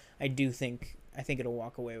well. I think it'll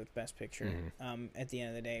walk away with Best Picture at the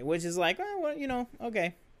end of the day, which is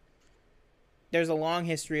okay. There's a long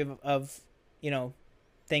history of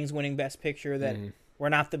things winning Best Picture that were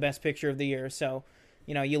not the Best Picture of the year, so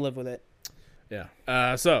you live with it.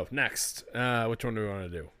 Yeah. So next, which one do we want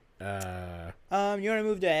to do? You want to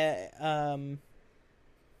move to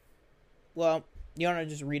you want to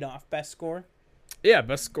just read off best score? Yeah,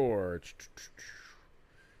 best score.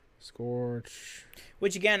 Scorch.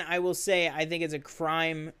 Which, again, I will say, I think it's a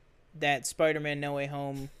crime that Spider-Man No Way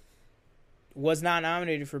Home was not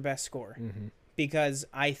nominated for Best Score. Mm-hmm. Because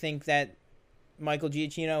I think that Michael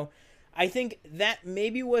Giacchino, I think that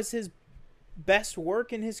maybe was his best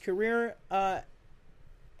work in his career at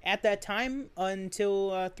that time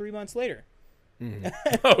until 3 months later. Mm-hmm.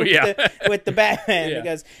 Oh, yeah. with the Batman. Yeah.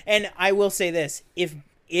 Because, and I will say this,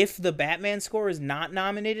 if the Batman score is not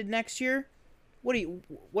nominated next year, what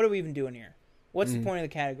are we even doing here? What's the point of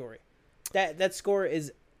the category? That score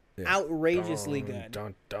is outrageously good.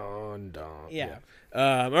 Dun, dun, dun. Yeah.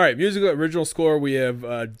 All right, musical original score. We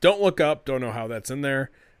have Don't Look Up. Don't know how that's in there.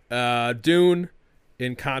 Dune,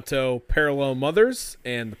 Encanto, Parallel Mothers,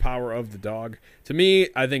 and The Power of the Dog. To me,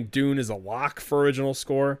 I think Dune is a lock for original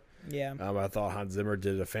score. Yeah. I thought Hans Zimmer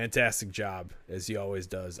did a fantastic job, as he always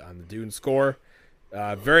does, on the Dune score.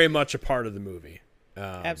 Very much a part of the movie.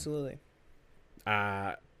 Absolutely.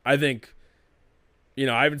 I think,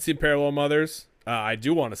 I haven't seen Parallel Mothers. I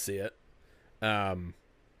do want to see it.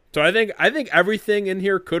 So I think everything in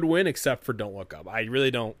here could win except for Don't Look Up. I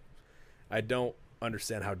really don't. I don't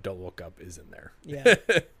understand how Don't Look Up is in there. Yeah.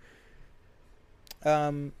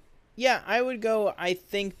 Yeah, I would go. I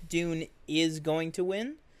think Dune is going to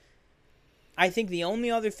win. I think the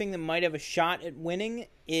only other thing that might have a shot at winning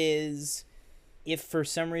is if for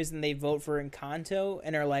some reason they vote for Encanto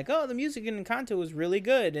and are like, oh, the music in Encanto was really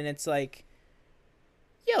good. And it's like,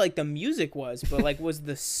 yeah, like the music was, but like, was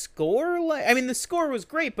the score like, I mean, the score was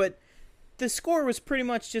great, but the score was pretty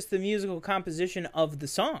much just the musical composition of the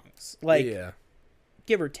songs, like, yeah,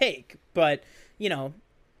 give or take. But,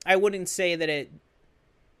 I wouldn't say that it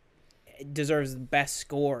deserves the best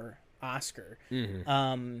score Oscar.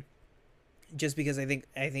 Mm-hmm. Just because I think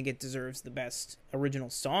it deserves the best original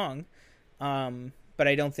song. But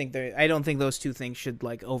I don't think those two things should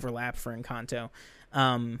like overlap for Encanto.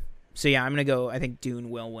 So yeah, I'm gonna go. I think Dune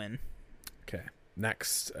will win. Okay.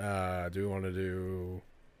 Next, do we want to do?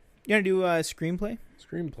 You want to do screenplay?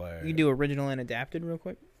 Screenplay. You can do original and adapted real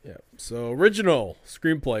quick. Yeah. So original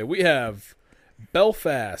screenplay. We have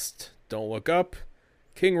Belfast, Don't Look Up,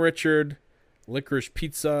 King Richard, Licorice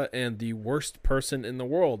Pizza, and The Worst Person in the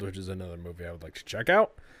World, which is another movie I would like to check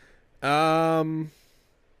out. I'm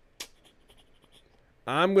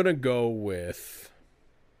gonna go with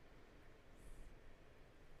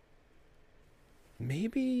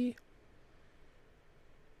maybe.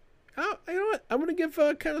 Oh, you know what? I'm gonna give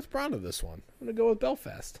Kenneth Branagh this one. I'm gonna go with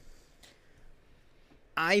Belfast.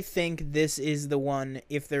 I think this is the one.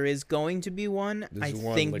 If there is going to be one, I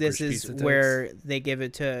think this is Pizza where they give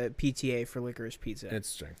it to PTA for Licorice Pizza.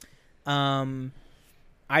 Interesting.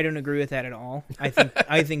 I don't agree with that at all.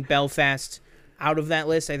 I think Belfast, out of that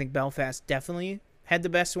list, I think Belfast definitely had the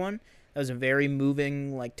best one. That was a very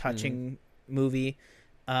moving, like touching movie.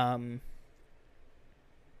 I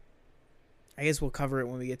guess we'll cover it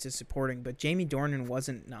when we get to supporting, but Jamie Dornan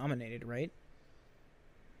wasn't nominated, right?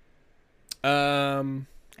 I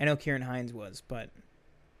know Kieran Hines was, but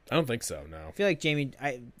I don't think so. No, I feel like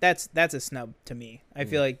that's a snub to me. I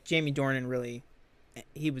feel like Jamie Dornan really,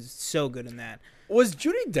 he was so good in that. Was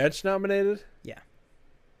Judi Dench nominated? Yeah.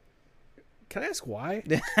 Can I ask why?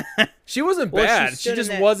 She wasn't bad. She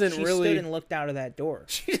just wasn't really. She stood and looked out of that door.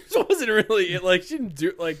 She just wasn't really like. She didn't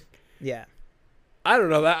do like. Yeah. I don't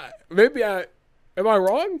know that. Maybe am I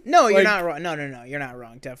wrong? No, you're not wrong. No, you're not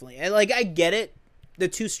wrong. Definitely. And like I get it. The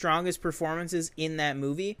two strongest performances in that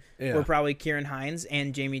movie were probably Kieran Hines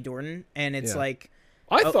and Jamie Dornan, and it's like.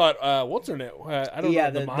 I thought, what's her name? I don't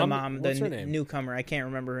know. The mom, what's her name? Newcomer. I can't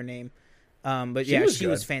remember her name. But she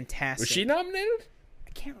was fantastic. Was she nominated? I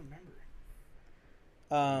can't remember.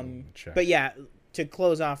 But yeah, to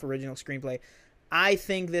close off original screenplay, I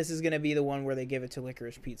think this is going to be the one where they give it to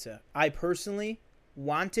Licorice Pizza. I personally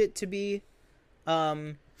want it to be.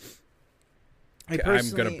 I'm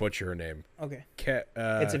going to butcher her name. Okay.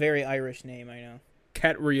 It's a very Irish name, I know.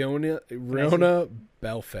 Riona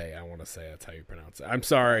Belfay, I want to say that's how you pronounce it. I'm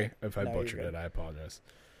sorry if I butchered it. I apologize.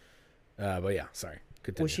 But yeah, sorry.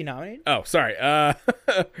 Continue. Was she nominated? Oh, sorry. I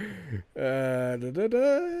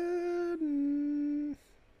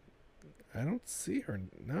don't see her.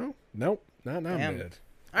 No, nope, not nominated.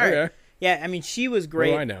 All right. Yeah, I mean, she was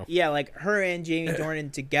great. What do I know? Yeah, like her and Jamie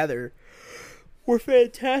Dornan together were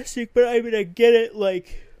fantastic. But I mean, I get it.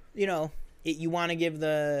 Like, you want to give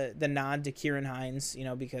the nod to Kieran Hines,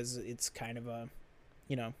 because it's kind of a,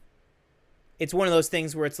 it's one of those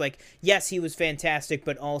things where it's like, yes, he was fantastic,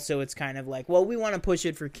 but also it's kind of like, well, we want to push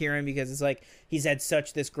it for Kieran because it's like he's had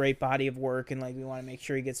such this great body of work, and like we want to make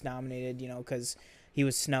sure he gets nominated, because he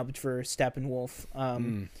was snubbed for Steppenwolf.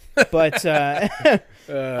 But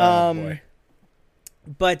boy.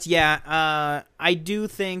 But yeah, I do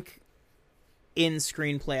think in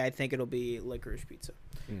screenplay, I think it'll be Licorice Pizza.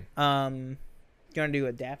 You want to do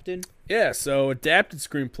adapted? Yeah, so adapted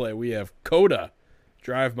screenplay, we have Coda,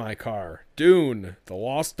 Drive My Car, Dune, The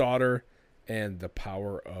Lost Daughter, and The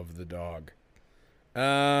Power of the Dog.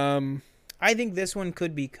 I think this one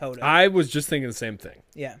could be Coda. I was just thinking the same thing.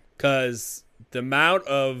 Yeah. Because the amount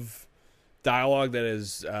of dialogue that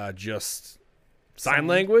is just sign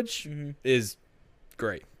language is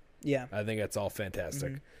great. Yeah. I think that's all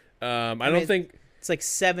fantastic. Mm-hmm. I don't think... It's like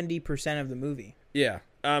 70% of the movie. Yeah.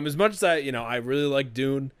 As much as I really like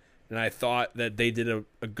Dune, and I thought that they did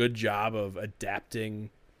a good job of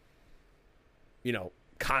adapting,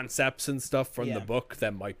 concepts and stuff from the book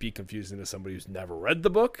that might be confusing to somebody who's never read the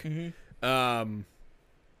book. Mm-hmm.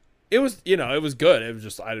 It was, it was good. It was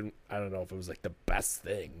just, I don't know if it was like the best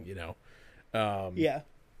thing, Yeah.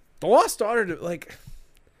 The Lost Daughter, The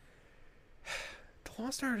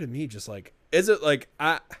Lost Daughter to me just like, is it like,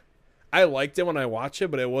 I liked it when I watched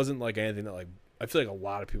it, but it wasn't like anything that like, I feel like a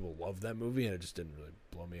lot of people love that movie, and it just didn't really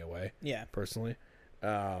blow me away. Yeah, personally.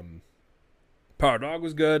 Power Dog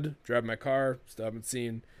was good. Drive My Car, still haven't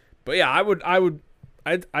seen, but yeah,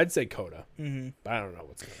 I'd say Coda. Mm-hmm. But I don't know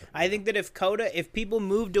what's going on. I think that if people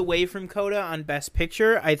moved away from Coda on Best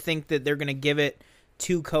Picture, I think that they're gonna give it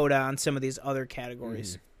to Coda on some of these other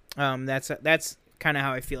categories. Mm-hmm. That's kind of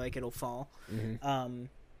how I feel like it'll fall. Mm-hmm.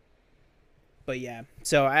 But yeah,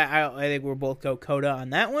 so I think we'll both go Coda on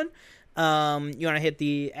that one. You want to hit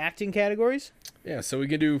the acting categories? Yeah, so we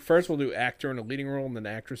can do first. We'll do actor in a leading role and then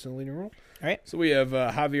actress in a leading role. All right. So we have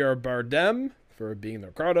Javier Bardem for Being the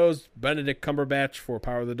Ricardos, Benedict Cumberbatch for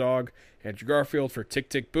Power of the Dog, Andrew Garfield for Tick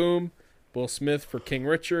Tick Boom, Will Smith for King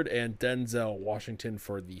Richard, and Denzel Washington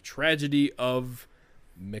for The Tragedy of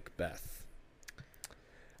Macbeth.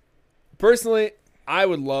 Personally, I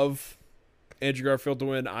would love Andrew Garfield to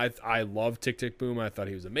win. I love Tick Tick Boom. I thought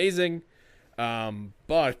he was amazing.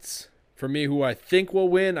 But for me, who I think will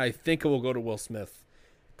win, I think it will go to Will Smith,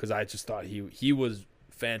 because I just thought he was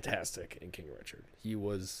fantastic in King Richard. He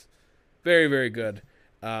was very, very good.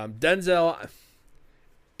 Denzel,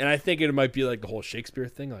 and I think it might be like the whole Shakespeare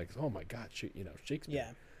thing, like, oh my God,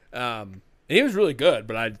 Shakespeare. Yeah. And he was really good,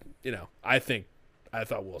 but I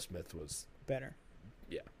thought Will Smith was better.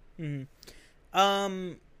 Yeah.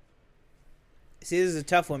 Mm-hmm. See, this is a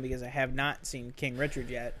tough one because I have not seen King Richard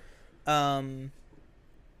yet.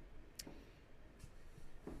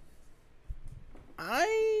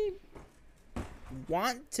 I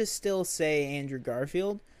want to still say Andrew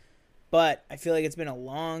Garfield, but I feel like it's been a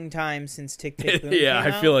long time since Tick Tick Boom yeah,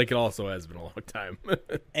 came I out. feel like it also has been a long time.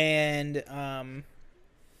 And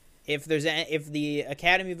if the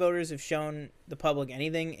Academy voters have shown the public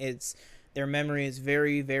anything, it's their memory is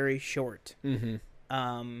very, very short.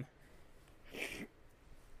 Mm-hmm.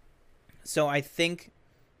 So I think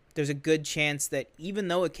there's a good chance that even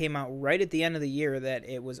though it came out right at the end of the year, that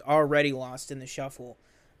it was already lost in the shuffle.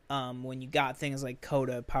 When you got things like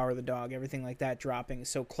Coda, Power of the Dog, everything like that dropping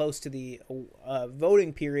so close to the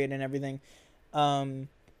voting period and everything. I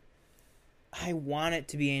want it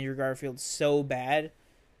to be Andrew Garfield so bad,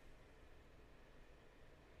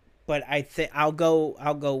 but I think I'll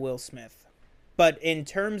go Will Smith. But in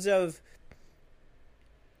terms of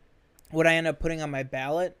what I end up putting on my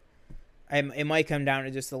ballot, it might come down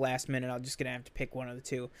to just the last minute. I'm just gonna have to pick one of the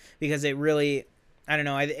two because it really, I don't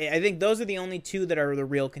know. I think those are the only two that are the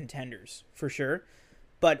real contenders for sure.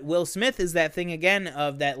 But Will Smith is that thing again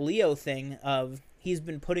of that Leo thing of he's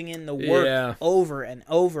been putting in the work over and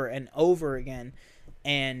over and over again,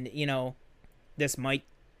 and this might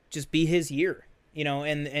just be his year.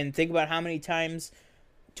 And think about how many times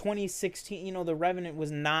 2016, The Revenant was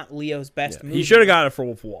not Leo's best movie. He should have got it for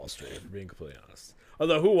Wolf of Wall Street, for being completely honest.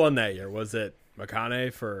 Although, who won that year? Was it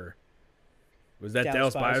McConaughey for... Was that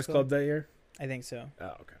Dallas Buyers Club that year? I think so. Oh,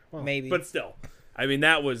 okay. Well, maybe. But still, I mean,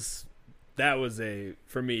 that was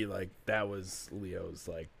for me, like, that was Leo's,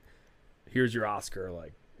 like, here's your Oscar.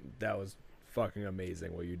 Like, that was fucking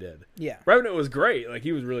amazing what you did. Yeah. Revenant was great. Like,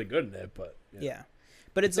 he was really good in it, but... Yeah.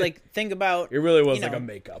 But it's like, think about... It really was like a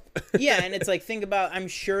makeup. Yeah, and it's like, think about... I'm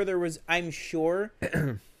sure...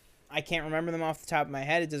 I can't remember them off the top of my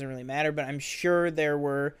head. It doesn't really matter, but I'm sure there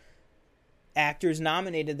were actors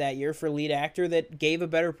nominated that year for lead actor that gave a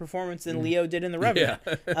better performance than Leo did in The Revenant.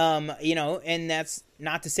 Yeah. And that's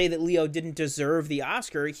not to say that Leo didn't deserve the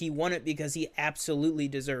Oscar. He won it because he absolutely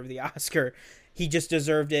deserved the Oscar. He just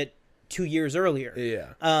deserved it 2 years earlier.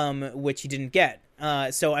 Yeah. Which he didn't get.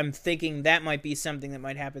 So I'm thinking that might be something that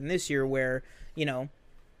might happen this year where,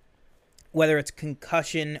 whether it's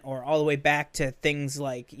concussion or all the way back to things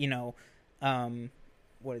like,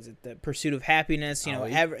 what is it? The Pursuit of Happiness. You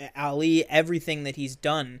Ali. know, Ali, everything that he's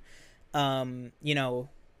done. You know,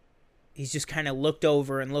 he's just kind of looked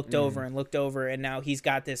over and looked over and looked over, and now he's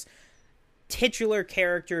got this titular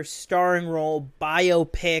character, starring role,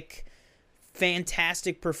 biopic,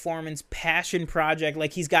 fantastic performance, passion project.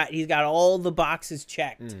 Like he's got all the boxes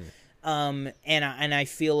checked. And I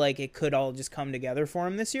feel like it could all just come together for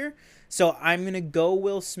him this year. So I'm gonna go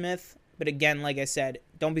Will Smith. But again, like I said,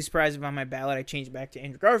 don't be surprised if on my ballot I change it back to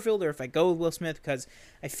Andrew Garfield or if I go with Will Smith, because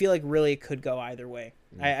I feel like really it could go either way.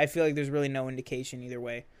 I feel like there's really no indication either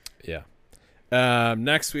way. Yeah.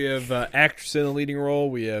 Next, we have actress in the leading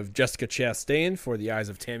role. We have Jessica Chastain for The Eyes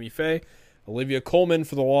of Tammy Faye, Olivia Colman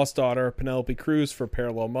for The Lost Daughter, Penelope Cruz for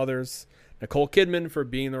Parallel Mothers, Nicole Kidman for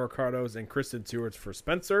Being the Ricardos, and Kristen Stewart for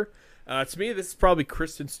Spencer. To me, this is probably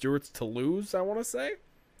Kristen Stewart's to lose, I want to say.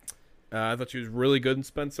 I thought she was really good in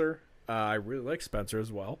Spencer. I really like Spencer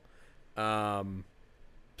as well. So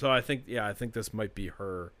I think this might be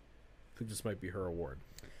her. I think this might be her award.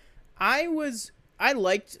 I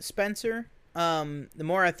liked Spencer. The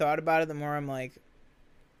more I thought about it, the more I'm like,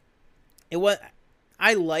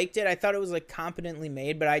 I liked it. I thought it was like competently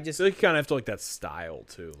made, but I just So you kind of have to like that style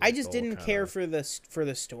too. I just didn't care for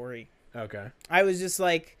the story. Okay. I was just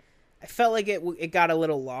like, I felt like it got a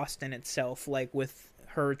little lost in itself, like with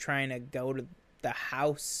her trying to go to the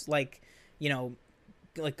house, like, you know,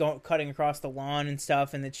 like cutting across the lawn and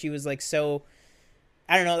stuff, and that she was like so,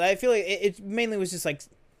 I don't know. I feel like it mainly was just like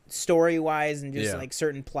story wise and just like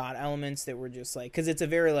certain plot elements that were just like, because it's a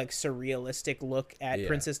very like surrealistic look at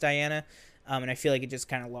Princess Diana, and I feel like it just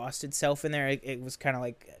kind of lost itself in there. It was kind of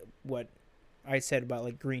like what I said about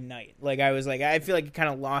like Green Knight. Like I was like, I feel like it kind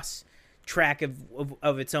of lost track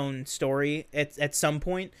of its own story at some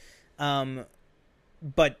point.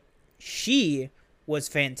 But she was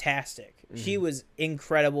fantastic. She was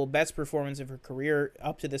incredible. Best performance of her career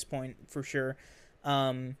up to this point, for sure.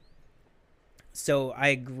 So I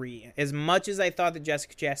agree. As much as I thought that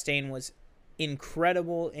Jessica Chastain was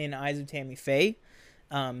incredible in Eyes of Tammy Faye,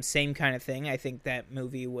 same kind of thing. I think that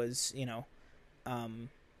movie was, you know,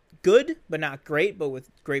 good, but not great, but with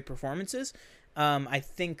great performances. I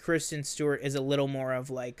think Kristen Stewart is a little more of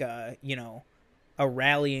like, you know, a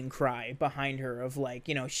rallying cry behind her of like,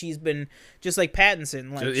 you know, she's been just like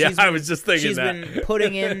Pattinson. Like, I was just thinking she's been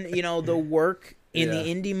putting in, you know, the work in the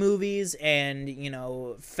Yeah. indie movies and, you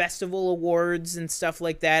know, festival awards and stuff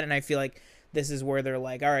like that. And I feel like this is where they're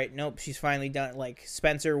like, all right, nope, she's finally done. Like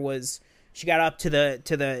Spencer she got up to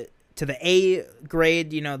the A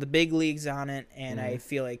grade, you know, the big leagues on it. And I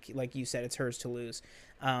feel like you said, it's hers to lose.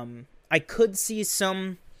 I could see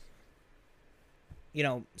some, you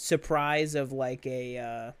know, surprise of like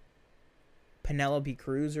a Penelope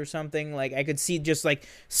Cruz or something. Like I could see just like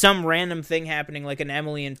some random thing happening, like an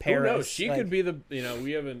Emily in Paris. Who knows? She like, could be the, you know,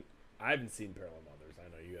 I haven't seen Parallel Mothers. I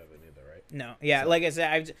know you haven't either, right? No, yeah, so. Like I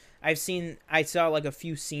said, I saw like a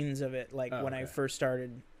few scenes of it, like when I first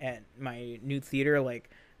started at my new theater, like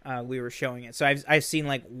we were showing it. So I've seen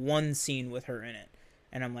like one scene with her in it,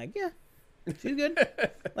 and I'm like, yeah, she's good.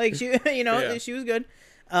 Like she, you know, she was good.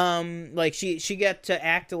 Like she got to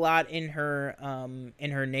act a lot in her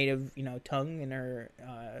native, you know, tongue, in her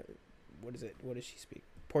what does she speak?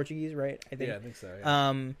 Portuguese, right? I think. Yeah, I think so.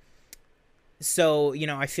 Yeah. So, you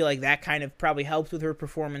know, I feel like that kind of probably helped with her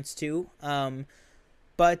performance too.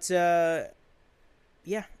 But yeah,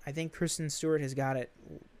 I think Kristen Stewart has got it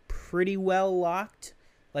pretty well locked.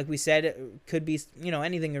 Like we said, it could be, you know,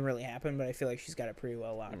 anything can really happen, but I feel like she's got it pretty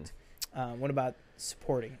well locked. What about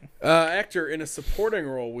supporting? Actor in a supporting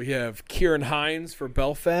role, we have Kieran Hines for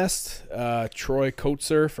Belfast, Troy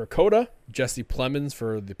Kotsur for Coda, Jesse Plemons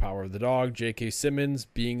for The Power of the Dog, J.K. Simmons,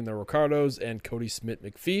 Being the Ricardos, and Cody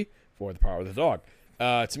Smith-McPhee for The Power of the Dog.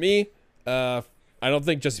 To me, I don't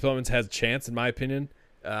think Jesse Plemons has a chance, in my opinion.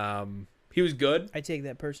 He was good. I take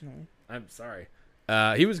that personally. I'm sorry.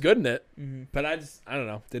 He was good in it, but I don't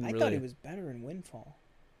know. I thought he was better in Windfall.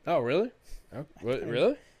 Oh, really? Oh,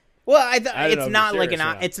 really? Well, it's not like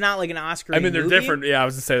an Oscar. I mean, they're movie. different. Yeah, I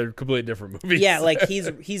was gonna say they're completely different movies. Yeah, like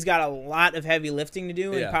he's got a lot of heavy lifting to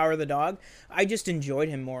do in Yeah. Power of the Dog. I just enjoyed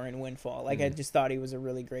him more in Windfall. Like I just thought he was a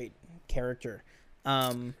really great character.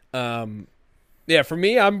 Yeah, for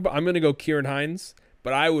me, I'm gonna go Kieran Hines,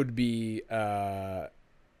 but I would be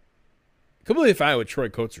completely fine with Troy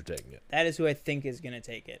Kotsur taking it. That is who I think is gonna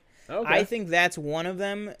take it. Okay. I think that's one of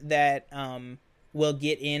them that will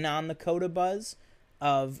get in on the Coda buzz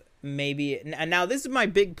of maybe. And now this is my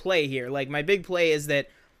big play here. Like my big play is that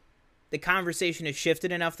the conversation has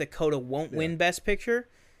shifted enough that Coda won't win Best Picture.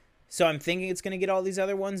 So I'm thinking it's going to get all these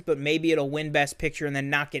other ones, but maybe it'll win Best Picture and then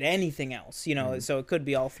not get anything else. You know, so it could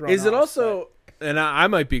be all thrown. Is it off, also? and I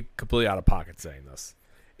might be completely out of pocket saying this.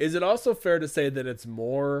 Is it also fair to say that it's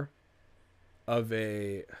more of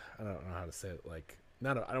a, I don't know how to say it, like,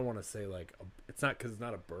 I don't want to say like, it's not because it's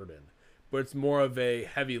not a burden, but it's more of a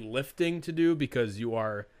heavy lifting to do because you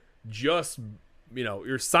are just,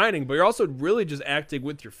 you're signing, but you're also really just acting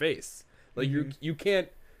with your face. Like you can't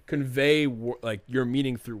convey like your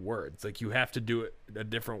meaning through words. Like you have to do it a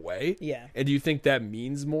different way. Yeah. And do you think that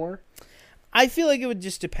means more? I feel like it would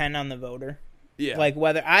just depend on the voter. Yeah. Like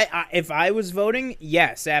whether if I was voting,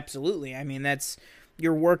 yes, absolutely. I mean,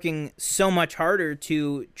 you're working so much harder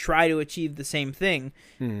to try to achieve the same thing.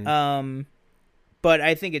 But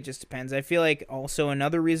I think it just depends. I feel like also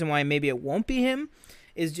another reason why maybe it won't be him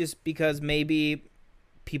is just because maybe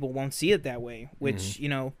people won't see it that way, which,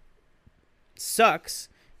 sucks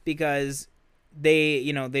because they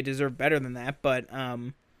deserve better than that. But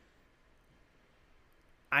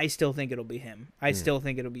I still think it'll be him. I still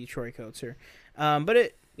think it'll be Troy Kotsur. But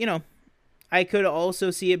it, I could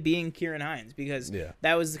also see it being Kieran Hines because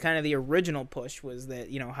that was kind of the original push was that,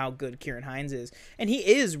 how good Kieran Hines is. And he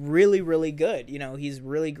is really, really good. He's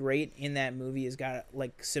really great in that movie. He's got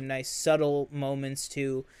like some nice subtle moments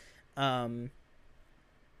too. And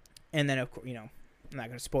then, of course, I'm not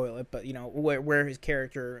going to spoil it, but, where his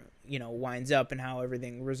character, winds up and how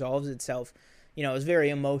everything resolves itself, is very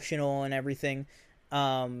emotional and everything.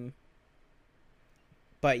 But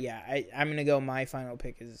yeah, I'm going to go, my final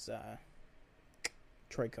pick is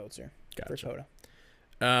Troy Kotsur for Coda.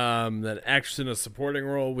 Then actress in a supporting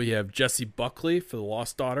role, we have Jessie Buckley for The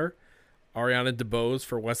Lost Daughter, Ariana DeBose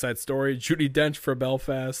for West Side Story, Judi Dench for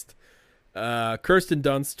Belfast, Kirsten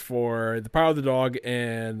Dunst for The Power of the Dog,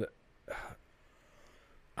 and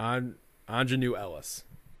Anjanou Ellis.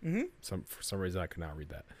 For some reason I could not read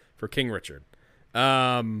that. For King Richard.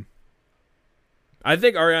 I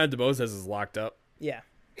think Ariana DeBose has us locked up. Yeah,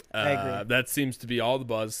 I agree. That seems to be all the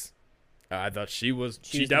buzz. I thought she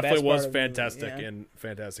definitely was fantastic in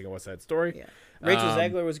West Side Story. Yeah. Rachel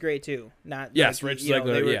Zegler was great too. Rachel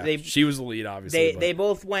Zegler. She was the lead, obviously. They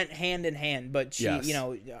both went hand in hand, but she,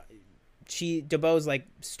 DeBose like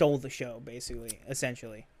stole the show basically,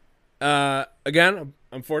 essentially. Again,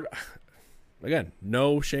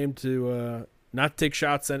 no shame to not take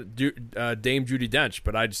shots at Dame Judi Dench,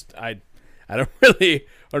 but I don't really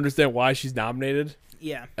understand why she's nominated.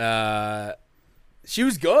 Yeah. She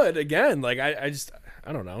was good again. Like I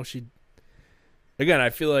don't know. I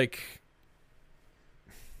feel like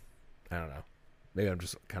I don't know. Maybe I'm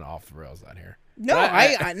just kind of off the rails on here. No,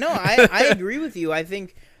 I agree with you. I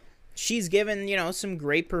think she's given, some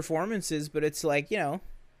great performances, but it's like,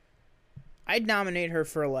 I'd nominate her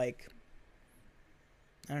for like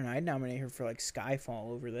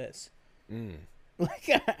Skyfall over this. Like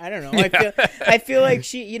I don't know. I feel like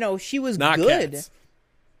she was not good. Cats.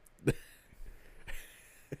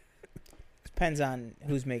 Depends on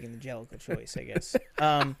who's making the Jellicle choice, I guess.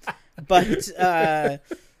 Oh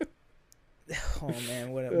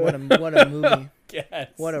man, what a movie!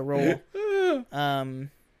 Yes. What a role! The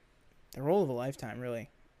role of a lifetime,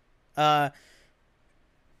 really. I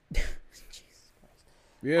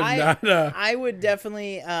would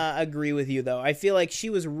definitely agree with you, though. I feel like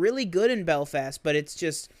she was really good in Belfast, but it's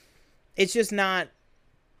just not.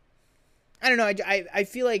 I don't know. I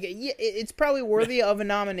feel like it's probably worthy of a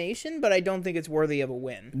nomination, but I don't think it's worthy of a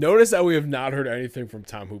win. Notice that we have not heard anything from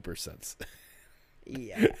Tom Hooper since.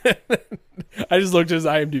 Yeah. I just looked at his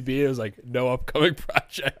IMDb. It was like no upcoming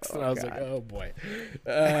projects, and I was like, oh boy.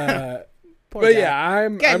 But guy. Yeah,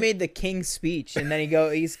 I'm made the King's Speech, and then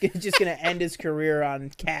he's just gonna end his career on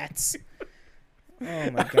Cats. Oh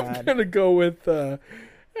my god. I'm gonna go with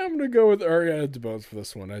Ariana DeBose for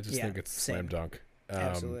this one. I just think it's a slam dunk.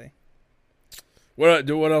 Absolutely.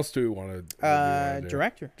 What else do we want to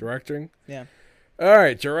director? Directing? Yeah. All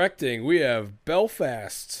right, directing. We have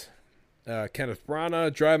Belfast, Kenneth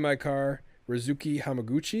Branagh, Drive My Car, Rizuki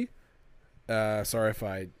Hamaguchi. Sorry if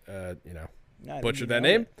I butchered that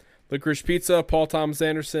name. Licorice Pizza, Paul Thomas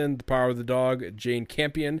Anderson, The Power of the Dog, Jane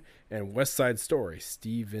Campion, and West Side Story,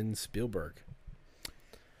 Steven Spielberg.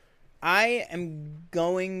 I am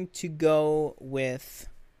going to go with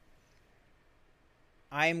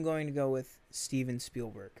Steven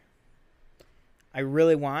Spielberg. I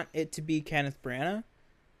really want it to be Kenneth Branagh.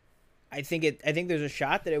 I think there's a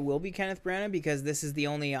shot that it will be Kenneth Branagh because this is the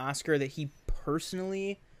only Oscar that he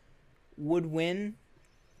personally would win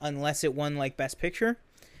unless it won like Best Picture.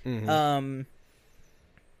 Mm-hmm.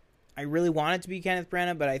 I really want it to be Kenneth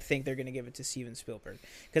Branagh, but I think they're going to give it to Steven Spielberg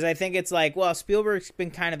because I think it's like, well, Spielberg's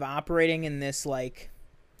been kind of operating in this like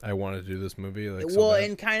I want to do this movie. Like, well,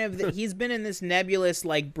 and kind of he's been in this nebulous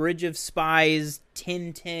like Bridge of Spies,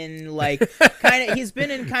 Tintin, like kind of he's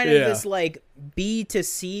been in kind of this like B to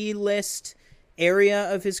C list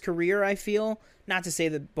area of his career. I feel, not to say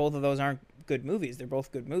that both of those aren't good movies; they're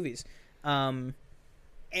both good movies. And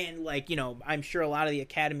like, you know, I'm sure a lot of the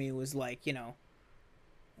Academy was like, you know,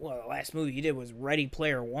 well, the last movie you did was Ready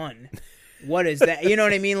Player One. What is that? You know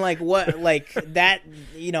what I mean? Like, what, like that,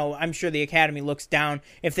 you know, I'm sure the Academy looks down.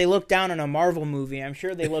 If they look down on a Marvel movie, I'm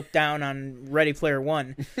sure they look down on Ready Player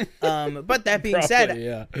One. But that being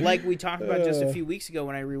said, like we talked about just a few weeks ago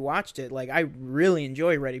when I rewatched it, like I really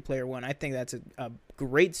enjoy Ready Player One. I think that's a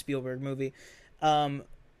great Spielberg movie. That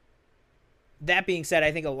being said,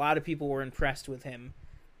 I think a lot of people were impressed with him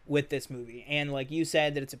with this movie. And like you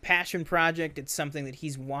said, that it's a passion project. It's something that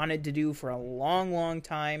he's wanted to do for a long, long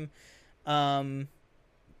time.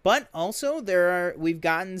 But also we've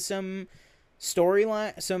gotten some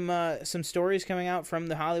storyline, some stories coming out from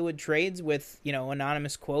the Hollywood trades with, you know,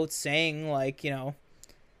 anonymous quotes saying like, you know,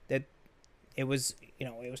 that it was, you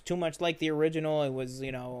know, it was too much like the original. It was,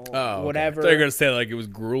 you know, whatever. They're going to say like it was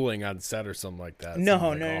grueling on set or something like that.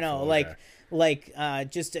 No. Like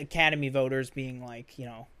just Academy voters being like, you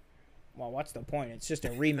know, well, what's the point? It's just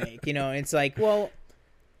a remake, you know, and it's like, well,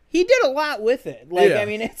 he did a lot with it. Like, I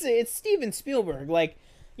mean, it's Steven Spielberg. Like,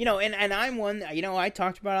 you know, and I'm one, you know, I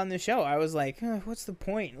talked about on the show. I was like, what's the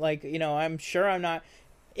point? Like, you know, I'm sure I'm not.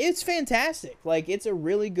 It's fantastic. Like, it's a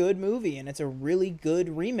really good movie, and it's a really good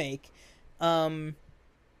remake. Yeah,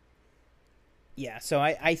 so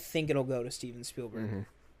I think it'll go to Steven Spielberg. Mm-hmm.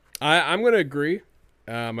 I'm going to agree.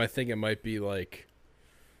 I think it might be like,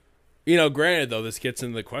 you know, granted, though, this gets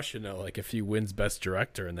into the question, though, like, if he wins Best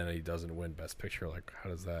Director and then he doesn't win Best Picture, like, how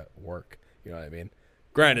does that work? You know what I mean?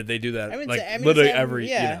 Granted, they do that, literally every,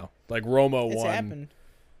 you know, like, Roma won. Happened.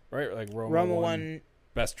 Right? Like, Roma won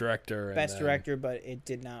Best Director. Best Director, but it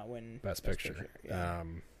did not win Best Picture. Yeah.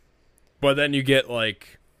 But then you get,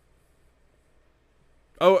 like,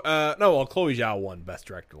 Chloe Zhao won Best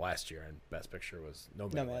Director last year, and Best Picture was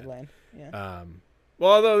Nomadland. Yeah.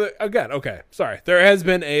 Well, although, again, okay, sorry. There has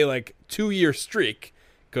been a, like, 2-year streak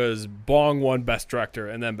because Bong won Best Director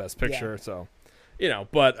and then Best Picture. Yeah. So, you know,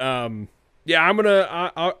 but, yeah, I'd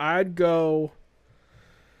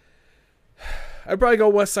probably go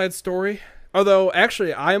West Side Story. Although,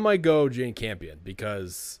 actually, I might go Jane Campion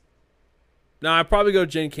because, no, I'd probably go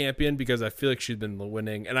Jane Campion because I feel like she's been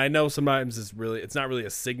winning. And I know sometimes it's not really a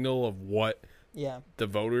signal of what the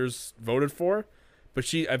voters voted for, but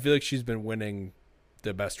I feel like she's been winning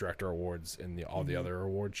the Best Director awards in all the other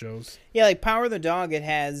award shows. Yeah, like Power of the Dog,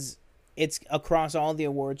 it's across all the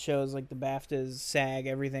award shows, like the BAFTAs, SAG,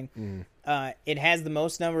 everything. It has the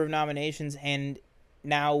most number of nominations, and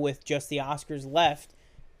now with just the Oscars left,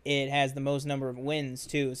 it has the most number of wins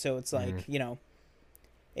too. So it's like, you know,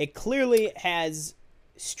 it clearly has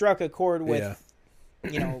struck a chord with,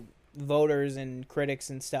 you know, voters and critics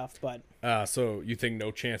and stuff. But so you think no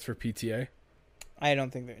chance for PTA? I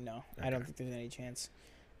don't think okay. I don't think there's any chance.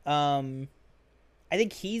 I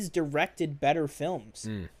think he's directed better films.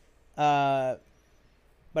 But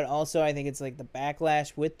also I think it's like the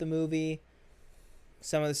backlash with the movie,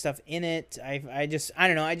 some of the stuff in it. I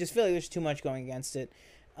don't know. I just feel like there's too much going against it.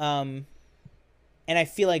 And I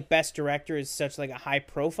feel like Best Director is such like a high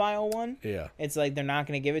profile one. Yeah. It's like they're not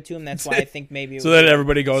going to give it to him. That's why I think maybe so then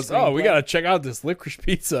everybody goes, "Oh, we got to check out this Licorice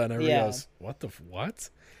Pizza." And everybody goes, "What?"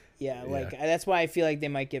 Yeah, like that's why I feel like they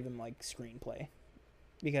might give him like screenplay,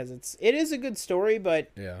 because it is a good story,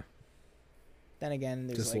 but then again,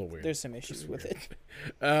 there's some issues with it.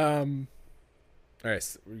 All right,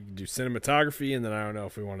 so we can do cinematography, and then I don't know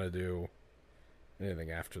if we want to do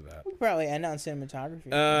anything after that. We'll probably end on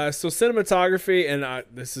cinematography. So cinematography, and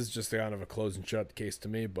this is just kind of a close and shut case to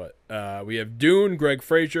me, but we have Dune, Greg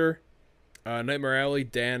Fraser, Nightmare Alley,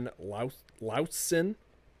 Dan Lautzen.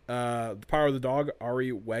 The Power of the Dog,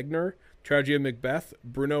 Ari Wegner, Tragedy of Macbeth,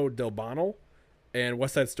 Bruno Delbano, and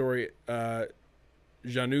West Side Story,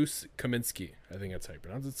 Janusz Kaminski. I think that's how you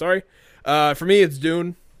pronounce it. Sorry. For me, it's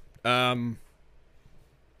Dune.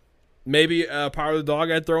 Maybe Power of the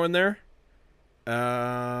Dog I'd throw in there.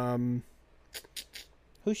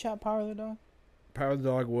 Who shot Power of the Dog? Power of the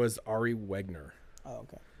Dog was Ari Wegner. Oh,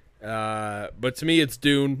 okay. But to me, it's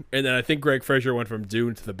Dune, and then I think Greg Fraser went from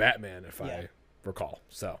Dune to the Batman, if I recall.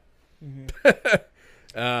 So,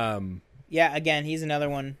 yeah. Again, he's another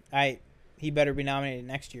one. He better be nominated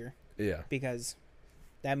next year. Yeah, because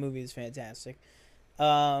that movie is fantastic.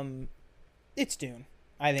 It's Dune.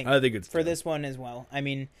 I think it's for Dune. This one as well. I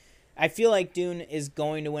mean, I feel like Dune is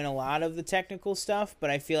going to win a lot of the technical stuff, but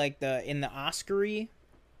I feel like in the Oscar-y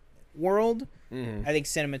world. Mm-hmm. I think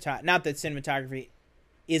not that cinematography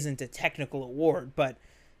isn't a technical award, but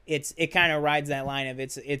it kind of rides that line of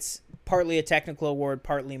it's partly a technical award,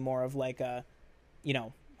 partly more of like a, you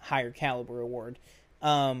know, higher caliber award.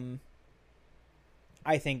 I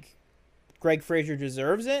think Greg Fraser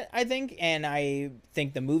deserves it, and I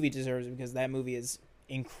think the movie deserves it because that movie is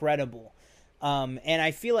incredible. And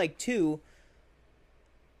I feel like, too,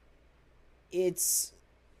 it's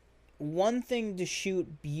one thing to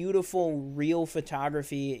shoot beautiful, real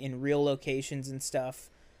photography in real locations and stuff,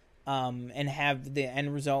 and have the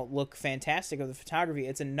end result look fantastic of the photography.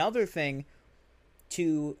 It's another thing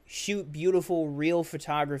to shoot beautiful, real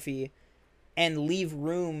photography and leave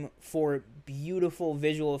room for beautiful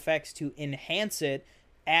visual effects to enhance it,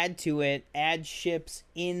 add to it, add ships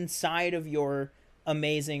inside of your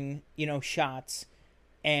amazing, you know, shots.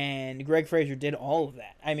 And Greg Fraser did all of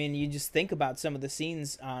that. I mean, you just think about some of the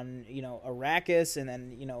scenes on, you know, Arrakis, and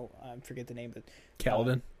then, you know, I forget the name, but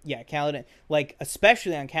Kaladin. Yeah, Kaladin. Like,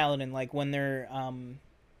 especially on Kaladin, like when they're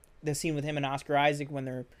the scene with him and Oscar Isaac when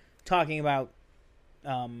they're talking about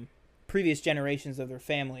previous generations of their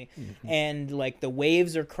family, and like the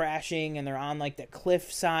waves are crashing and they're on like the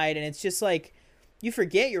cliff side, and it's just like you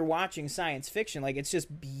forget you're watching science fiction. Like, it's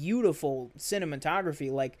just beautiful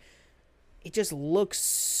cinematography. Like, it just looks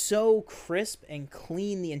so crisp and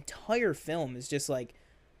clean. The entire film is just like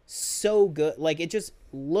so good. Like, it just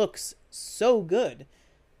looks so good.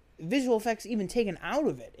 Visual effects even taken out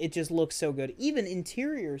of it, it just looks so good. Even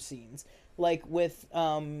interior scenes, like with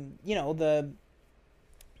you know, the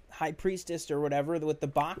High Priestess or whatever, with the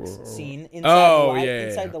box scene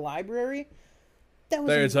inside the library. That was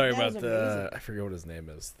They're talking that was about amazing. I forget what his name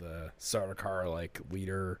is, the Sardaukar like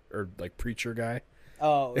leader or like preacher guy.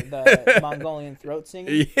 Oh, the Mongolian throat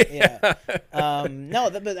singing. Yeah. No,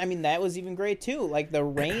 but I mean, that was even great too. Like the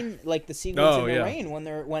rain, like the sequence in the rain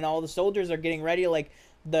when all the soldiers are getting ready, like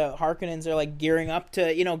the Harkonnens are like gearing up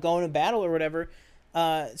to, you know, go into battle or whatever.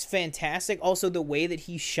 It's fantastic. Also, the way that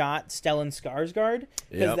he shot Stellan Skarsgård,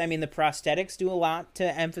 because I mean, the prosthetics do a lot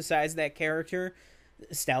to emphasize that character.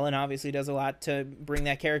 Stellan obviously does a lot to bring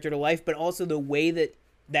that character to life, but also the way that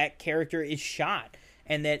that character is shot,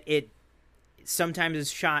 and that it sometimes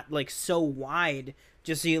is shot like so wide,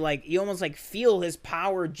 just so you almost like feel his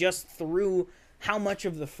power just through how much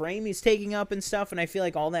of the frame he's taking up and stuff. And I feel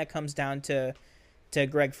like all that comes down to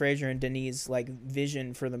Greg Fraser and Denis' like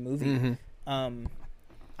vision for the movie.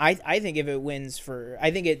 I think if it wins for, I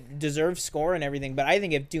think it deserves score and everything, but I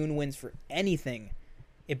think if Dune wins for anything,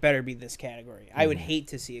 it better be this category. I would hate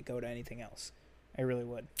to see it go to anything else. I really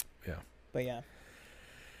would. Yeah. But yeah.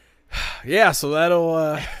 Yeah, so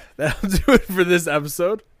that'll do it for this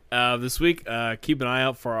episode. This week, keep an eye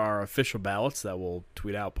out for our official ballots that we'll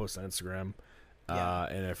tweet out, post on Instagram.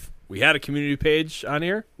 And if we had a community page on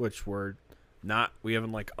here, which we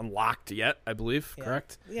haven't like unlocked yet, I believe,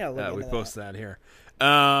 correct? Yeah, we posted that here.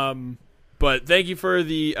 But thank you for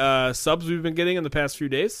the subs we've been getting in the past few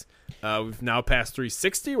days. We've now passed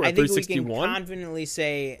 360. We're at 361. We can confidently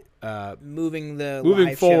say moving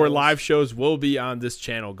live forward, shows. Live shows will be on this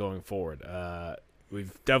channel going forward.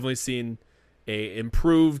 We've definitely seen a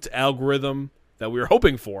improved algorithm that we were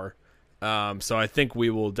hoping for. So I think we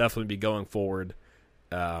will definitely be going forward,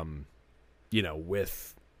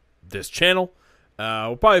 with this channel.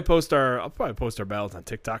 I'll probably post our ballots on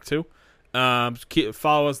TikTok too.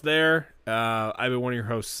 Follow us there. I've been one of your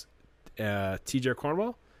hosts, TJ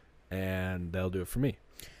Cornwell, and that'll do it for me.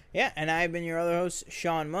 Yeah, and I've been your other host,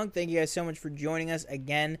 Sean Monk. Thank you guys so much for joining us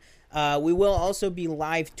again. We will also be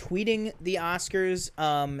live tweeting the Oscars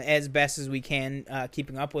as best as we can,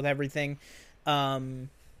 keeping up with everything.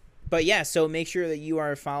 But yeah, so make sure that you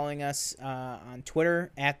are following us on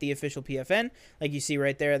Twitter at the official PFN, like you see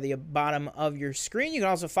right there at the bottom of your screen. You can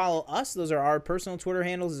also follow us; those are our personal Twitter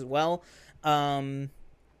handles as well.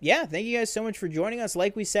 Yeah, thank you guys so much for joining us.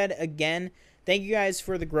 Like we said again, thank you guys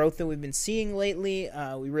for the growth that we've been seeing lately.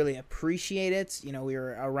 We really appreciate it. You know, we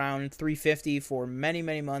were around 350 for many,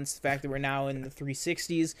 many months. The fact that we're now in the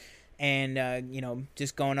 360s. And,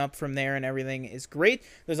 just going up from there and everything is great.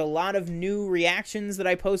 There's a lot of new reactions that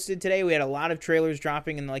I posted today. We had a lot of trailers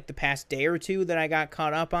dropping in, like, the past day or two that I got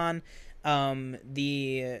caught up on.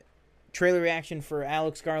 The trailer reaction for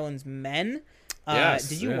Alex Garland's Men. Yes,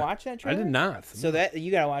 did you watch that trailer? I did not. So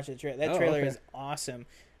you got to watch that trailer. That trailer is awesome.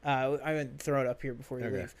 I'm going to throw it up here before you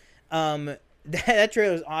leave. That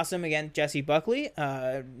trailer is awesome. Again, Jesse Buckley,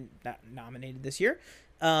 nominated this year.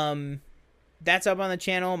 That's up on the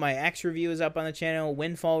channel. My X review is up on the channel.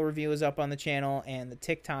 Windfall review is up on the channel, and the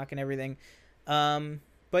TikTok and everything.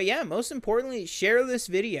 But yeah, most importantly, share this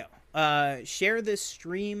video. share this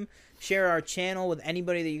stream, share our channel with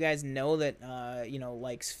anybody that you guys know that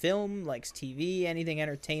likes film, likes TV, anything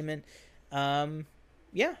entertainment.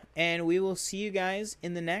 Yeah, and we will see you guys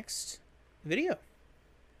in the next video.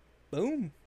 Boom.